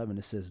verse 11,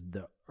 it says,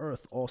 the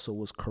earth also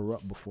was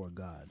corrupt before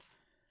God,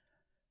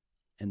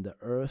 and the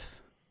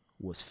earth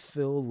was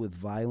filled with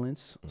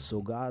violence.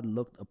 So God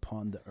looked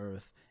upon the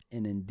earth,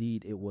 and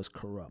indeed it was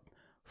corrupt,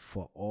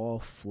 for all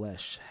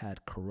flesh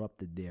had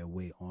corrupted their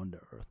way on the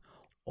earth.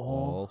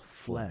 All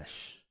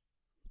flesh.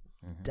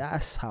 Mm-hmm.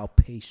 That's how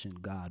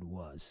patient God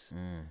was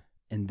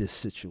in this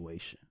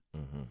situation.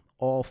 Mm-hmm.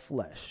 All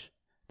flesh.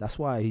 That's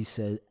why he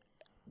said,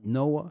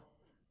 Noah,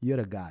 you're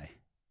the guy.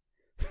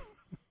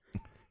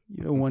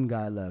 You're the one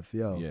guy left.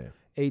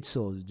 8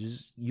 souls.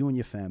 Just you and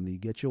your family.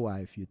 Get your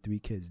wife, your 3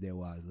 kids, their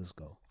wives. Let's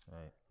go.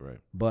 Right.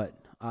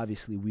 But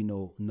obviously we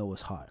know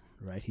Noah's heart,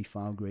 right? He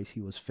found grace. He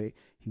was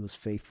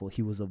faithful.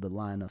 He was of the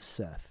line of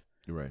Seth.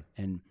 Right.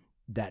 And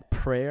that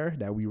prayer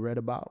that we read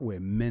about where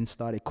men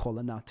started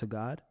calling out to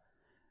God,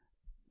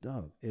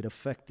 it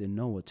affected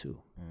Noah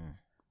too.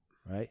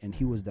 Right? And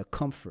he was the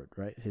comfort,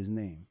 right? His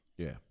name.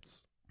 Yeah.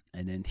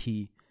 And then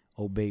he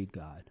obeyed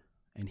God.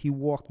 And he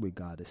walked with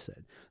God, it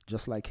said.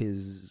 Just like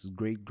his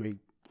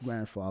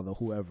great-great-grandfather,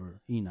 whoever,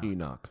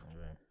 Enoch.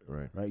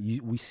 Right.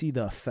 We see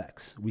the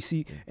effects. We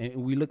see, and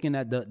we looking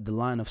at the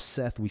line of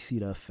Seth, we see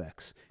the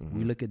effects. Mm-hmm.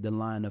 We look at the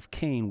line of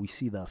Cain, we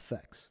see the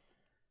effects.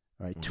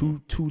 Right? Mm-hmm.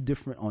 Two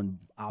different on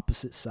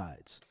opposite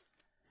sides.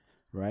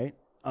 Right?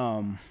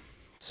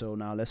 So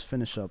now let's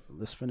finish up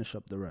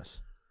the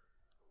rest.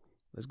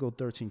 Let's go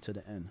 13 to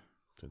the end.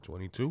 To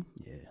 22?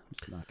 Yeah,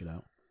 let's knock it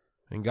out.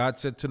 And God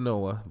said to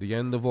Noah, the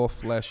end of all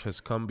flesh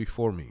has come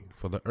before me,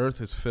 for the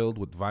earth is filled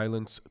with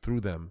violence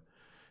through them.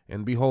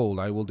 And behold,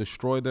 I will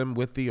destroy them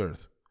with the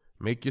earth.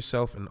 Make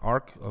yourself an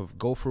ark of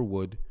gopher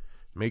wood,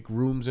 make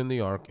rooms in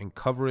the ark, and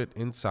cover it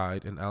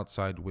inside and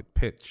outside with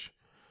pitch.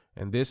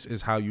 And this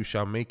is how you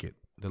shall make it.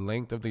 The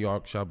length of the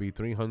ark shall be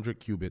 300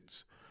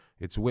 cubits,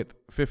 its width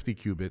 50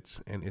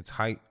 cubits, and its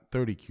height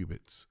 30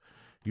 cubits.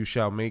 You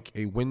shall make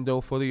a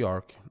window for the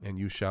ark, and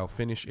you shall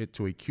finish it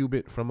to a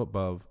cubit from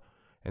above,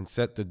 and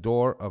set the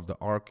door of the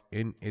ark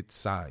in its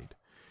side.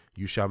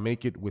 You shall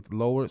make it with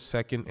lower,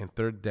 second, and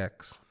third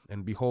decks.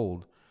 And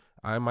behold,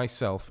 I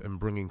myself am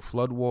bringing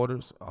flood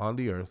waters on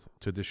the earth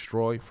to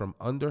destroy from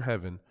under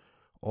heaven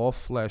all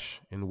flesh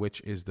in which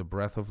is the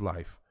breath of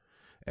life.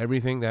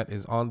 Everything that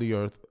is on the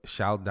earth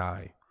shall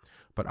die.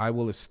 But I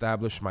will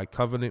establish my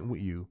covenant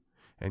with you,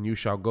 and you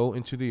shall go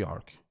into the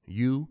ark,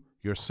 you,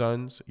 your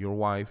sons, your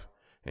wife,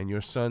 and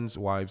your sons'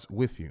 wives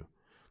with you.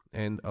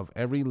 And of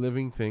every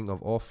living thing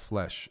of all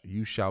flesh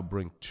you shall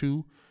bring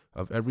 2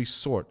 of every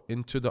sort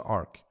into the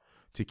ark,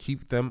 to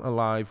keep them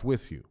alive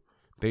with you.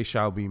 They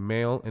shall be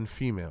male and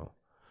female,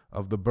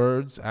 of the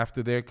birds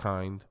after their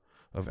kind,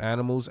 of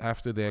animals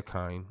after their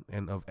kind,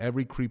 and of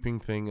every creeping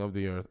thing of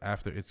the earth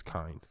after its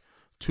kind.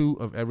 2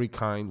 of every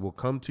kind will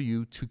come to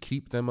you to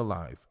keep them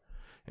alive.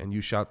 And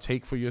you shall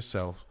take for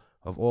yourself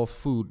of all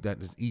food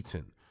that is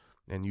eaten,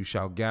 and you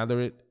shall gather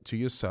it to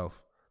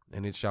yourself,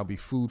 and it shall be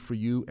food for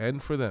you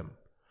and for them.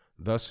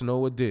 Thus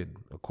Noah did,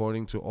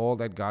 according to all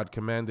that God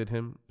commanded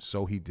him,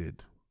 so he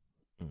did.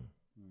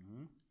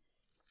 Mm-hmm.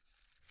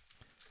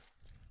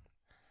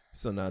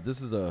 So now this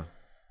is a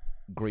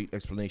great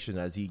explanation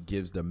as he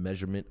gives the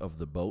measurement of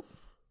the boat.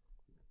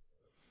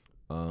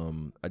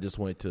 I just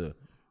wanted to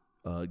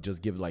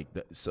just give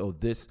so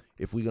this,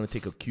 if we're going to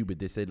take a cubit,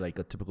 they said like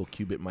a typical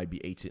cubit might be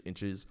 18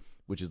 inches,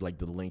 which is like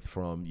the length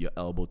from your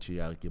elbow to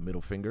your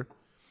middle finger.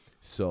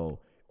 So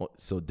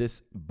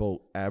this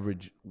boat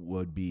average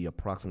would be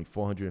approximately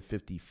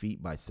 450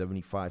 feet by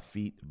 75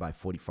 feet by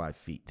 45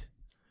 feet.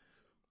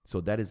 So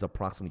that is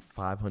approximately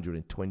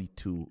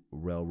 522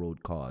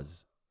 railroad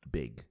cars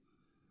big.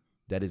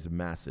 That is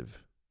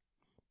massive.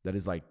 That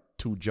is like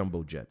 2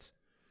 jumbo jets.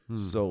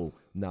 So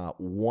now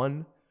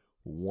one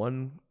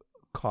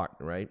cart,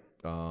 right?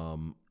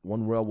 One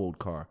railroad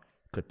car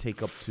could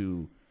take up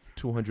to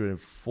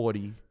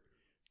 240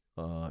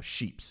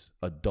 sheeps,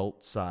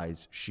 adult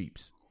size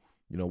sheeps.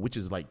 Which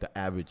is like the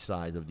average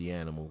size of the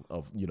animal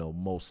of,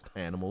 most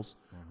animals.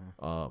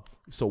 Mm-hmm.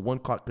 So one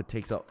cart can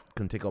take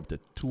up to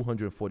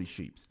 240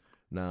 sheep.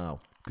 Now,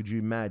 could you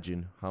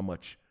imagine how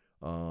much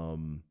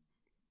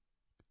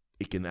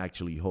it can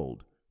actually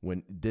hold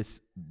when this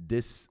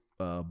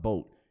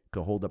boat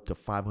could hold up to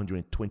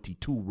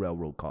 522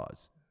 railroad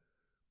cars?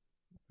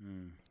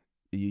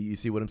 You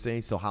see what I'm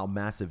saying? So how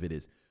massive it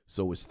is.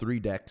 So it's 3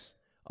 decks.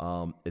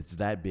 It's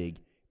that big,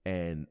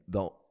 and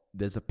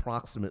there's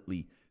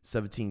approximately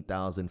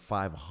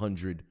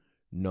 17,500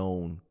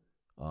 known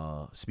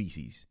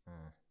species.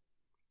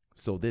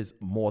 So there's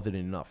more than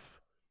enough,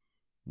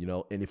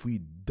 and if we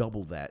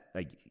double that,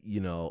 we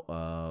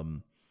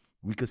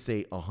could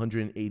say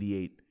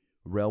 188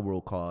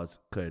 railroad cars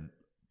could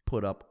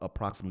put up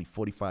approximately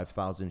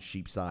 45,000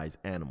 sheep-sized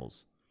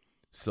animals.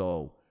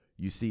 So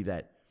you see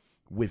that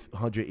with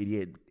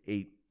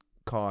 188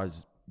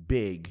 cars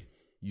big,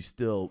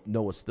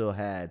 Noah still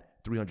had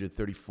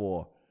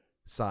 334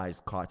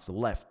 size carts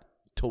left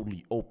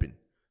totally open.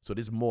 So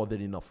there's more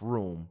than enough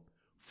room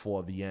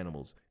for the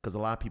animals, because a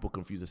lot of people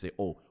confuse and say,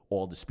 oh,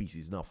 all the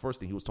species. Now, first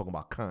thing, he was talking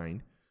about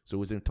kind, so he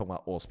wasn't talking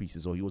about all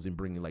species, or he wasn't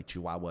bringing like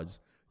chihuahuas,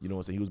 you know what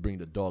I'm saying? He was bringing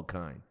the dog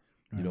kind,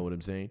 you know what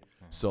I'm saying?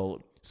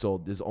 So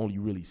there's only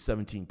really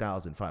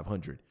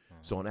 17,500.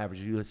 So on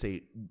average, let's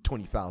say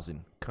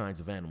 20,000 kinds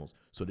of animals.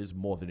 So there's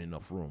more than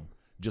enough room.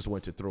 Just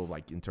wanted to throw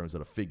like in terms of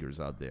the figures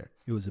out there.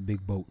 It was a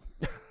big boat.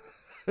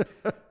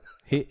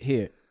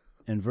 Here,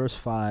 in verse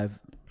 5,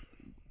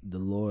 the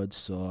Lord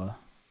saw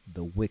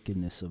the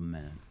wickedness of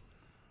man.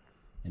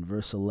 In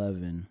verse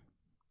 11,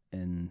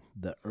 and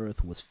the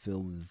earth was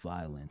filled with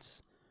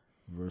violence.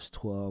 Verse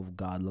 12,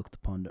 God looked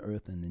upon the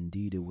earth, and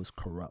indeed it was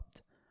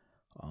corrupt,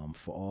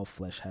 for all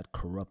flesh had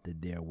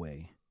corrupted their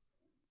way.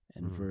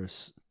 And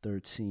verse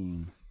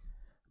 13,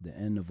 the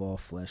end of all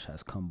flesh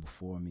has come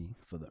before me,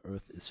 for the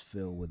earth is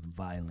filled with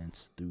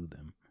violence through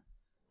them.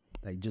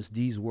 Like just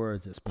these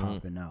words that's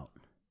popping out.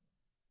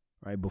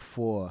 Right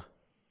before,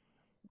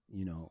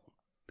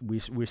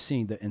 we're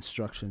seeing the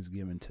instructions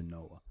given to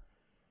Noah.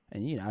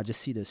 And, I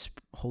just see the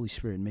Holy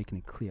Spirit making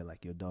it clear,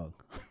 like, your dog,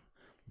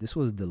 this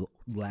was the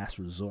last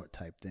resort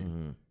type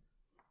thing.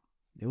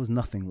 There was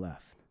nothing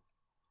left.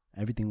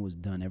 Everything was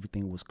done.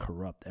 Everything was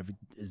corrupt.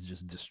 It's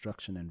just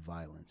destruction and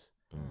violence.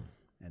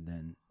 And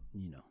then,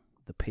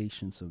 the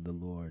patience of the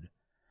Lord,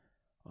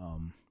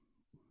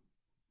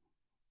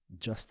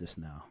 justice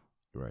now.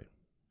 Right.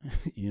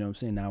 You know what I'm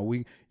saying? Now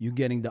you're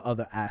getting the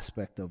other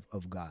aspect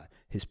of God,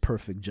 his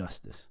perfect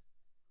justice.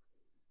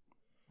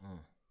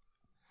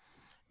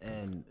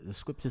 And the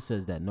scripture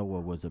says that Noah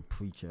was a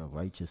preacher of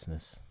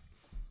righteousness,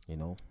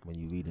 when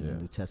you read in the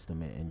New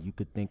Testament. And you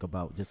could think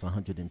about just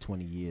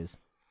 120 years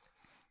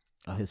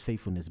of his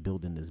faithfulness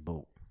building this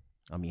boat.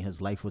 I mean, his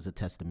life was a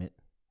testament.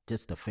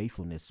 Just the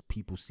faithfulness,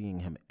 people seeing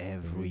him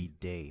every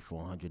day for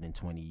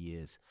 120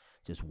 years,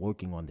 just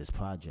working on this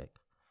project.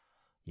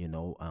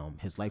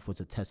 His life was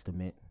a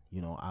testament.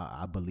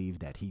 I believe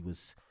that he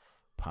was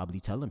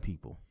probably telling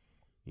people,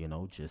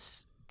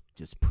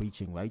 just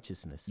preaching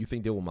righteousness. You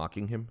think they were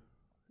mocking him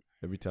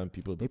every time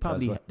people? They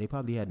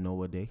probably had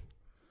Noah Day.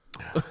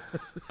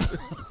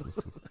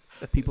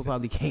 People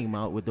probably came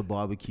out with the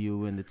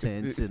barbecue and the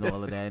tents and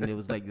all of that, and it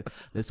was like,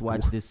 let's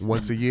watch this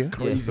once a year.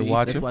 Let's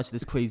watch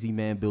this crazy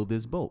man build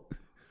this boat.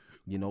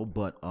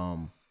 But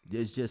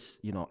there's just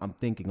I'm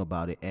thinking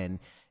about it, and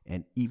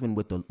even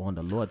with on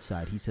the Lord's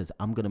side, he says,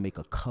 I'm gonna make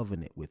a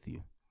covenant with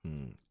you.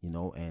 The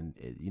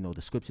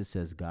scripture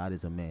says God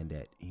is a man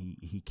that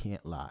he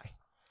can't lie.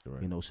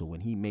 Right. So when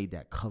he made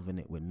that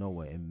covenant with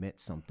Noah, it meant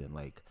something.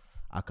 Like,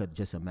 I could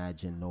just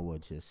imagine Noah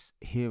just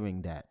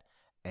hearing that,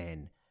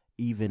 and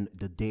even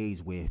the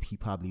days where he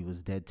probably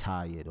was dead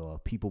tired or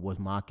people was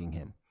mocking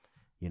him,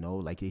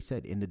 like they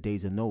said, in the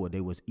days of Noah, they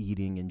was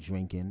eating and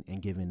drinking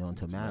and giving on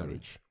to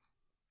marriage.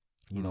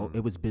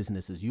 It was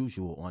business as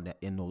usual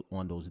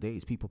on those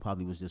days. People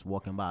probably was just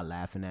walking by,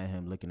 laughing at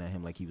him, looking at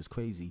him like he was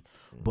crazy.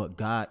 But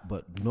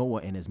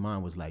Noah in his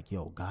mind was like,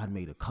 yo, God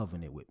made a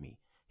covenant with me.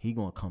 He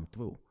gonna come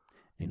through.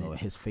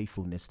 His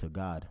faithfulness to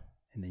God.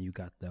 And then you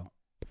got the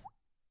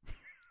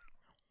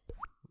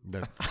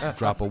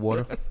drop of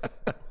water.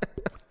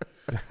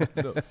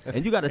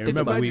 And you got to think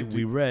remember, about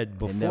we read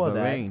before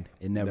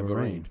it never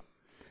rained.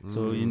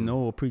 So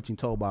Noah preaching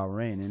told about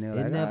rain, and they're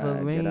like, it never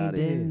rained in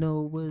here.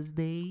 Noah's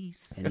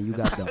days. And then you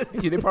got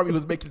the they probably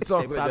was making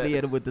songs. They probably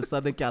had it with the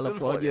Southern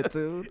California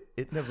too.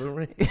 It never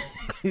rained.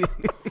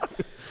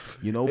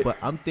 But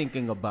I'm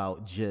thinking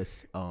about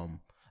just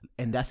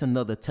and that's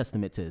another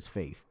testament to his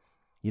faith.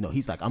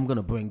 He's like, I'm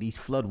gonna bring these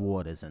flood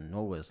waters, and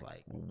Noah's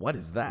like, what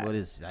is that? What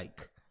is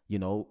like,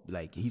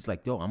 like he's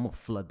like, yo, I'm gonna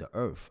flood the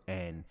earth,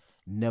 and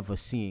never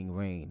seeing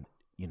rain,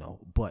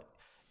 but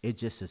it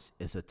just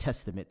is a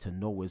testament to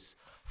Noah's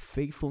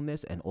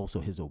faithfulness and also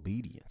his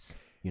obedience,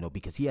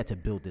 because he had to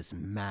build this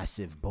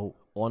massive boat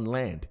on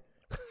land.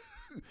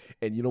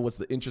 And what's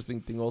the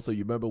interesting thing also?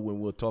 You remember when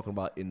we were talking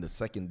about in the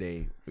second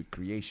day of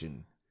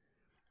creation,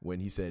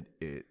 when he said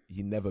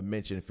he never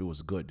mentioned if it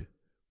was good,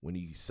 when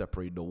he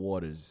separated the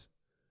waters,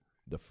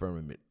 the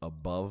firmament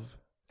above.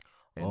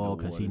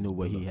 Because he knew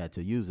what he had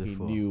to use it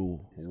for. He knew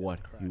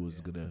what he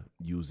was going to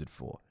use it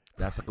for.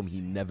 That's how come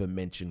he never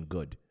mentioned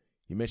good.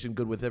 He mentioned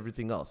good with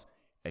everything else,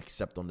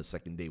 except on the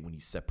second day when he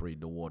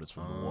separated the waters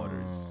from the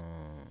waters.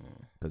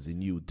 Because he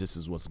knew this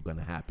is what's going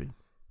to happen.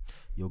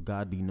 Yo,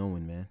 God be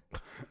knowing, man.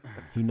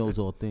 He knows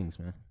all things,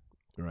 man.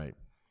 Right.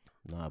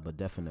 Nah, but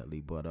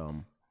definitely. But,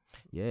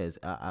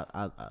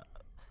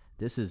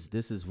 This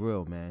is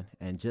real, man.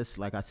 And just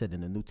like I said in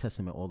the New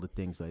Testament, all the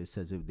things like it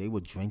says they were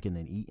drinking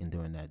and eating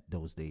during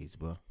those days,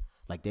 bro.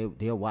 Like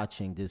they're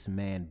watching this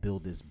man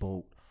build this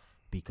boat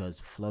because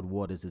flood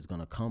waters is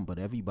gonna come, but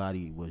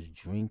everybody was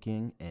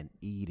drinking and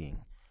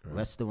eating. Right.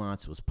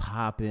 Restaurants was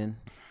popping,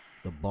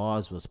 the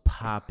bars was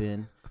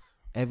popping,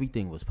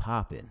 everything was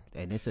popping.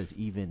 And it says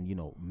even, you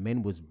know,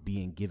 men was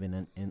being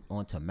given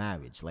onto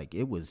marriage. Like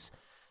it was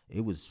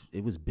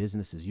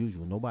business as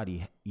usual.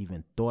 Nobody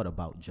even thought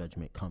about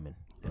judgment coming.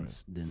 And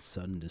then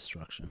sudden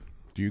destruction.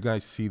 Do you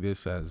guys see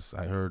this as,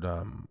 I heard,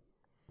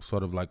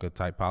 sort of like a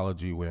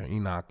typology where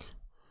Enoch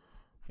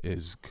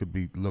could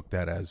be looked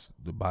at as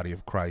the body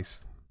of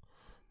Christ,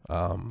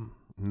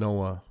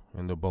 Noah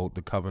and the boat,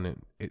 the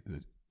covenant,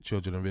 the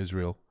children of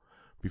Israel,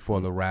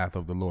 before the wrath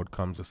of the Lord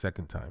comes a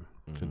second time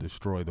to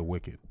destroy the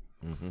wicked.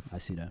 Mm-hmm. I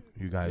see that.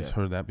 You guys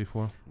heard that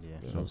before?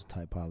 Yeah. Those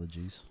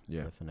typologies.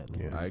 Yeah,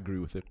 definitely. Yeah. I agree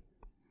with it.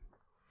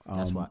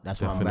 That's why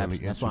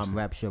I'm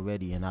rapture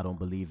ready, and I don't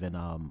believe in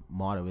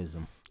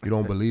martyrism. You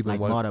don't believe in like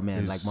what martyr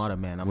man, is, like martyr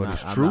man. I'm what not,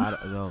 is I'm true?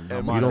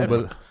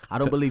 Not, I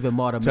don't believe in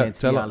martyr man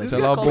theology.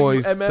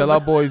 Tell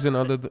our boys in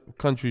other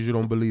countries you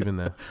don't believe in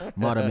that.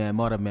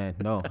 Martyr man.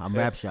 No, I'm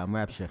rapture. All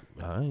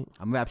right.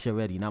 I'm rapture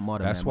ready, not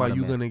martyr man. That's why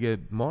you're gonna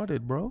get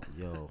martyred, bro.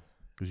 Yo,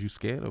 because you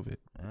scared of it.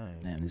 All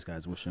right. Man, these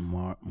guys wishing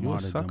You're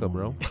a sucker,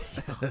 bro.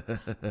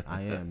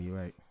 I am. You're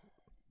right.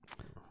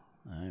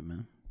 All right,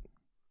 man.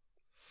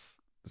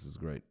 This is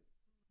great.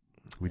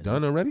 We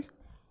done already?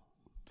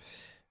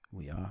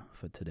 We are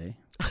for today.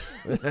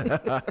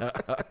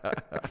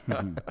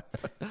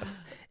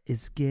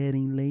 It's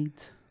getting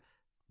late.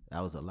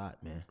 That was a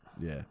lot, man.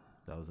 Yeah.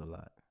 That was a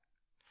lot.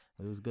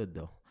 It was good,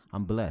 though.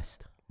 I'm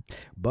blessed.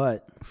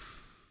 But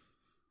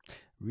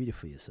read it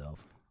for yourself.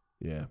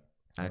 Yeah.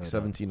 Acts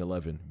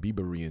 17:11. Be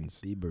Bereans.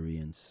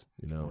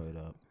 You know. Word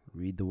up.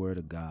 Read the word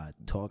of God.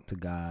 Talk to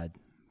God.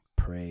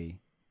 Pray.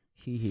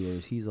 He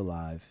hears. He's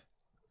alive.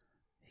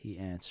 He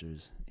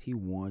answers. He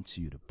wants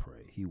you to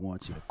pray. He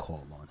wants you to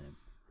call on him.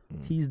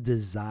 He's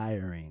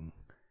desiring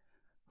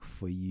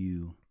for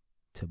you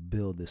to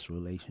build this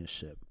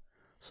relationship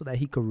so that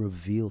he could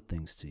reveal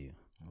things to you.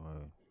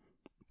 Word.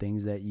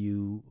 Things that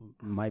you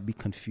might be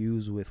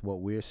confused with what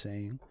we're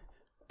saying.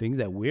 Things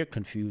that we're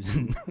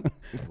confusing.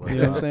 You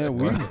know what I'm saying?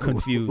 We're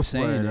confused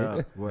saying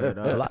it. Word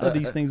up. A lot of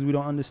these things we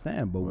don't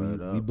understand, but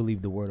we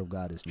believe the word of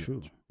God is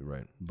true.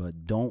 Right.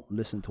 But don't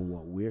listen to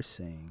what we're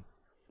saying.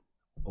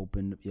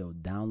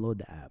 Download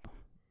the app.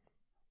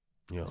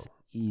 It's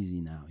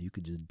easy now. You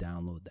could just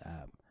download the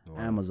app. Wow.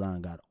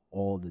 Amazon got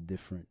all the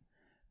different,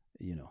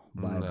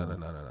 Bible.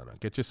 No.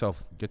 Get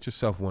yourself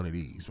one of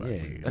these right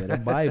here. Get a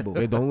Bible.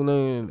 Hey,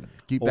 don't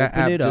keep that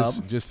app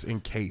just in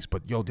case.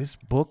 But this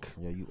book,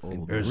 you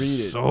old. Read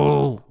it.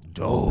 So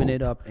dope. Open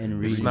it up and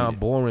read it. It's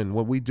not boring.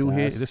 What we do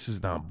here, this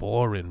is not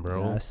boring,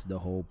 bro. That's the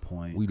whole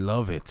point. We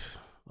love it.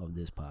 Of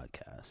this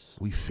podcast.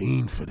 We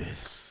fiend for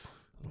this.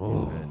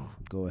 Oh, Amen.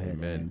 Go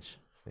ahead, Ange.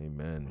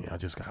 Amen. Yeah, I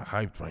just got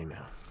hyped right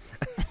now.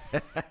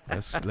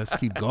 Let's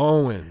keep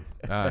going.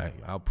 All right,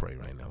 I'll pray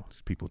right now.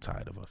 There's people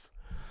tired of us.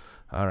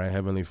 All right,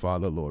 Heavenly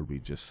Father, Lord, we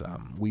just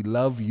we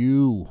love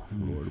you,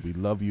 Lord. We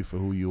love you for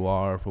who you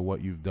are, for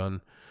what you've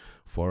done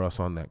for us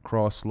on that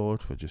cross,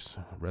 Lord, for just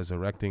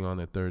resurrecting on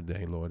the third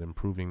day, Lord, and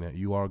proving that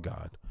you are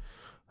God.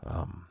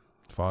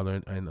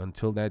 Father, and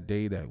until that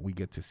day that we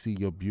get to see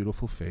your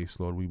beautiful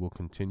face, Lord, we will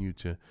continue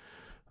to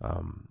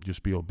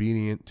just be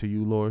obedient to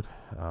you, Lord.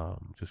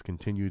 Just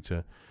continue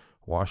to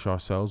wash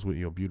ourselves with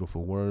your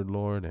beautiful word,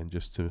 Lord, and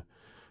just to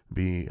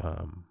be,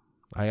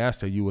 I ask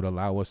that you would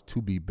allow us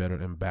to be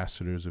better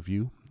ambassadors of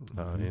you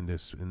in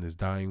this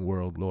dying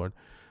world, Lord,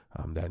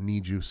 that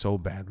need you so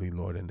badly,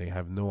 Lord, and they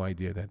have no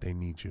idea that they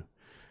need you,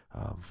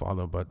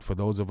 Father. But for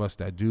those of us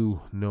that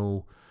do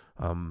know,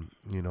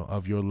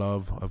 of your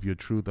love, of your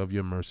truth, of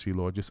your mercy,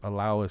 Lord, just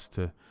allow us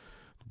to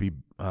be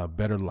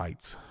better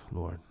lights,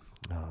 Lord.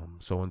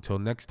 So until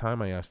next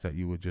time, I ask that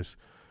you would just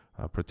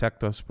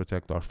protect us,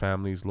 protect our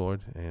families,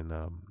 Lord. And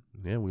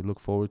we look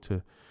forward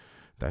to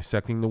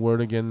dissecting the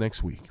word again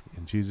next week.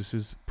 In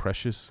Jesus'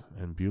 precious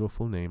and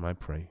beautiful name, I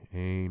pray.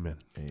 Amen.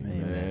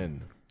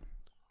 Amen.